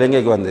கட்டுறாரு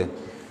இலங்கைக்கு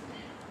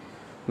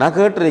நான்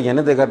கேட்டுருக்கேன்,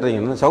 என்னது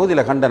கட்டுறீங்கன்னு.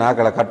 சவுதியில் கண்ட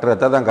நாக்களை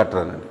கட்டுறத தான்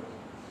கட்டுறேன்.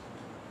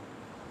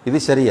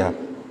 இது சரியா?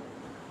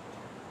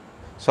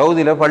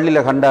 சவுதியில்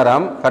பள்ளியில்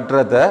கண்டாராம்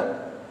கட்டுறத,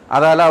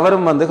 அதால்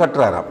அவரும்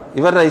கட்டுறாராம்.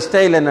 இவர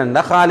ஸ்டைல்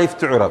என்னென்னா ஹாலிஃப்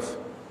துரஃப்,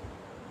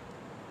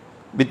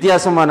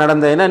 வித்தியாசமாக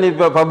நடந்ததுன்னா நீ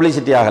இப்போ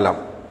பப்ளிசிட்டி ஆகலாம்,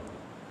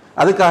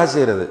 அதுக்காக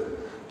செய்கிறது.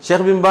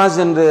 ஷேக் பின் பாஸ்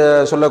என்று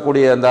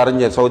சொல்லக்கூடிய அந்த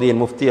அறிஞர்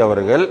சவுதியின் முஃப்தி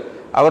அவர்கள்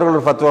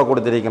ஒரு ஃபத்வா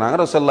கொடுத்திருக்கிறாங்க.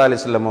 ரசூலுல்லாஹி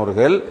அலைஹி வஸல்லம்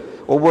அவர்கள்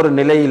ஒவ்வொரு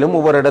நிலையிலும்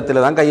ஒவ்வொரு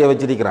இடத்துல தான் கையை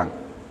வச்சிருக்கிறாங்க.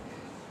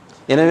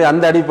 எனவே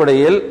அந்த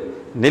அடிப்படையில்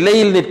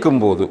நிலையில்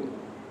நிற்கும் போது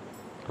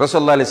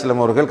ரசூலுல்லாஹி அலைஹி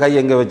வஸல்லம் அவர்கள் கை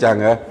எங்கே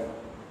வச்சாங்க?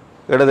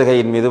 இடது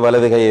கையின் மீது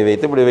வலது கையை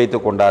வைத்து இப்படி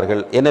வைத்துக்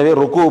கொண்டார்கள். எனவே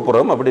ருக்கு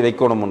புறம் அப்படி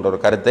வைக்கணும் என்ற ஒரு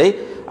கருத்தை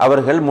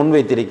அவர்கள்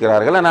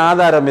முன்வைத்திருக்கிறார்கள். ஆனால்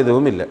ஆதாரம்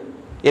எதுவும் இல்லை.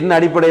 என்ன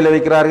அடிப்படையில்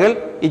வைக்கிறார்கள்?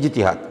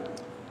 இஜ்திஹாத்.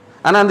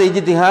 ஆனால் அந்த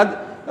இஜ்திஹாத்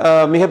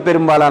மிக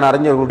பெரும்பாலான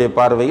அறிஞர்களுடைய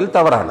பார்வையில்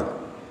தவறானது.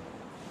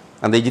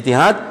 அந்த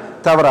இஜ்திஹாத்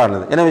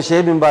தவறானது. எனவே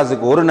ஷேக் பின்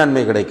பாஸுக்கு ஒரு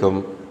நன்மை கிடைக்கும்,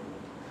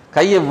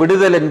 கையை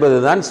விடுதல்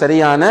என்பதுதான்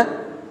சரியான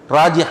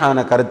ராஜிஹான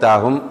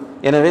கருத்தாகும்.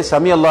 எனவே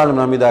சமி அல்லாஹு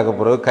ஹமீதாக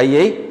பிறகு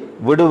கையை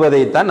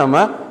விடுவதைத்தான்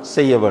நம்ம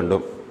செய்ய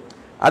வேண்டும்.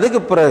 அதுக்கு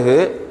பிறகு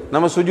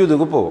நம்ம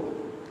சுஜூதுக்கு போவோம்.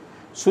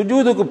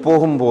 சுஜூதுக்கு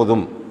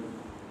போகும்போதும்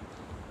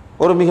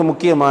ஒரு மிக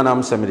முக்கியமான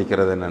அம்சம்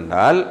இருக்கிறது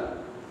என்னென்றால்,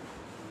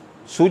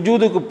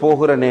 சுஜூதுக்கு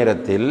போகிற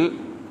நேரத்தில்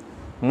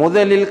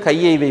முதலில்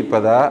கையை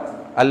வைப்பதா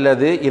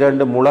அல்லது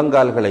 2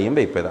 முழங்கால்களையும்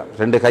வைப்பதா?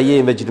 2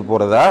 கையையும் வச்சுட்டு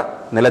போகிறதா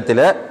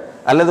நிலத்தில்,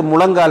 அல்லது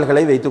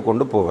முழங்கால்களை வைத்து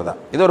கொண்டு போவதா?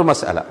 இது ஒரு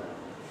மசாலா.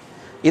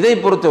 இதை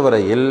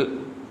பொறுத்தவரையில்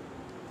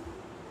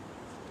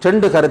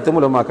 2 கருத்து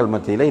உலமாக்கள்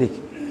மத்தியில்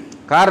இருக்கு.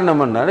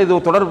 காரணம் என்றால், இது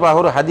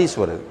தொடர்பாக ஒரு ஹதீஸ்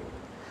வருது.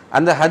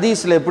 அந்த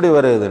ஹதீஸில் எப்படி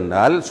வருது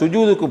என்றால்,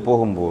 சுஜூதுக்கு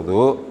போகும்போது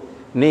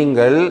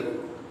நீங்கள்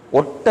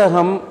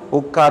ஒட்டகம்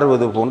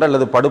உட்காருவது போன்று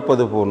அல்லது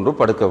படுப்பது போன்று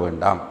படுக்க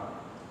வேண்டாம்,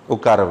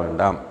 உட்கார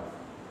வேண்டாம்.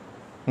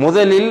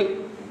 முதலில்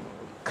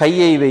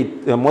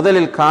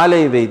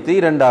காலை வைத்து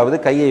 2வது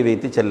கையை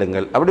வைத்து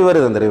செல்லுங்கள். அப்படி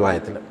வருது அந்த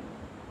ரிவாயத்தில்.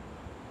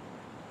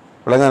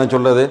 விளங்கான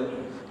சொல்றது.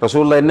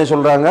 ரசூலுல்லாஹ் என்ன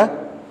சொல்றாங்க?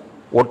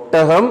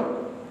 ஒட்டகம்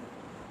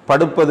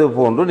படுப்பது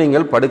போன்று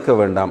நீங்கள் படுக்க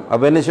வேண்டாம்.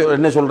 அப்ப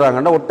என்ன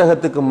சொல்றாங்கன்னா,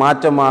 ஒட்டகத்துக்கு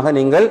மாற்றமாக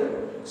நீங்கள்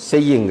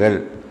செய்யுங்கள்.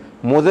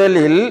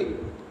 முதலில்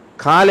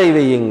காலை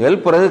வையுங்கள்,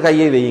 பிறகு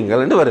கையை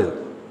வையுங்கள் என்று வருது.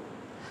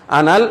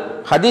 ஆனால்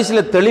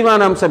ஹதீஸில்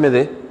தெளிவான அம்சம்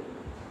எது?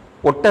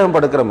 ஒட்டகம்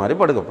படுக்கிற மாதிரி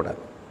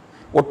படுக்கப்படாது.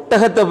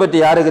 ஒட்டகத்தை பற்றி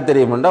யாருக்கு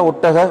தெரியும்னா,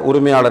 ஒட்டக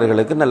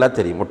உரிமையாளர்களுக்கு நல்லா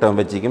தெரியும், ஒட்டகம்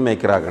வச்சிக்கும்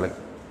மேய்க்கிறார்களுக்கு.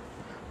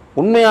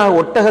 உண்மையாக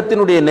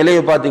ஒட்டகத்தினுடைய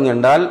நிலையை பார்த்தீங்க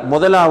என்றால்,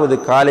 முதலாவது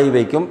காலை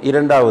வைக்கும்,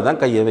 2வது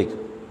தான் கையை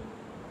வைக்கும்.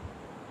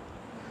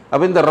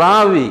 அப்போ இந்த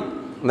ராவி,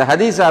 இந்த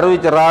ஹதீஸ்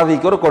அறிவித்த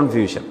ராவிக்கு ஒரு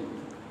கன்ஃபியூஷன்,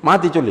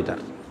 மாற்றி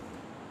சொல்லிட்டார்.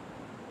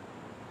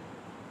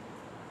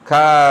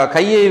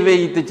 கையை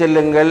வைத்து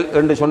செல்லுங்கள்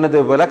என்று சொன்னது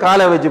போல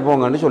காலை வச்சு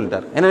போங்கன்னு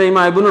சொல்லிட்டார். எனவே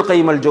இமாம் இப்னுல்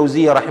கய்யிம் அல்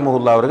ஜௌஸிய்யா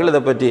ரஹிமஹுல்லாஹ் அவர்கள்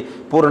இதை பற்றி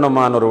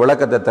பூரணமான ஒரு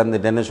விளக்கத்தை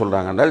தந்துட்டு என்ன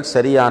சொல்றாங்க என்றால்,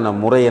 சரியான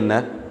முறை என்ன?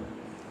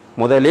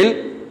 முதலில்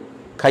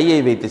கையை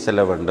வைத்து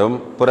செல்ல வேண்டும்,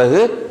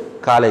 பிறகு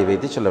காலை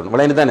வைத்து செல்ல வேண்டும்.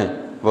 விளையாண்டு தானே?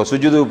 இப்போ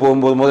சுஜூதுக்கு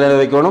போகும்போது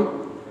முதலில் வைக்கணும்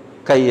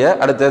கையை,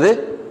 அடுத்தது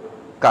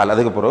கால்,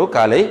 அதுக்கு பிறகு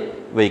காலை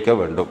வைக்க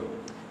வேண்டும்.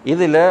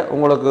 இதில்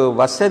உங்களுக்கு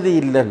வசதி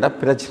இல்லைன்னா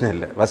பிரச்சனை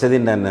இல்லை.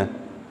 வசதின்னா என்ன?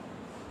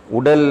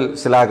 உடல்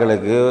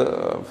சிலாக்களுக்கு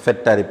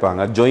ஃபெட்டாக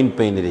இருப்பாங்க, ஜாயிண்ட்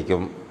பெயின்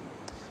இருக்கும்.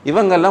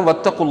 இவங்கெல்லாம்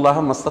வத்தகுல்லாஹ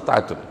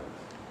மஸ்ததாத்தும்,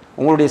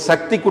 உங்களுடைய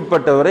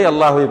சக்திக்குட்பட்டவரை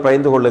அல்லாஹ்வை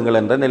பயந்து கொள்ளுங்கள்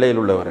என்ற நிலையில்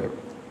உள்ளவர்கள்.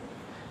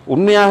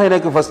 உண்மையாக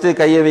எனக்கு ஃபஸ்ட்டு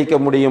கையை வைக்க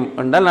முடியும்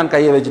என்றால் நான்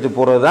கையை வச்சுட்டு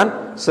போகிறது தான்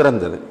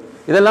சிறந்தது.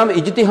 இதெல்லாம்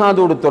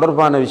இஜ்திஹாதோடு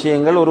தொடர்பான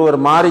விஷயங்கள். ஒருவர்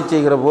மாறி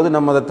செய்கிற போது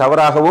நம்ம அதை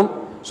தவறாகவும்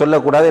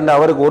சொல்லக்கூடாது என்று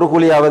அவருக்கு ஒரு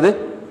கூலியாவது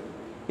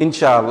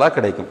இன்ஷா அல்லாஹ்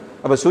கிடைக்கும்.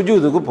 அப்போ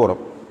சுஜூதுக்கு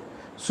போகிறோம்.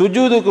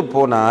 சுஜூதுக்கு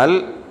போனால்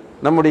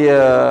நம்முடைய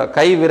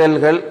கை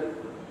விரல்கள்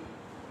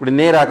இப்படி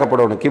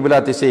நேராக்கப்படணும், கிபிலா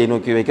திசையை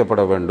நோக்கி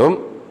வைக்கப்பட வேண்டும்.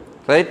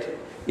 ரைட்.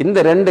 இந்த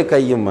 2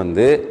 கையும்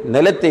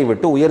நிலத்தை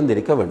விட்டு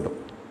உயர்ந்திருக்க வேண்டும்.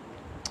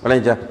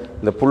 விளைஞ்சா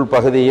இந்த புல்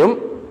பகுதியும்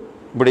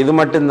இப்படி, இது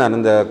மட்டும்தான்,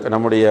 இந்த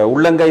நம்முடைய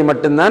உள்ளங்கை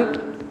மட்டும்தான்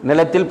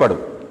நிலத்தில்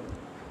படும்.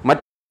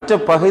 மற்ற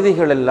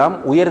பகுதிகள் எல்லாம்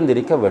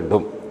உயர்ந்திருக்க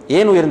வேண்டும்.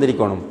 ஏன்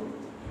உயர்ந்திருக்கணும்?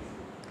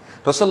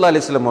 ரசூலுல்லாஹி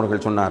அலைஹி வஸல்லம்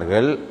அவர்கள்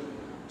சொன்னார்கள்,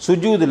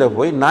 சுஜூதில்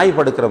போய் நாய்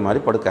படுக்கிற மாதிரி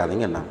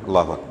படுக்காதீங்க. என்ன?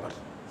 அல்லாஹ் அக்பர்.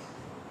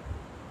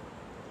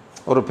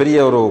 ஒரு பெரிய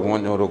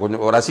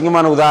கொஞ்சம்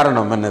அசிங்கமான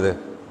உதாரணம் என்னது?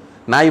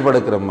 நாய்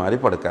படுக்கிற மாதிரி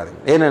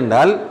படுக்காதீங்க.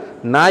 ஏனென்றால்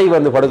நாய்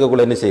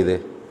படுக்கக்குள்ள என்ன செய்யுது?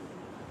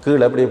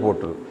 கீழே அப்படியே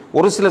போட்டுரு.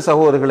 ஒரு சில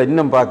சகோதரர்களை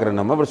இன்னும் பார்க்குறேன்,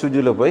 நம்ம இப்படி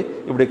சுஜூதில் போய்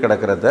இப்படி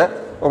கிடக்கிறத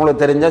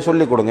உங்களுக்கு தெரிஞ்சால்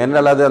சொல்லிக் கொடுங்க.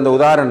 என்னால் அது அந்த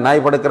உதாரணம்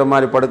நாய் படுக்கிற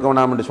மாதிரி படுக்க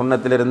வேணாம் என்று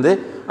சொன்னத்திலிருந்து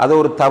அது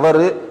ஒரு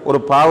தவறு,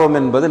 ஒரு பாவம்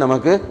என்பது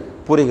நமக்கு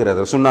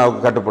புரிகிறது.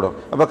 சுன்னாவுக்கு கட்டுப்படும்.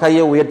 அப்போ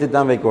கையை உயர்த்தி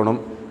தான் வைக்கணும்.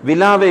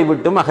 விலாவை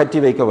விட்டும் அகற்றி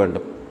வைக்க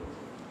வேண்டும்.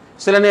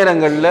 சில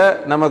நேரங்களில்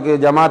நமக்கு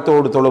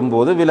ஜமாத்தோடு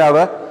தொழும்போது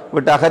விலாவை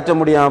விட்டு அகற்ற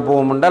முடியாமல்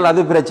போகும் என்றால்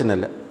அது பிரச்சனை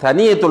இல்லை.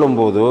 தனியை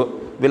தொழும்போது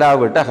விலாவை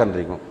விட்டு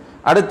அகன்றிக்கும்.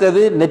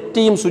 அடுத்தது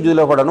நெற்றியும்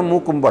சுஜூதில் படணும்,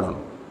 மூக்கும்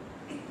படணும்.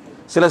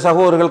 சில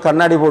சகோதரர்கள்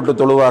கண்ணாடி போட்டு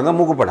தொழுவாங்க,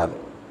 மூக்குப்படாது.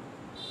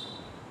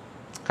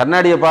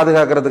 கண்ணாடியை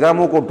பாதுகாக்கிறதுக்காக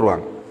மூக்கு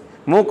விட்டுருவாங்க.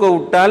 மூக்கை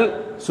விட்டால்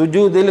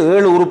சுஜூதில்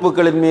 7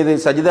 உறுப்புகளின் மீது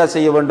சஜிதா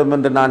செய்ய வேண்டும்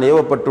என்று நான்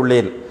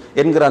ஏவப்பட்டுள்ளேன்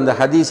என்கிற அந்த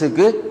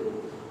ஹதீஸுக்கு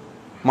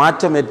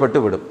மாற்றம் ஏற்பட்டு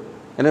விடும்.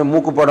 எனவே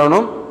மூக்கு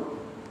படணும்,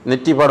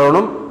 நெற்றி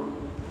படணும்,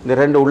 இந்த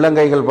 2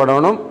 உள்ளங்கைகள்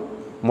படணும்,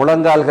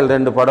 முழங்கால்கள்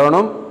 2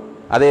 படணும்.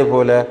 அதே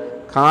போல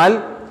கால்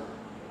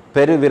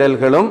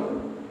பெருவிரல்களும்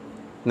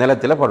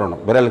நிலத்தில் படணும்.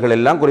 விரல்கள்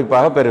எல்லாம்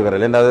குறிப்பாக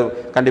பெருவிரல் என்று அது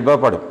கண்டிப்பாக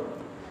படும்.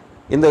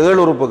 இந்த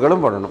 7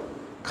 உறுப்புகளும் படணும்.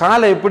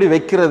 காலை எப்படி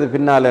வைக்கிறது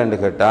பின்னால் என்று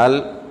கேட்டால்,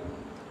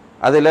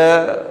 அதில்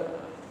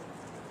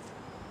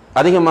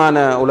அதிகமான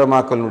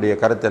உலமாக்களுடைய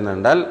கருத்து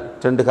என்னென்றால்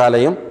 2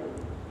 காலையும்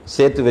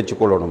சேர்த்து வச்சு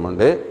கொள்ளணும்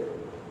என்று.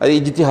 அது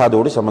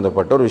இஜ்திஹாதோடு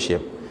சம்மந்தப்பட்ட ஒரு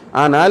விஷயம்.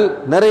 ஆனால்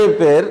நிறைய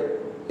பேர்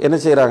என்ன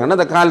செய்கிறாங்கன்னா,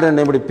 அந்த கால்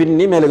 2 இப்படி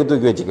பின்னி மேலுக்கு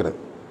தூக்கி வச்சுக்கிறது.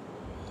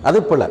 அது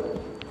போல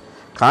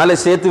காலை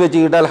சேர்த்து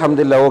வச்சுக்கிட்டால்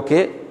அல்ஹம்துலில்லாஹ் ஓகே,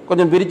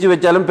 கொஞ்சம் பிரித்து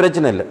வச்சாலும்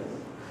பிரச்சனை இல்லை.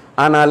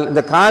 ஆனால்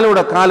இந்த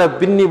காலை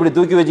பின்னி இப்படி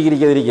தூக்கி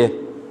வச்சுக்கிறீங்க,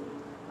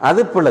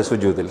 அது போல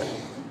சுஜூதில்.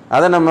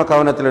 அதை நம்ம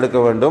கவனத்தில் எடுக்க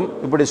வேண்டும்.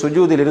 இப்படி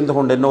சுஜூதில் இருந்து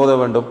கொண்டு என்ன ஓத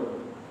வேண்டும்?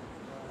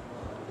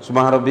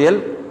 சுப்ஹான ரப்பியல்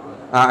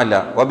அலா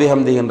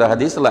வபிஹம்திஹி என்ற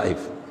ஹதீஸ்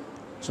லைஃப்.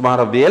 சுப்ஹான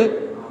ரப்பியல்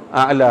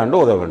அலா என்று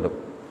ஓத வேண்டும்.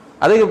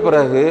 அதுக்கு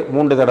பிறகு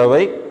 3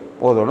 தடவை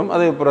ஓதணும்.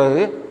 அதுக்கு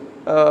பிறகு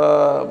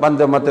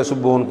வந்த மற்ற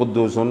சுப்புன்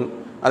குத்தூசுன்,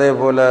 அதே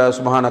போல்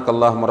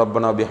சுப்ஹானக்கல்லாஹும்ம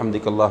ரப்பனா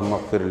பிஹம்திக்கல்லாஹும்ம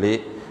ஃபிர்லி,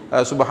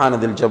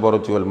 சுப்ஹானதில்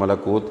ஜபருத்தி வல்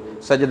மலக்கூத்,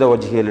 சஜத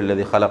வஜ்ஹியல்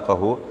அல்லதி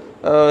ஹலகஹு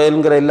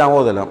என்கிற எல்லாம்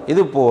ஓதலாம்.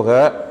 இது போக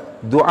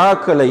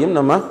துஆக்களையும்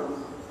நம்ம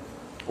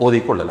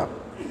ஓதிக்கொள்ளலாம்.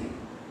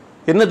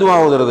 என்ன துஆ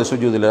ஓதுறது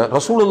சுஜூதில்?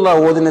 ரசூலுல்லாஹ்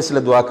ஓதின சில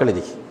துஆக்கள்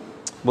இது.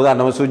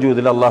 உதாரணமாக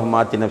சுஜூதில் அல்லாஹும்ம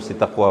ஆத்தி நஃப்ஸி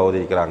தக்வா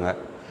ஓதிருக்கிறாங்க,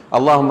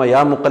 அல்லாஹும்ம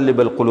யா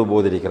முகல்லிபல் குலூப்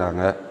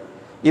ஓதிருக்கிறாங்க.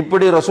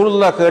 இப்படி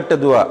ரசூலுல்லாஹ் கேட்ட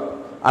துஆ,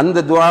 அந்த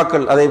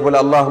துஆக்கள் அதே போல்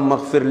அல்லாஹும்ம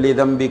ஃபிர்லி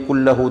தம்பி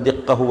குல்லஹு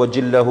திக்கஹு வ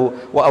ஜில்லஹு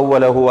வ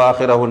அவ்வலஹு வ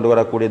ஆஹிரஹு என்று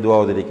வரக்கூடிய துஆ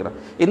ஓதிருக்கிறாங்க.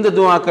 இந்த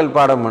துஆக்கள்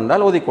பாடம்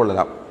என்றால்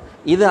ஓதிக்கொள்ளலாம்.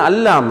 இது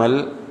அல்லாமல்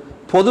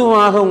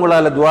பொதுவாக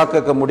உங்களால் துஆ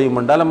கேட்க முடியும்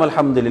என்றால்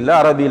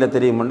அல்ஹம்துலில்லாஹ் அரபியில்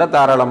தெரியும் என்றால்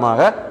தாராளமாக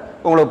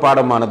உங்களுக்கு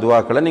பாடமான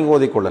துஆக்களை நீங்கள்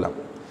ஓதிக்கொள்ளலாம்.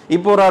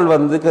 இப்போ ஒரு ஆள்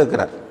வந்து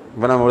கேட்குறார்,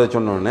 இப்போ நம்ம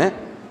சொன்னோன்னே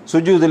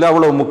சுஜூதில்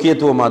அவ்வளோ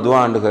முக்கியத்துவமாக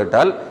துஆன்னு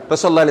கேட்டால்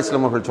ரசூலுல்லாஹி அலைஹி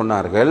வஸல்லம் அவர்கள்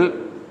சொன்னார்கள்,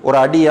 ஒரு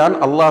அடியான்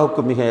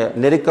அல்லாஹுக்கு மிக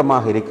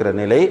நெருக்கமாக இருக்கிற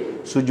நிலை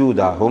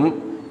சுஜூதாகும்.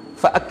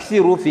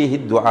 ஃபஅக்ஸிரு ஃபீஹி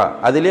துஆ,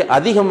 அதிலே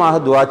அதிகமாக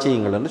துஆ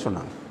செய்யுங்கள் என்று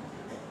சொன்னாங்க.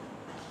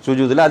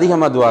 சுஜூதில்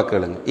அதிகமாக துஆ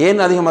கேளுங்க. ஏன்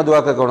அதிகமாக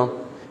துஆ கேட்கணும்?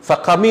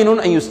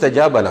 ஃபகமீனுன் அன்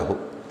யுஸ்தஜாப லஹு,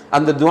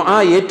 அந்த துஆ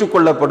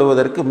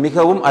ஏற்றுக்கொள்ளப்படுவதற்கு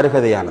மிகவும்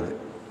அருகதையானது.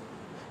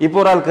 இப்போ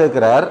ஒரு ஆள்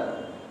கேட்குறார்,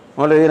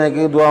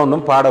 எனக்கு துஆ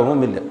ஒன்றும்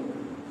பாடவும் இல்லை,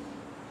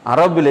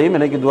 அரபிலையும்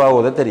எனக்கு துஆ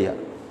ஓத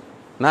தெரியாது,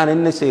 நான்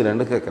என்ன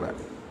செய்கிறேன்னு கேட்குறார்.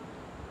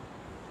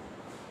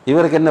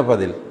 இவருக்கு என்ன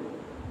பதில்?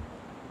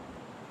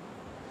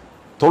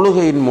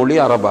 தொழுகையின் மொழி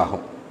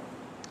அரபாகும்,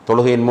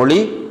 தொழுகையின் மொழி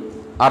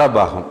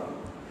அரபாகும்.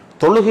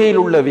 தொழுகையில்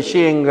உள்ள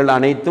விஷயங்கள்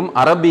அனைத்தும்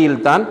அரபியில்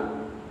தான்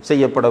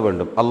செய்யப்பட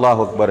வேண்டும். அல்லாஹ்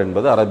அக்பர்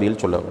என்பது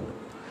அரபியில் சொல்ல வேண்டும்.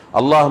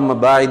 அல்லாஹும்ம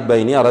பாயித்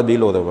பைனி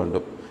அரபியில் ஓத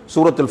வேண்டும்.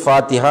 சூரத்துல்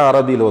ஃபாத்திஹா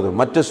அரபியில் ஓத,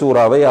 மற்ற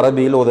சூறாவை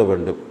அரபியில் ஓத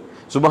வேண்டும்.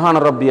 சுப்ஹான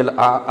ரப்பியல்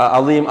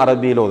அஸீம்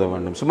அரபியில் ஓத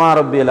வேண்டும். சுப்ஹான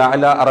ரப்பியல்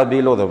அலா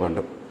அரபியில் ஓத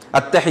வேண்டும்.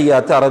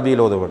 அத்தஹியாத்து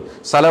அரபியில் ஓத வேண்டும்.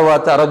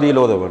 ஸலவாத்து அரபியில்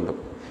ஓத வேண்டும்.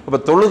 இப்போ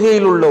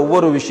தொழுகையில் உள்ள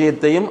ஒவ்வொரு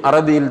விஷயத்தையும்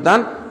அரபியில்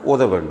தான்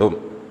ஓத வேண்டும்.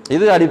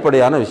 இது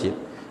அடிப்படையான விஷயம்.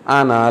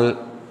 ஆனால்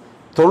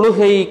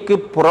தொழுகைக்கு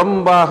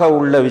புறம்பாக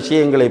உள்ள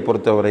விஷயங்களை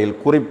பொறுத்தவரையில்,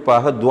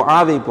 குறிப்பாக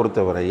துஆவை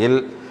பொறுத்தவரையில்,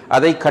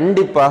 அதை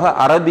கண்டிப்பாக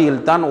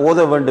அரபியில் தான் ஓத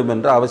வேண்டும்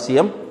என்ற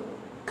அவசியம்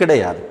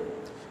கிடையாது.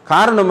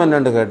 காரணம்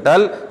என்னென்று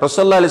கேட்டால்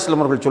ரசூலுல்லாஹி அலைஹி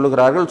வஸல்லம் அவர்கள்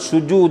சொல்லுகிறார்கள்,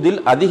 சுஜூதில்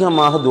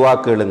அதிகமாக துஆ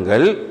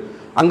கேளுங்கள்,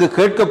 அங்கு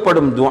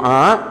கேட்கப்படும் துஆ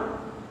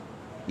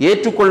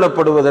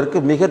ஏற்றுக்கொள்ளப்படுவதற்கு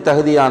மிக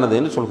தகுதியானது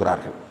என்று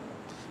சொல்கிறார்கள்.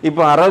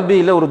 இப்போ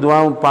அரபியில் ஒரு துஆ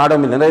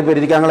பாடம் இல்லை, நிறைய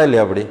பேர் இருக்காங்களா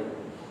இல்லையா? அப்படி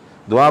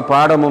துஆ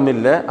பாடமும்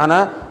இல்லை,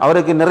 ஆனால்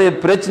அவருக்கு நிறைய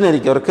பிரச்சனை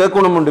இருக்கு, அவர்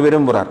கேட்கணும் என்று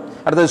விரும்புகிறார்.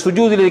 அடுத்தது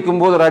சுஜூதில்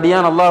இருக்கும்போது ஒரு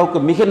அடியான் அல்லாஹுக்கு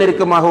மிக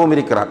நெருக்கமாகவும்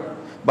இருக்கிறார்.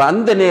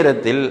 அந்த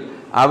நேரத்தில்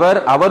அவர்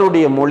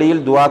அவருடைய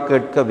மொழியில் துஆ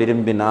கேட்க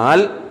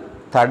விரும்பினால்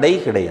தடை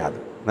கிடையாது.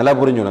 நல்லா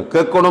புரிஞ்சுக்கணும்,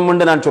 கேட்கணும்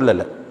என்று நான்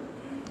சொல்லலை.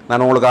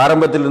 நான் உங்களுக்கு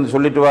ஆரம்பத்தில் இருந்து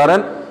சொல்லிட்டு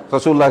வரேன்,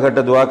 ரசூலுல்லாஹ்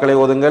கேட்ட துஆக்களை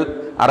ஓதுங்கள்,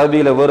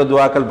 அரபியில் வேறு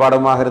துஆக்கள்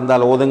பாடமாக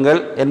இருந்தால் ஓதுங்கள்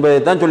என்பதை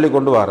தான் சொல்லி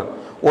கொண்டு வரேன்.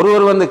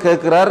 ஒருவர் வந்து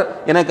கேட்கிறார்,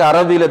 எனக்கு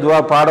அரபியில் துஆ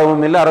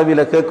பாடவும் இல்லை,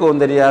 அரபியில்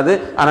கேட்கவும் தெரியாது,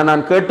 ஆனால்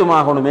நான்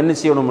கேட்டுமாகணும், என்ன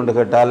செய்யணும் என்று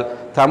கேட்டால்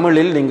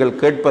தமிழில் நீங்கள்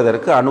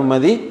கேட்பதற்கு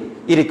அனுமதி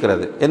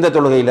இருக்கிறது. எந்த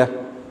தொழுகையில்?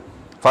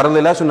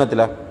 ஃபர்லிலா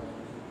சுன்னத்திலா?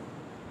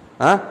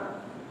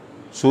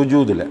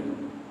 சுஜூதில்.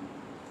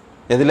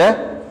 எதில்?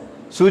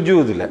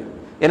 சுஜூதில்.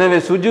 எனவே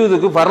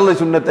சுஜூதுக்கு ஃபர்லு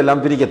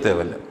சுன்னத்தெல்லாம் பிரிக்க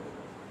தேவையில்லை.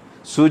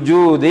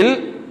 சுஜூதில்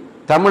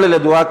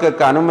தமிழில் துஆ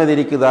கேட்க அனுமதி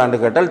இருக்குதான்னு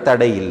கேட்டால்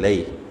தடை இல்லை.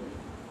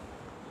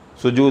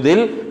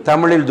 சுஜூதில்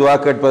தமிழில் துஆ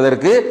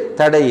கேட்பதற்கு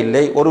தடை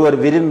இல்லை. ஒருவர்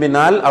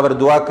விரும்பினால் அவர்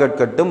துஆ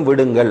கேட்கட்டும்,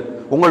 விடுங்கள்.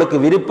 உங்களுக்கு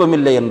விருப்பம்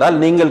இல்லை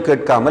என்றால் நீங்கள்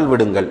கேட்காமல்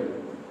விடுங்கள்.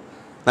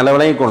 நல்லா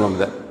விளங்கிக் கொள்ளும்.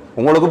 இதை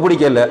உங்களுக்கு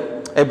பிடிக்கல,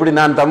 எப்படி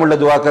நான்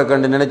தமிழில் துஆ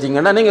கேட்கன்னு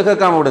நினைச்சிங்கன்னா நீங்கள்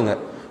கேட்காம விடுங்க.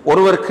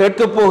 ஒருவர்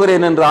கேட்கப்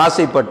போகிறேன் என்று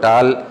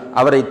ஆசைப்பட்டால்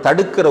அவரை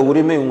தடுக்கிற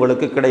உரிமை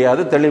உங்களுக்கு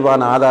கிடையாது,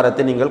 தெளிவான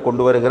ஆதாரத்தை நீங்கள்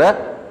கொண்டு வருகிற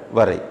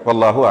வரை.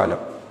 வல்லாஹு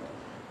ஆலம்.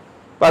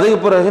 அதுக்கு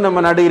பிறகு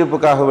நம்ம நடு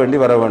இருப்புக்காக வேண்டி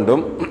வர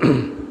வேண்டும்.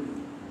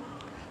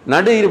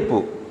 நடு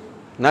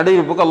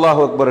இருப்புக்கு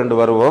அல்லாஹு அக்பர் என்று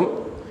வருவோம்.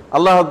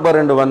 அல்லாஹ்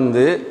அக்பர் என்று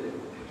வந்து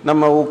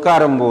நம்ம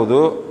உட்காரும் போது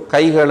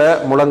கைகளை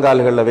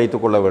முழங்கால்களில்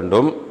வைத்துக் கொள்ள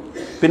வேண்டும்.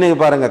 பின்னுக்கு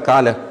பாருங்க,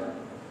 காலை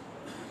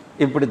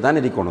இப்படித்தான்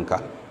இருக்கணும்.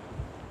 கால்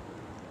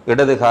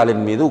இடது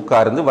காலின் மீது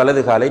உட்கார்ந்து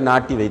வலது காலை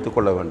நாட்டி வைத்துக்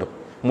கொள்ள வேண்டும்.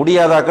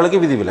 முடியாத ஆக்களுக்கு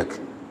விதிவிலக்கு,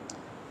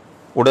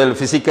 உடல்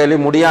பிசிக்கலி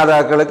முடியாத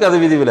ஆக்களுக்கு அது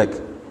விதிவிலக்கு.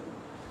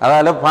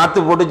 அதால் பார்த்து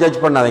போட்டு ஜட்ஜ்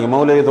பண்ணாதீங்க.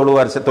 மௌலவி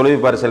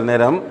தொழுவிப்பார் சில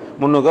நேரம்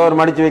முன்னுக்கு அவர்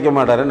மடித்து வைக்க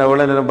மாட்டார்.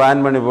 எவ்வளோ நேரம்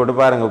பேன் பண்ணி போட்டு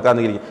பாருங்கள்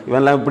உட்காந்துக்கிறீங்க.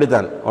 இவன்லாம்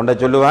இப்படித்தான் ஒன்றை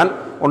சொல்லுவான்,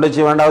 ஒன்றை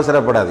செய்வான்,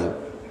 அவசரப்படாதீங்க.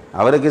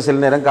 அவருக்கு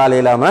சில நேரம் காலை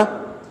இல்லாமல்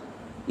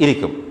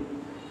இருக்கும்.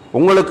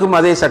 உங்களுக்கும்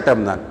அதே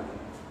சட்டம்தான்.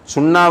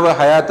 சுண்ணாவை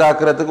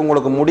ஹயாத்தாக்குறதுக்கு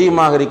உங்களுக்கு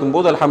முடியுமாக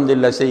இருக்கும்போது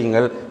அல்ஹம்துலில்லாஹ்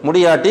செய்யுங்கள்,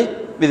 முடியாட்டி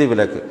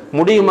விதிவிலக்கு.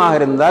 முடியுமாக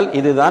இருந்தால்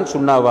இதுதான்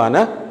சுண்ணாவான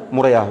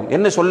முறையாகும்.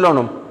 என்ன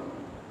சொல்லணும்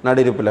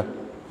நடிருப்பில்?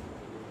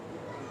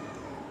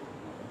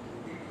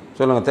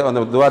 சொல்லுங்க,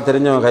 அந்த துவா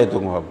தெரிஞ்சவங்க கை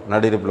தூங்குவா.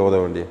 நடிருப்பில் ஓத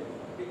வேண்டிய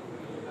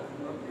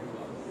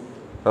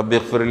ரப்பி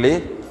ஃபிர்லி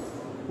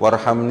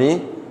வர்ஹம்னி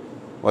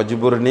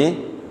வஜ்புர்னி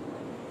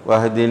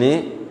வஹ்தினி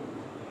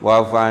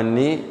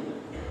வாஃபானி,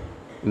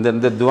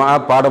 இந்த துவா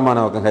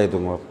பாடமானவங்க கை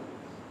தூங்குவா.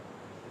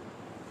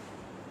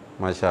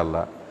 மாஷா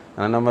அல்லாஹ்.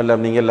 ஆனால் நம்ம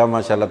எல்லாம் நீங்கள் எல்லாம்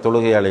மாஷா அல்லாஹ்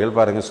தொழுகையாளிகள்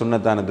பாருங்கள்,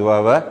 சுன்னத்தான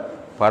துவாவை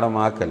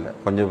பாடமாக்கல,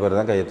 கொஞ்சம் பேர்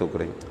தான் கையை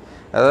தூக்குறீங்க.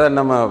 அதாவது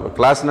நம்ம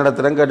கிளாஸ்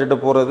நடத்துகிறோம், கேட்டுட்டு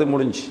போகிறது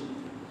முடிஞ்சு.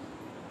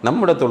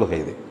 நம்மளோட தொழுகை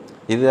இது.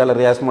 இதால்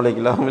ரியாஸ்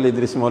மொழிக்கலாகவும் இல்லை,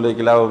 இத்ரிஸ்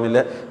மொழிக்கலாகவும்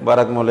இல்லை,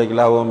 பரக்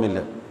மொழிக்கலாகவும்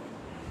இல்லை.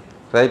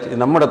 ரைட், இது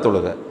நம்மளோட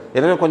தொழுகை.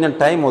 எனவே கொஞ்சம்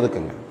டைம்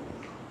ஒதுக்குங்க.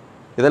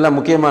 இதெல்லாம்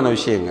முக்கியமான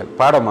விஷயங்கள்,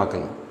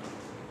 பாடமாக்குங்க.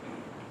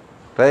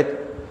 ரைட்.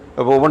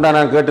 இப்போ ஒவ்வொன்றா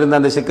நான் கேட்டிருந்த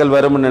அந்த சிக்கல்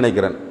வரும்னு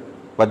நினைக்கிறேன்.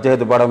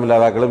 வஜ்ஜகத்து பாடம்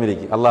இல்லாதாக்களும்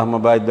இருக்கு, அல்லாஹும்ம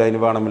பாயித் பைனி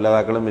பாடம்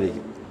இல்லாதாக்களும்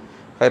இருக்கு.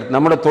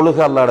 நம்மளோட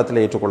தொழுகை அல்லா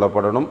இடத்துல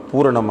ஏற்றுக்கொள்ளப்படணும்,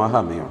 பூரணமாக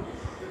அமையும்.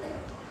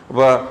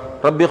 இப்போ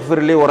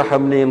ரப்பிக்ஃபிர்லி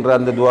வரஹம்னி என்ற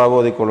அந்த துவாவை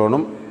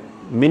ஓதிக்கொள்ளணும்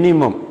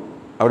மினிமம்.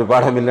 அப்படி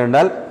பாடம்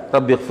இல்லைன்றால்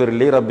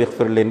ரப்பிக்ஃபிர்லி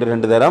என்று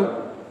 2 தரம்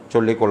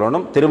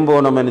சொல்லிக்கொள்ளணும்.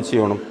 திரும்பவும் நம்ம என்ன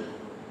செய்யணும்?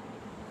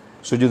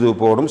 சுஜுது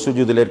போடும்.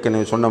 சுஜுதில்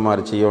ஏற்கனவே சொன்ன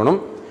மாதிரி செய்யணும்.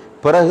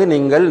 பிறகு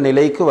நீங்கள்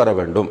நிலைக்கு வர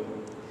வேண்டும்.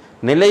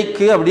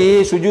 நிலைக்கு அப்படியே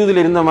சுஜூதில்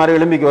இருந்த மாதிரி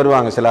எழும்பிக்கு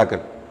வருவாங்க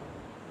சிலாக்கள்.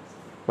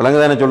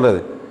 விளங்குதானே சொல்றது?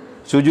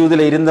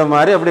 சுஜூதில் இருந்த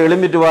மாதிரி அப்படி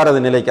எழும்பிட்டு வாரது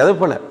நிலைக்கு. அது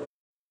போல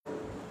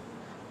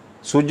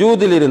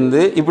சுஜூதில்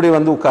இருந்து இப்படி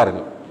வந்து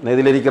உட்காருங்க.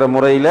 இதில் இருக்கிற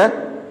முறையில்,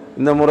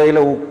 இந்த முறையில்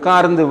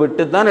உட்கார்ந்து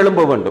விட்டு தான்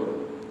எழும்ப வேண்டும்.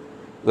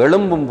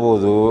 எழும்பும்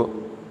போது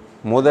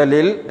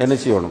முதலில் என்ன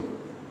செய்யணும்?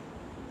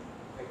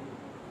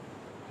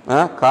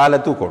 காலை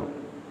தூக்கணும்.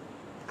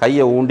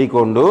 கையை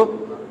ஊண்டிக்கொண்டு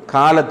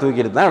காலை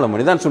தூக்கிட்டு தான்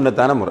எழும்பணும். இதுதான்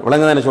சுன்னத்தான முறை.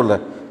 விளங்குதானே சொல்ற?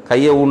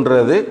 கையை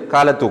ஊன்றது,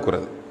 காலை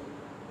தூக்குறது.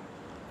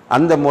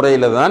 அந்த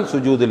முறையில் தான்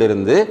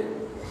சுஜூதிலிருந்து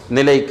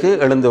நிலைக்கு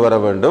எழுந்து வர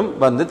வேண்டும்.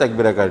 வந்து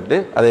தக்பீரை காட்டு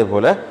அதே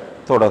போல்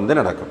தொடர்ந்து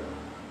நடக்கும்.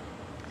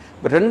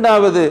 இப்போ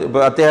 2வது இப்போ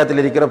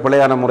அத்தியாயத்தில் இருக்கிற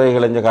பிழையான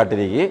முறைகள் என்று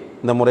காட்டிருக்கி.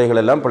 இந்த முறைகள்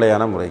எல்லாம்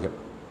பிழையான முறைகள்.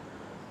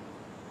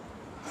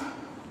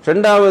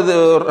 2வது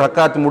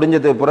ரக்காத்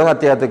முடிஞ்சதுக்கு பிறகு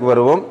அத்தியாயத்துக்கு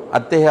வருவோம்.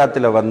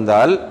 அத்தியாயத்தில்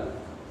வந்தால்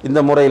இந்த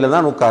முறையில்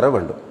தான் உட்கார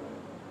வேண்டும்.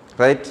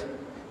 ரைட்.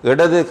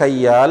 இடது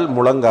கையால்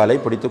முழங்காலை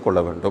பிடித்து கொள்ள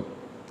வேண்டும்.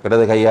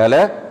 இடது கையால்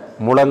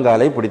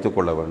முழங்காலை பிடித்து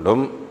கொள்ள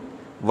வேண்டும்.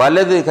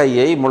 வலது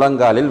கையை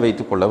முழங்காலில்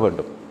வைத்து கொள்ள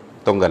வேண்டும்.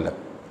 தொங்கல்ல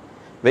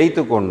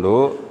வைத்து கொண்டு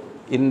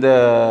இந்த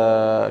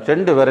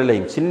 2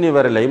 விரலையும், சின்னி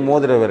விரலையும்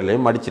மோதிர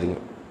விரலையும் மடிச்சிடுங்க.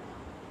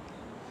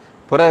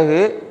 பிறகு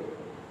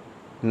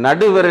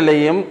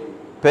நடுவிரலையும்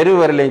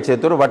பெருவிரலையும்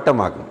சேர்த்து ஒரு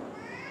வட்டமாக்கும்.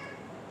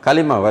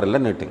 களிமா விரலை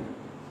நீட்டுங்க.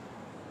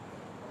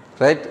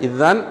 ரைட்.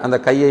 இதுதான் அந்த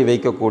கையை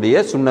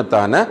வைக்கக்கூடிய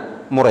சுன்னத்தான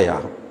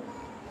முறையாகும்.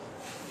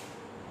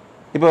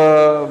 இப்போ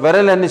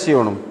விரல் என்ன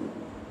செய்யணும்?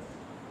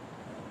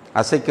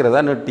 அசைக்கிறதா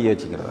நீட்டி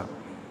வச்சுக்கிறதா?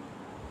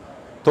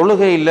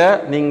 தொழுகையில்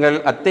நீங்கள்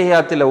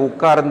அத்தையாத்தில்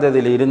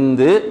உட்கார்ந்ததில்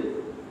இருந்து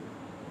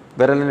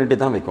விரலை நீட்டி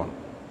தான் வைக்கணும்.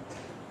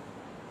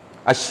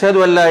 அஷ்ஹது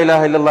அல்லா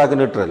இலாஹ இல்லல்லாஹ்க்கு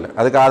நீட்டுறல,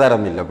 அதுக்கு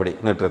ஆதாரம் இல்லை. அப்படி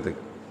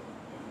நீட்டுறதுக்கு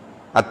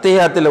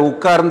அத்தையாத்தில்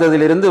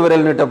உட்கார்ந்ததிலிருந்து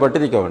விரல்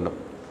நீட்டப்பட்டு நிற்க வேண்டும்.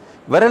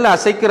 விரலை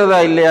அசைக்கிறதா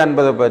இல்லையா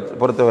என்பதை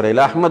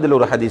பொறுத்தவரையில் அஹ்மதில்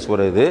ஒரு ஹதீஸ்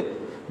வருது,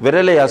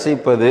 விரலை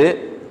அசைப்பது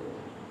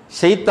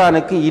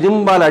ஷைத்தானுக்கு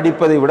இரும்பால்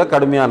அடிப்பதை விட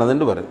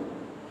கடுமையானதுன்னு வருது.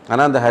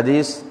 ஆனால் அந்த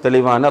ஹதீஸ்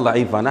தெளிவான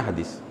லைஃபான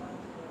ஹதீஸ்.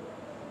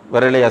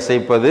 விரலை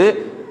அசைப்பது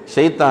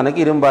ஷைத்தானுக்கு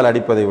இரும்பால்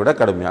அடிப்பதை விட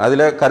கடுமையான,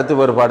 அதில் கருத்து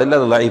வேறுபாடு இல்லை,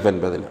 அது லைஃப்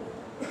என்பதில்.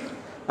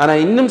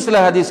 ஆனால் இன்னும் சில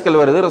ஹதீஸ்கள்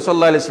வருது,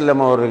 ரசூலுல்லாஹி அலைஹி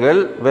வஸல்லம் அவர்கள்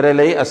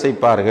விரலை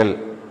அசைப்பார்கள்.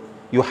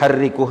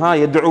 யுஹர்ரிகுஹா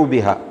யதுஉ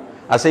பிஹா,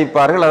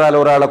 அசைப்பார்கள், அதால்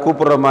ஒரு ஆளை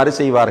கூப்பிடுற மாதிரி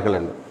செய்வார்கள்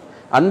என்று.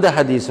 அந்த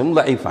ஹதீஸும்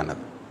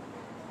லைஃபானது.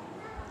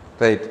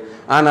 ரைட்.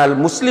 ஆனால்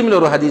முஸ்லிமில்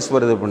ஒரு ஹதீஸ்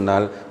வருது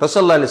பின்னால்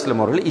ரசூலுல்லாஹி அலைஹி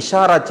வஸல்லம் அவர்கள்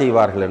இஷாரா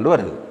செய்வார்கள் என்று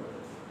வருது.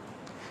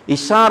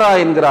 இஷாரா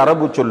என்கிற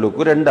அரபு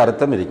சொல்லுக்கு 2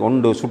 அர்த்தம் இருக்கு.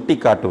 ஒன்று சுட்டி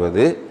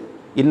காட்டுவது,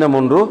 இன்னும்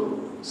ஒன்று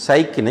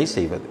சைக்கினை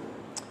செய்வது.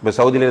 இப்போ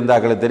சவுதியில்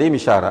இருந்தாக்களுக்கு தெரியும்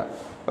இஷாரா.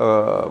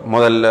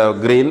 முதல்ல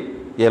கிரீன்,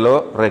 எல்லோ,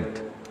 ரெட்,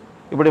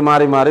 இப்படி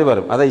மாறி மாறி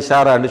வரும். அதை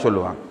இஷாரான்னு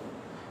சொல்லுவாங்க.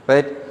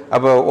 ரைட்.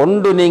 அப்போ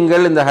ஒன்று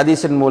நீங்கள் இந்த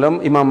ஹதீஸின் மூலம்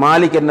இமாம்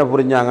மாலிக் என்ன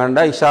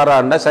புரிஞ்சாங்கண்டா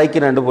இஷாராண்டா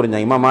சைக்கினு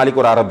புரிஞ்சாங்க. இமாம் மாலிக்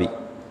ஒரு அரபி.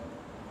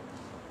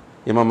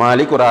 இமாம்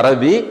மாலிக் ஒரு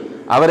அரபி.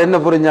 அவர் என்ன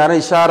புரிஞ்சார்?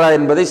 இஷாரா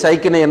என்பதை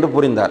சைக்கினை என்று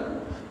புரிந்தார்.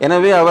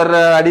 எனவே அவர்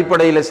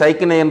அடிப்படையில்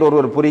சைக்கினை என்று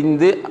ஒருவர்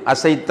புரிந்து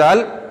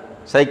அசைத்தால்,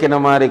 சைக்கினை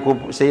மாதிரி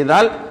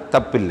செய்தால்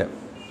தப்பில்லை.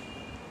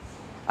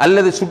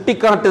 அல்லது சுட்டி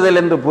காட்டுதல்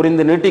என்று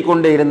புரிந்து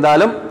நீட்டிக்கொண்டே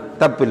இருந்தாலும்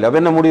தப்பில்லை. அப்போ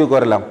என்ன முடிவுக்கு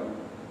வரலாம்?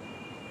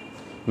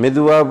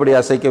 மெதுவாக இப்படி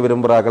அசைக்க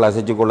விரும்புகிறார்கள்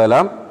அசைச்சு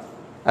கொள்ளலாம்,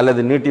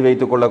 அல்லது நீட்டி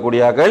வைத்துக்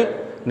கொள்ளக்கூடியார்கள்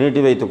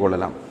நீட்டி வைத்துக்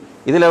கொள்ளலாம்.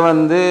 இதில்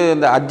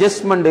இந்த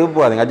அட்ஜஸ்ட்மெண்ட்டுக்கு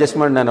போகாதீங்க.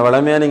 அட்ஜஸ்ட்மெண்ட் என்ன,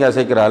 வளமையாக நீங்கள்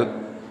அசைக்கிறாள்,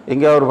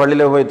 எங்கே ஒரு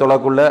பள்ளியில் போய்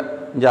தொலைக்குள்ள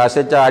இங்கே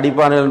அசைச்சா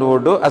அடிப்பானு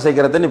போட்டு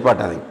அசைக்கிறத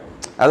நிப்பாட்டாதீங்க.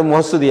 அது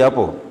மோசதியாக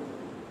போகும்.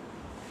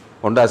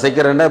 ஒன்று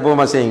அசைக்கிறேன்டா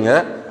எப்பவும் அசைங்க,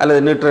 அல்லது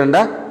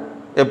நீட்டுறேன்டா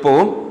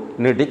எப்பவும்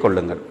நீட்டி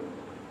கொள்ளுங்கள்.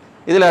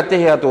 இதில்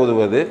அத்தஹியாத்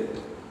ஓதுவது,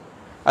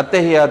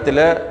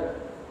 அத்தஹியாத்தில்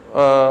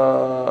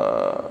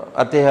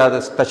அத்தஹியாத்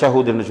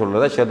தஷஹூதுன்னு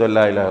சொல்கிறது அஷ்ஹது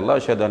அல்லா இலாஹ இல்லல்லாஹ்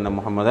அஷ்ஹது அன்ன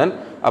முஹம்மதன்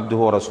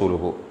அப்துஹு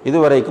ரசூலுஹு.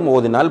 இதுவரைக்கும்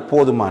ஓதினால்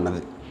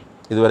போதுமானது.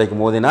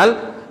 இதுவரைக்கும் ஓதினால்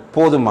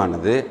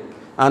போதுமானது.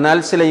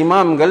 ஆனால் சில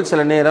இமாம்கள்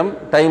சில நேரம்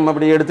டைம்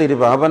அப்படி எடுத்து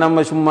இருப்பாங்க. அப்போ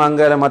நம்ம சும்மா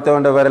அங்கே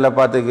மற்றவண்ட வேறல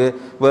பார்த்துக்கு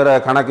வேறு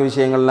கணக்கு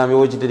விஷயங்கள்லாம்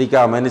யோசிச்சுட்டு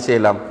இருக்காமல் என்ன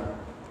செய்யலாம்?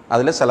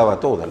 அதில்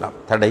செலவாத்து ஓதலாம்,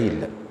 தடை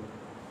இல்லை.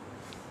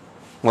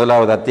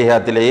 முதலாவது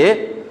அத்தியாயத்திலேயே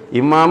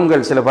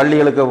இமாம்கள் சில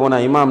பள்ளிகளுக்கு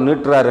போனால் இமாம்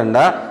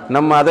நீட்டுறாருண்டா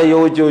நம்ம அதை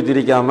யோசிச்சு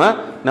யோசிச்சிருக்காமல்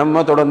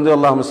நம்ம தொடர்ந்து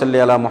அல்லாஹும்ம ஸல்லி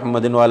அலா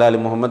முஹம்மதின் வ அலா ஆலி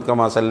முஹம்மத்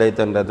கமா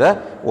ஸல்லைத்தன்றதை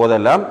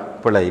ஓதலாம்,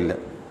 பிழை இல்லை.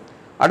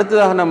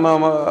 அடுத்ததாக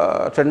நம்ம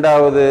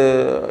ரெண்டாவது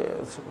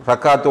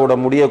ரக்காத்தோட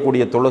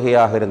முடியக்கூடிய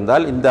தொழுகையாக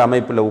இருந்தால் இந்த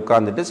அமைப்பில்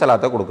உட்கார்ந்துட்டு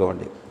சலாத்தை கொடுக்க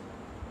வேண்டியது.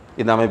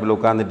 இந்த அமைப்பில்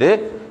உட்கார்ந்துட்டு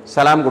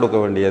சலாம் கொடுக்க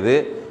வேண்டியது.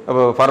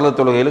 அப்போ ஃபர்து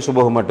தொழுகையில்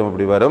சுபஹ் மட்டும்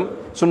இப்படி வரும்.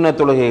 சுன்னத்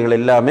தொழுகைகள்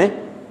எல்லாமே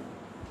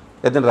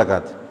எத்தனை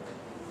ரக்காத்?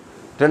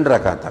 2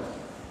 ரக்காத் தான்.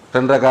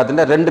 2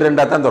 ரக்காத்துன்னா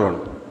 2 தான்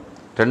தொழணும்.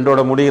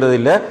 2ஓட முடிகிறது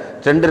இல்லை,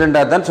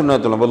 2 தான்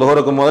சுன்னத் தொழும்.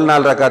 லுஹருக்கு முதல்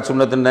 4 ரக்காத்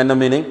சுன்னத்துன்னு என்ன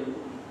மீனிங்?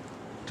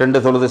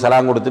 2 தொழுது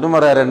சலாம் கொடுத்துட்டு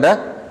மறு 2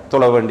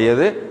 தொழ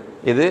வேண்டியது.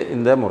 இது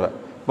இந்த முறை.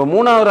 இப்போ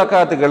 3வது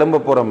ரக்காத்துக்கு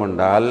எழும்ப போகிறோம்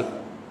என்றால்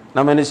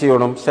நம்ம என்ன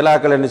செய்யணும்?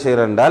 சிலாக்கள் என்ன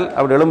செய்கிறோம் என்றால்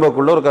அப்படி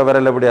எழும்பக்குள்ள ஒரு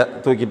விரல் அப்படி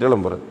தூக்கிட்டு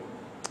எழும்புறது.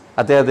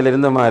 அத்தியாயத்தில்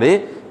இருந்த மாதிரி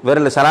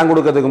விரல் சலாம்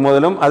கொடுக்கறதுக்கு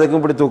முதலும் அதுக்கும்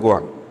இப்படி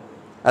தூக்குவாங்க.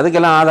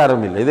 அதுக்கெல்லாம்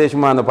ஆதாரம் இல்லை. இதே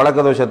சும்மா அந்த பழக்க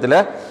தோஷத்தில்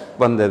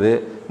வந்தது.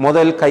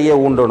 முதல் கையை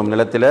ஊண்டணும்,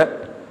 நிலத்தில்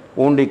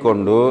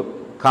ஊண்டிக்கொண்டு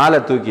காலை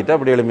தூக்கிட்டு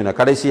அப்படி எழுப்பினா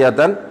கடைசியாக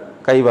தான்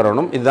கை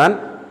வரணும். இதுதான்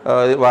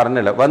வார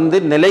நிலை. வந்து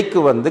நிலைக்கு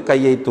வந்து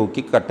கையை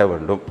தூக்கி கட்ட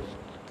வேண்டும்.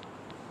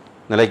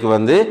 நிலைக்கு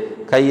வந்து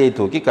கையை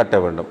தூக்கி கட்ட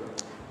வேண்டும்.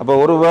 அப்போ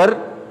ஒருவர்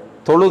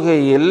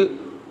தொழுகையில்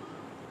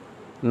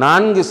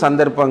 4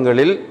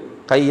 சந்தர்ப்பங்களில்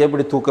கையை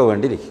இப்படி தூக்க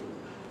வேண்டியிருக்கு.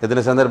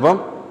 எத்தனை சந்தர்ப்பம்?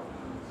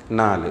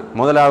 4.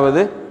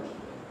 முதலாவது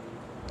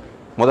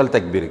முதல்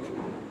தக்பீருக்கு,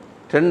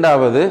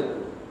 2வது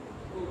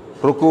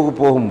ருக்குவுக்கு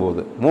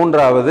போகும்போது,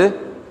 3வது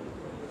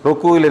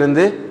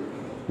ருக்குவிலிருந்து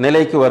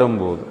நிலைக்கு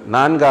வரும்போது,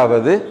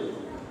 4வது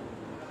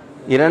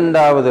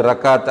 2வது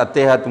ரக்காத்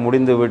அத்தஹியாத்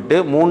முடிந்து விட்டு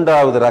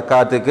 3வது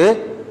ரக்காத்துக்கு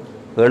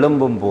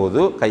எழும்பும்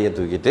போது கையை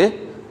தூக்கிட்டு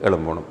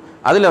எழும்பணும்.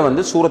 அதில்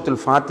வந்து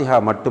சூரத்துல் ஃபாத்திஹா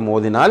மட்டும்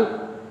ஓதினால்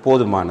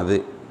போதுமானது.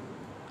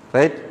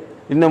 ரைட்?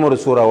 இன்னும் ஒரு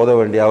சூறா ஓத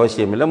வேண்டிய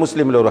அவசியம் இல்லை.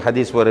 முஸ்லீமில் ஒரு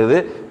ஹதீஸ் வருது,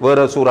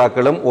 வேறு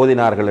சூறாக்களும்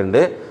ஓதினார்கள்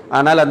என்று.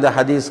 ஆனால் அந்த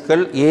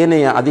ஹதீஸ்கள்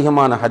ஏனைய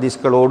அதிகமான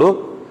ஹதீஸ்களோடு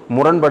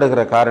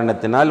முரண்படுகிற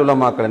காரணத்தினால்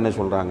உலமாக்கள் என்ன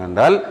சொல்கிறாங்க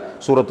என்றால்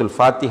சூரத்துல்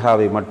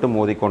ஃபாத்திஹாவை மட்டும்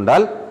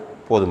ஓதிக்கொண்டால்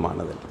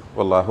போதுமானது.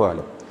 வல்லாஹு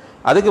அலம்.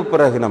 அதுக்கு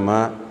பிறகு நம்ம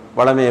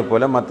வளமையை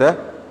போல் மற்ற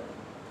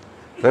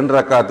 2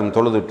 ரக்காத்தும்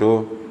தொழுதுட்டு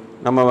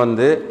நம்ம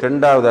வந்து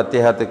 2வது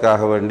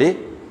அத்தியாயத்துக்காக வேண்டி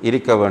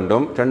இருக்க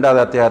வேண்டும். 2வது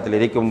அத்தியாயத்தில்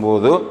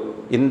இருக்கும்போது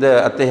இந்த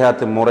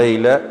அத்தியாயத்து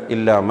முறையில்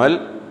இல்லாமல்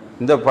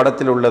இந்த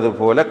படத்தில் உள்ளது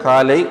போல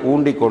காலை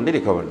ஊண்டிக்கொண்டு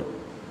இருக்க வேண்டும்.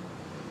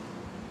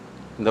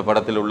 இந்த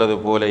படத்தில் உள்ளது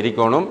போல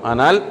இருக்கணும்.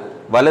 ஆனால்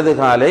வலது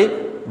காலை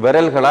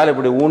விரல்களால்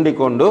இப்படி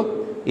ஊண்டிக்கொண்டு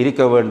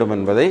இருக்க வேண்டும்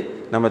என்பதை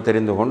நம்ம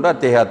தெரிந்து கொண்டு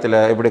அத்தியாயத்தில்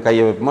எப்படி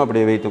கையை வைப்போமோ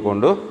அப்படி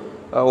வைத்துக்கொண்டு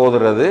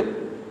ஓதுறது.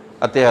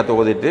 அத்தியாயத்தை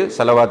ஓதிட்டு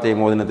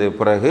சலவாத்தையும் ஓதினதுக்கு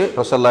பிறகு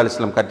ரசூலுல்லாஹி அலைஹி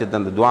வஸல்லம்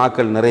கற்றுத்தந்த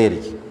துஆக்கள் நிறைய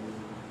இருக்கு.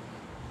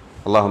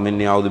 அல்லாஹும்ம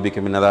இன்னி அஊது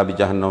பிக மின் அஸாபி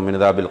ஜஹன்னம் மின்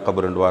அஸாபில்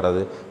கப்ர் என்று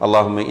வரது.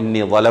 அல்லாஹும்ம இன்னி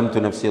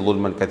ஸலம்து நஃப்ஸி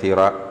ஸுல்மன்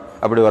கதீரா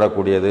அப்படி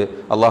வரக்கூடியது.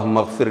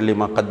 அல்லாஹும்ம அக்ஃபிர்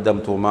லிமா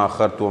கத்தம்து வமா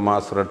அഖர்து வமா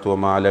அஸ்ரர்து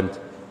வமா அலன்த்.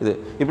 இது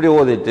இப்படி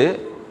ஓதிட்டு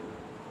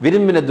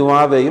விரும்பின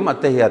துஆவையும்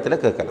அத்தஹியாத்தில்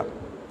கேட்கலாம்.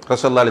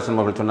 ரசூலுல்லாஹி அலைஹி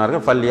வஸல்லம் அவர்கள்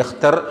சொன்னார்கள், ஃபல்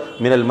யக்தர்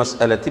மினல்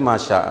மஸ்அலத்தி மா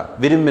ஷா.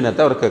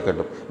 விரும்பினத்தை அவர்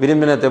கேட்கட்டும்.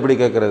 விரும்பினத்தை எப்படி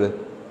கேட்கறது?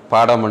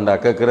 பாடம் உண்டா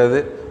கேட்கறது,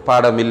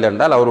 பாடம் இல்லை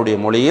என்றால் அவருடைய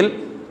மொழியில்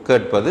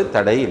கேட்பது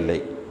தடை இல்லை.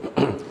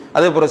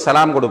 அதே போல்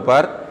சலாம்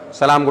கொடுப்பார்.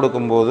 சலாம்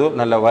கொடுக்கும்போது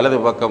நல்ல வலது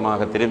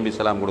பக்கமாக திரும்பி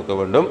சலாம் கொடுக்க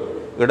வேண்டும்,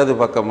 இடது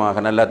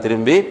பக்கமாக நல்லா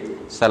திரும்பி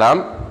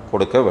சலாம்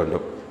கொடுக்க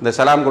வேண்டும். இந்த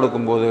சலாம்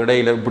கொடுக்கும்போது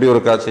இடையில் இப்படி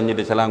ஒரு காசு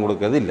செஞ்சுட்டு சலாம்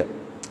கொடுக்கறது இல்லை.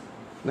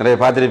 நிறைய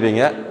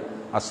பார்த்துருப்பீங்க.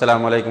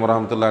 அஸ்ஸலாமு அலைக்கும்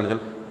வரஹ்மத்துல்லாஹ்னு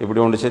சொல்லி இப்படி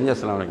ஒன்று செஞ்சு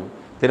அஸ்ஸலாமு அலைக்கும்,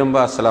 திரும்ப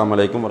அஸ்ஸலாமு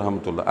அலைக்கும்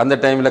வரஹ்மத்துல்லாஹ். அந்த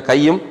டைமில்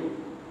கையும்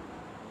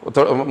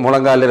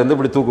முழங்காலிலிருந்து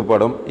இப்படி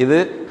தூக்கப்படும். இது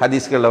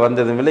ஹதீஸ்களில்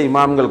வந்ததும் இல்லை,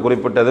 இமாம்கள்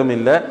குறிப்பிட்டதும்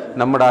இல்லை,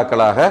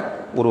 நம்மடாக்களாக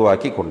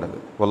உருவாக்கி கொண்டது.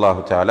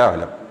 வல்லாஹு தஆலா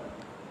அலம்.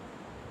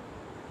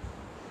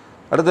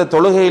 அடுத்த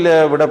தொழுகையில்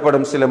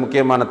விடப்படும் சில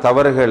முக்கியமான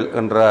தவறுகள்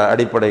என்ற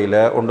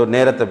அடிப்படையில் ஒன்று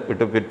நேரத்தை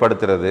விட்டு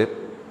பிற்படுத்துறது,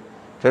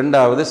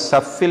 2வது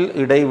சஃபில்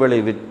இடைவெளி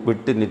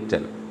விட்டு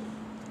நிற்றல்.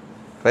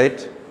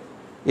 ரைட்?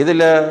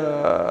 இதில்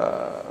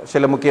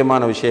சில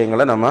முக்கியமான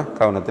விஷயங்களை நம்ம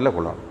கவனத்தில்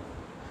கொள்ளணும்.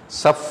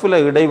 சஃபில்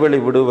இடைவெளி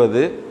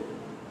விடுவது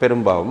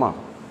பெரும்பாவமா?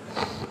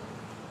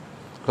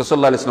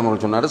 ரசூலுல்லாஹி அலைஹி வஸல்லம்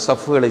அவர்கள் சொன்னார்,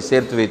 சஃப்களை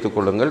சேர்த்து வைத்துக்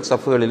கொள்ளுங்கள்,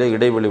 சஃப்களிலே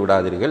இடைவெளி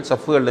விடாதீர்கள்.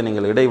 சஃப்களில்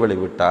நீங்கள் இடைவெளி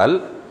விட்டால்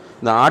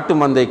இந்த ஆட்டு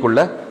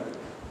மந்தைக்குள்ள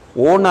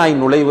ஓநாய்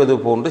நுழைவது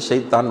போன்று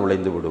ஷைத்தான்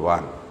நுழைந்து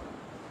விடுவான்.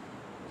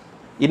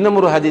 இன்னும்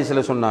ஒரு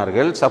ஹதீஸில்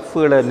சொன்னார்கள்,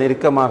 சஃப்களை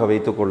நெருக்கமாக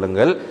வைத்துக்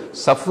கொள்ளுங்கள்,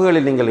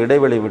 சஃப்களில் நீங்கள்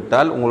இடைவெளி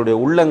விட்டால் உங்களுடைய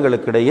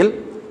உள்ளங்களுக்கு இடையில்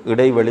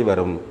இடைவெளி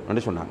வரும்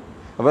என்று சொன்னாங்க.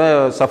 அப்போ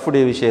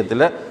சஃபுடைய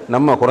விஷயத்தில்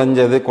நம்ம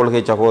குறைஞ்சது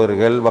கொள்கை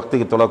சகோதரர்கள்,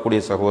 வக்துக்கு தொழக்கூடிய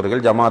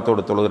சகோதரர்கள்,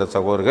 ஜமாத்தோடு தொழுகிற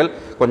சகோதரர்கள்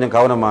கொஞ்சம்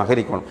கவனமாக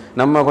இருக்கணும்.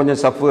 நம்ம கொஞ்சம்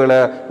சஃப்புகளை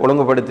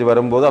ஒழுங்குபடுத்தி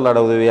வரும்போது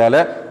அல்லாஹ்வுடைய உதவியால்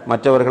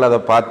மற்றவர்கள்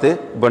அதை பார்த்து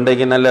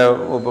இன்றைக்கு நல்ல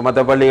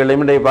மற்ற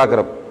பள்ளிகளையும் இன்றைக்கு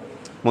பார்க்குறோம்.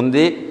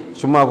 முந்தி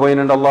சும்மா போய்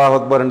நின்று அல்லாஹ்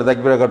அக்பர் 2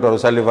 தக்பீரை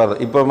கட்டுவார் சல்லிஃபார்.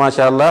 இப்போ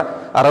மாஷா அல்லாஹ்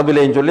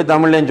அரபிலையும் சொல்லி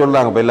தமிழ்லையும்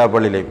சொல்லுவாங்க. இப்போ எல்லா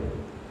பள்ளியிலையும்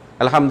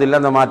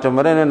அல்ஹம்துலில்லாஹ் அந்த மாற்றம்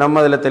வரை நம்ம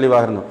அதில்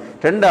தெளிவாக இருந்தோம்.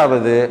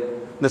 2வது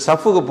இந்த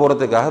சஃப்புக்கு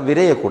போகிறதுக்காக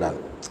விரையக்கூடாது.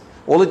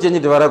 ஒது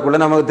செஞ்சுட்டு வரக்குள்ள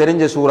நமக்கு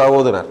தெரிஞ்ச சூறா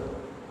ஓதுறார்.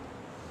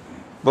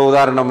 இப்போ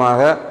உதாரணமாக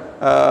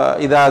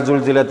இதா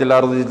ஜுல்ஜிலத்தில்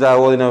அர்து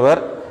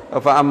ஓதினவர்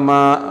அம்மா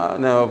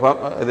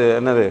இது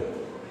என்னது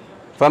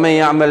ஃபமை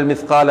யஅமல்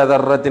மிஸ்கால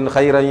தர்ரத்தின்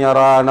கைரன்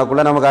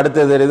யரானக்குள்ள நமக்கு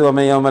அடுத்தது தெரியுது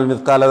ஃபமை யஅமல்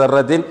மிஸ்கால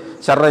தர்ரத்தின்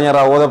ஷர்ரன்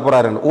யரா ஓத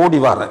போறாருன்னு ஓடி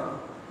வர்றேன்,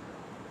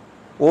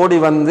 ஓடி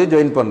வந்து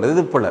ஜாயின் பண்ணுறது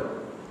இது போல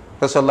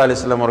ரசூலுல்லாஹி அலைஹி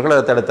வஸல்லம் அவர்கள்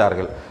அதை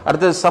தடுத்தார்கள்.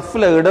 அடுத்தது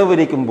சஃப்ல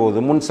இடவிரிக்கும் போது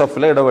முன்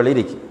சஃப்ல இடவெளி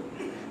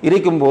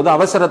இருக்கும்போது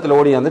அவசரத்தில்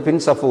ஓடி வந்து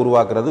பின் சஃப்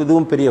உருவாக்குறது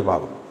இதுவும் பெரிய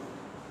பாவம்.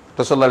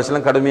 ரசூலுல்லாஹி அலைஹி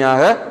வஸல்லம்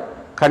கடுமையாக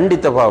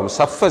கண்டித்த பாவம்.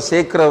 சஃப்பை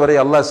சேர்க்கிறவரை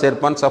அல்லாஹ்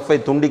சேர்ப்பான், சஃப்பை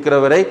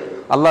துண்டிக்கிறவரை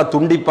அல்லாஹ்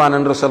துண்டிப்பான்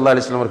என்று ரசூலுல்லாஹி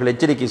அலைஹி வஸல்லம் அவர்கள்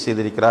எச்சரிக்கை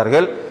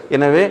செய்திருக்கிறார்கள்.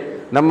 எனவே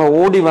நம்ம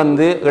ஓடி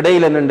வந்து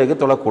இடையில நின்றுக்கு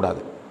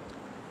தொழக்கூடாது.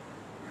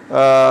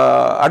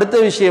 அடுத்த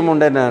விஷயம்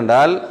உண்டு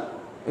என்னென்றால்,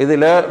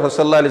 இதில்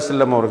ரசூலுல்லாஹி அலைஹி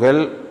வஸல்லம்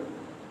அவர்கள்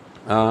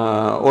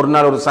ஒரு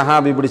நாள் ஒரு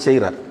சஹாபி இப்படி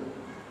செய்கிறார்.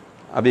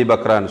 அபி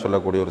பக்ரான்னு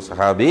சொல்லக்கூடிய ஒரு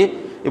சஹாபி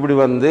இப்படி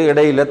வந்து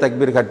இடையில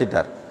தக்பீர்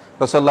கட்டிட்டார்.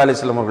 ரசூலுல்லாஹி அலைஹி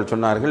வஸல்லம் அவர்கள்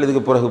சொன்னார்கள்,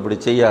 இதுக்கு பிறகு இப்படி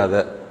செய்யாத,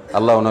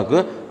 அல்லாஹ் உனக்கு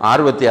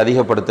ஆர்வத்தை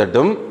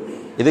அதிகப்படுத்தட்டும்,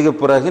 இதுக்கு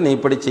பிறகு நீ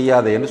இப்படி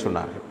செய்யாதே என்று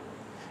சொன்னார்கள்.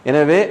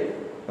 எனவே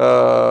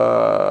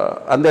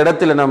அந்த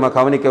இடத்துல நம்ம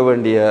கவனிக்க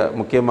வேண்டிய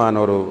முக்கியமான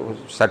ஒரு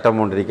சட்டம்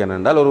ஒன்று இருக்கிறது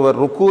என்றால், ஒருவர்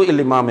ருக்கு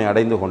இல் இமாமை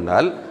அடைந்து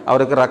கொண்டால்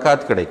அவருக்கு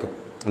ரக்காத் கிடைக்கும்.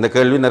 இந்த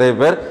கேள்வி நிறைய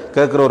பேர்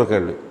கேட்குற ஒரு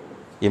கேள்வி.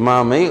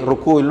 இமாமை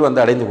ருக்குவில்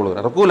வந்து அடைந்து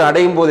கொள்கிறார். ருக்குவில்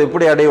அடையும் போது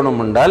எப்படி அடையணும்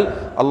என்றால்,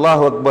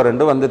 அல்லாஹ் அக்பர்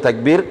என்று வந்து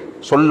தக்பீர்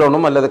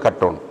சொல்லணும் அல்லது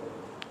கட்டணும்.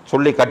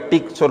 சொல்லி கட்டி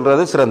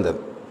சொல்றது சிறந்தது.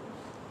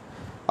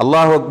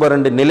 அல்லாஹ் அக்பர்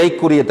என்று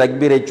நிலைக்குரிய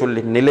தக்பீரை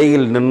சொல்லி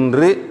நிலையில்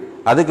நின்று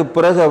அதுக்கு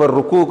பிறகு அவர்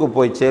ருக்குவுக்கு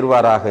போய்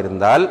சேர்வாராக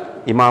இருந்தால்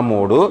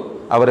இமாமோடு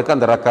அவருக்கு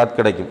அந்த ரக்காத்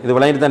கிடைக்கும். இது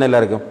விளையாட்டு தானே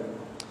எல்லாருக்கும்.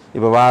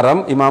 இப்போ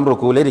வாரம் இமாம்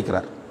ருக்குவில்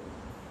இருக்கிறார்.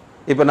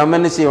 இப்போ நம்ம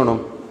என்ன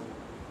செய்யணும்?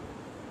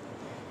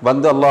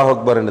 வந்து அல்லாஹ்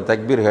அக்பர் என்று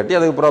தக்பீர் கட்டி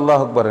அதுக்கப்புறம்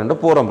அல்லாஹ் அக்பர் என்று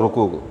போகிறோம்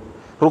ருக்குவுக்கு.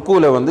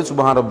 ருக்குவில் வந்து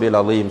சுப்ஹான் ரப்பியல்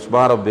அலீம்,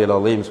 சுப்ஹான் ரப்பியல்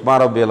அலீம்,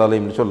 சுப்ஹான் ரப்பியல்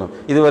அலீம்னு சொல்லணும்.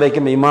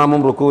 இதுவரைக்கும்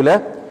இமாமும் ருக்குவில்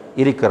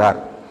இருக்கிறார்,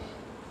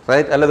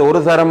 ரைட்? அல்லது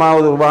ஒரு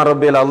தரமாவது சுப்ஹான்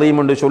ரப்பியல்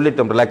அலீம் என்று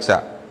சொல்லிட்டோம் ரிலாக்ஸா,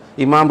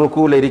 இமாம்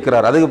ருக்குவில்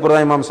இருக்கிறார். அதுக்கப்புறம்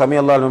தான் இமாம் சமி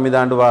அல்லாஹ்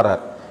ஹமீதாண்டு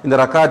வாரார். இந்த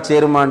ரக்காத்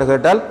சேருமான்னு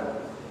கேட்டால்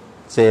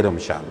சேரும்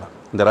இன்ஷா அல்லாஹ்.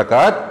 இந்த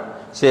ரக்காத்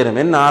சேரும்.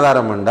 என்ன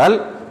ஆதாரம் என்றால்,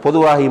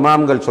 பொதுவாக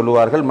இமாம்கள்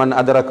சொல்லுவார்கள், மன்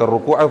அதரக்க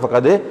ருக்கு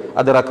ஃபகது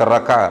அதரக்க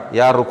ரக்கா,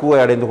 யார் ருக்குவை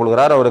அடைந்து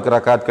கொள்கிறார் அவருக்கு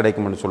ரக்காத்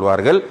கிடைக்கும் என்று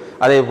சொல்வார்கள்.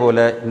 அதே போல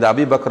இந்த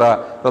அபி பக்ரா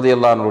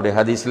ரலியல்லாஹு அன்ஹுடைய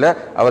ஹதீஸில்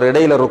அவர்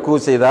இடையில ருக்கு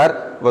செய்தார்,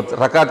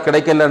 ரக்காத்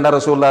கிடைக்கல என்ற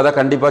ரசூலுல்லாஹ் தான்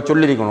கண்டிப்பாக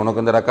சொல்லியிருக்கணும்,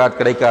 உனக்கு இந்த ரக்காத்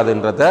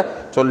கிடைக்காதுன்றத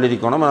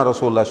சொல்லியிருக்கணும்.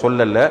 ரசூலுல்லாஹ்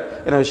சொல்லல.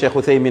 எனவே ஷேக்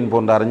உசைமீன்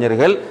போன்ற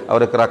அறிஞர்கள்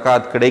அவருக்கு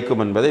ரக்காத்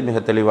கிடைக்கும் என்பதை மிக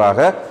தெளிவாக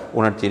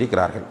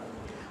உணர்த்தியிருக்கிறார்கள்.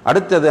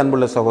 அடுத்தது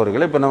அன்புள்ள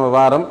சகோதரர்கள், இப்போ நம்ம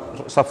வாரம்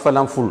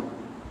சஃபெல்லாம்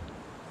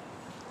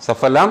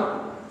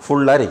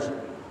ஃபுல்லாக இருக்கு.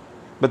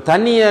 இப்போ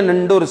தனியாக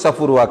நின்று ஒரு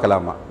சஃப்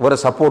உருவாக்கலாமா? ஒரு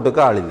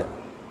சப்போர்ட்டுக்கு ஆள் இல்லை.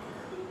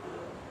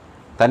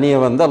 தனியை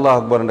வந்து அல்லாஹ்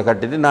அக்பர் என்று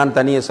கட்டிட்டு நான்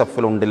தனிய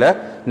சஃபில் உண்டில்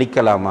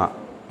நிற்கலாமா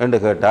என்று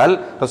கேட்டால்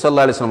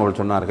ரசூலுல்லாஹி அலைஹி வஸல்லம்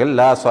அவர்கள் சொன்னார்கள்,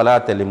 லா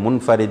ஸலாத்த லி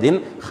முன்ஃபரிதின்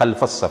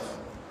ஹல்ஃபஸ் ஸஃப்,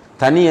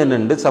 தனியை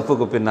நின்று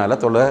சஃப்புக்கு பின்னால்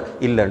தொழ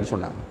இல்லைன்னு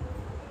சொன்னாங்க.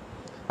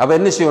 அப்போ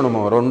என்ன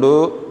செய்யணுமோ, ரெண்டு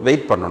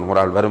வெயிட் பண்ணணும்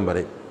ஒரு ஆள் வரும்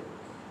வரை.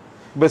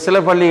 இப்போ சில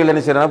பள்ளிகள்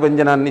என்ன செய்யறாங்க,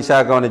 கொஞ்சம் நான் நிஷா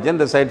கவனிச்சேன்,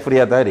 இந்த சைட்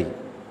ஃப்ரீயாக தான் இருக்கு,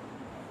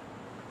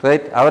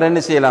 ரைட்? அவர் என்ன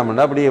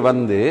செய்யலாம்னா அப்படியே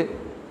வந்து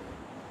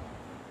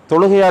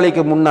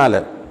தொழுகையாளிக்கு முன்னால்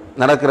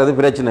நடக்கிறது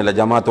பிரச்சனை இல்லை.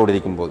 ஜமாத்தோடு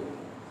இருக்கும்போது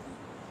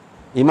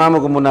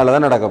இமாமுக்கு முன்னால்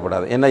தான்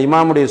நடக்கப்படாது. ஏன்னா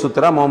இமாமுடைய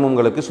சுத்ரா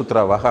மோமுங்களுக்கு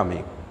சுத்ராவாக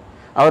அமையும்.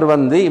 அவர்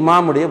வந்து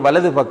இமாமுடைய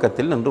வலது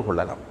பக்கத்தில் நின்று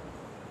கொள்ளலாம்,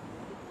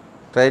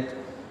 ரைட்?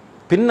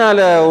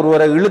 பின்னால்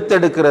ஒருவரை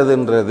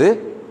இழுத்தெடுக்கிறதுன்றது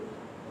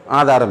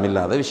ஆதாரம்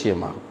இல்லாத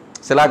விஷயமாகும்.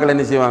 சிலாக்கள்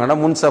என்ன செய்வாங்கன்னா,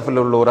 முன்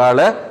சஃபில் உள்ள ஒரு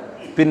ஆளை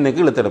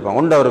பின்னுக்கு இழுத்தெடுப்பாங்க.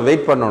 ஒன்று அவர்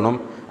வெயிட் பண்ணணும்,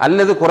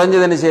 அல்லது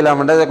குறைஞ்சது என்ன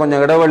செய்யலாம்ன்றது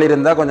கொஞ்சம் இடைவெளி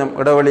இருந்தால் கொஞ்சம்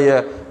இடைவெளியை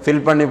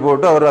ஃபில் பண்ணி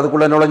போட்டு அவர்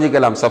அதுக்குள்ளே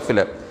நுழைஞ்சிக்கலாம்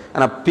சஃபில்.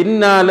 ஆனால்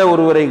பின்னால்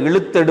ஒருவரை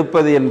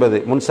இழுத்தெடுப்பது என்பது,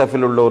 முன்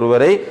சஃபில் உள்ள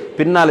ஒருவரை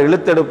பின்னால்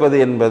இழுத்தெடுப்பது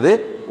என்பது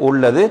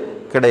உள்ளது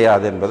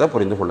கிடையாது என்பதை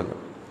புரிந்து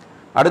கொள்ளுங்கள்.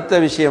 அடுத்த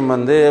விஷயம்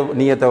வந்து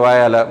நியத்தை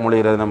வாயால்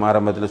மொழிகிறது. நம்ம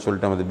ஆரம்பத்தில்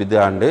சொல்லிட்டோம், அது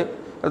பித்தாண்டு.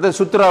 அடுத்த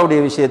சுத்ராவுடைய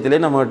விஷயத்திலே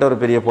நம்மகிட்ட ஒரு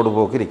பெரிய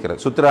பொடுபோக்கு இருக்கிறது.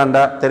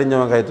 சுத்ராண்டா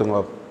தெரிஞ்சவங்க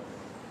கைத்துங்க.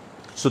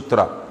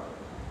 சுத்ரா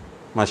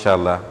மாஷா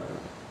அல்லாஹ்,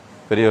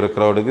 பெரிய ஒரு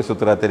க்ரௌடுக்கு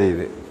சுத்ரா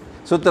தெரியுது.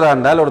 சுத்ரா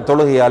என்றால் ஒரு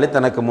தொழுகையாளி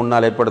தனக்கு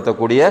முன்னால்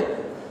ஏற்படுத்தக்கூடிய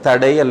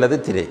தடை அல்லது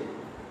திரை.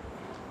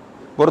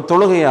 ஒரு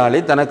தொழுகையாளி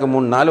தனக்கு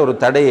முன்னால் ஒரு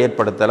தடையை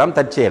ஏற்படுத்தலாம்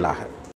தற்செயலாக.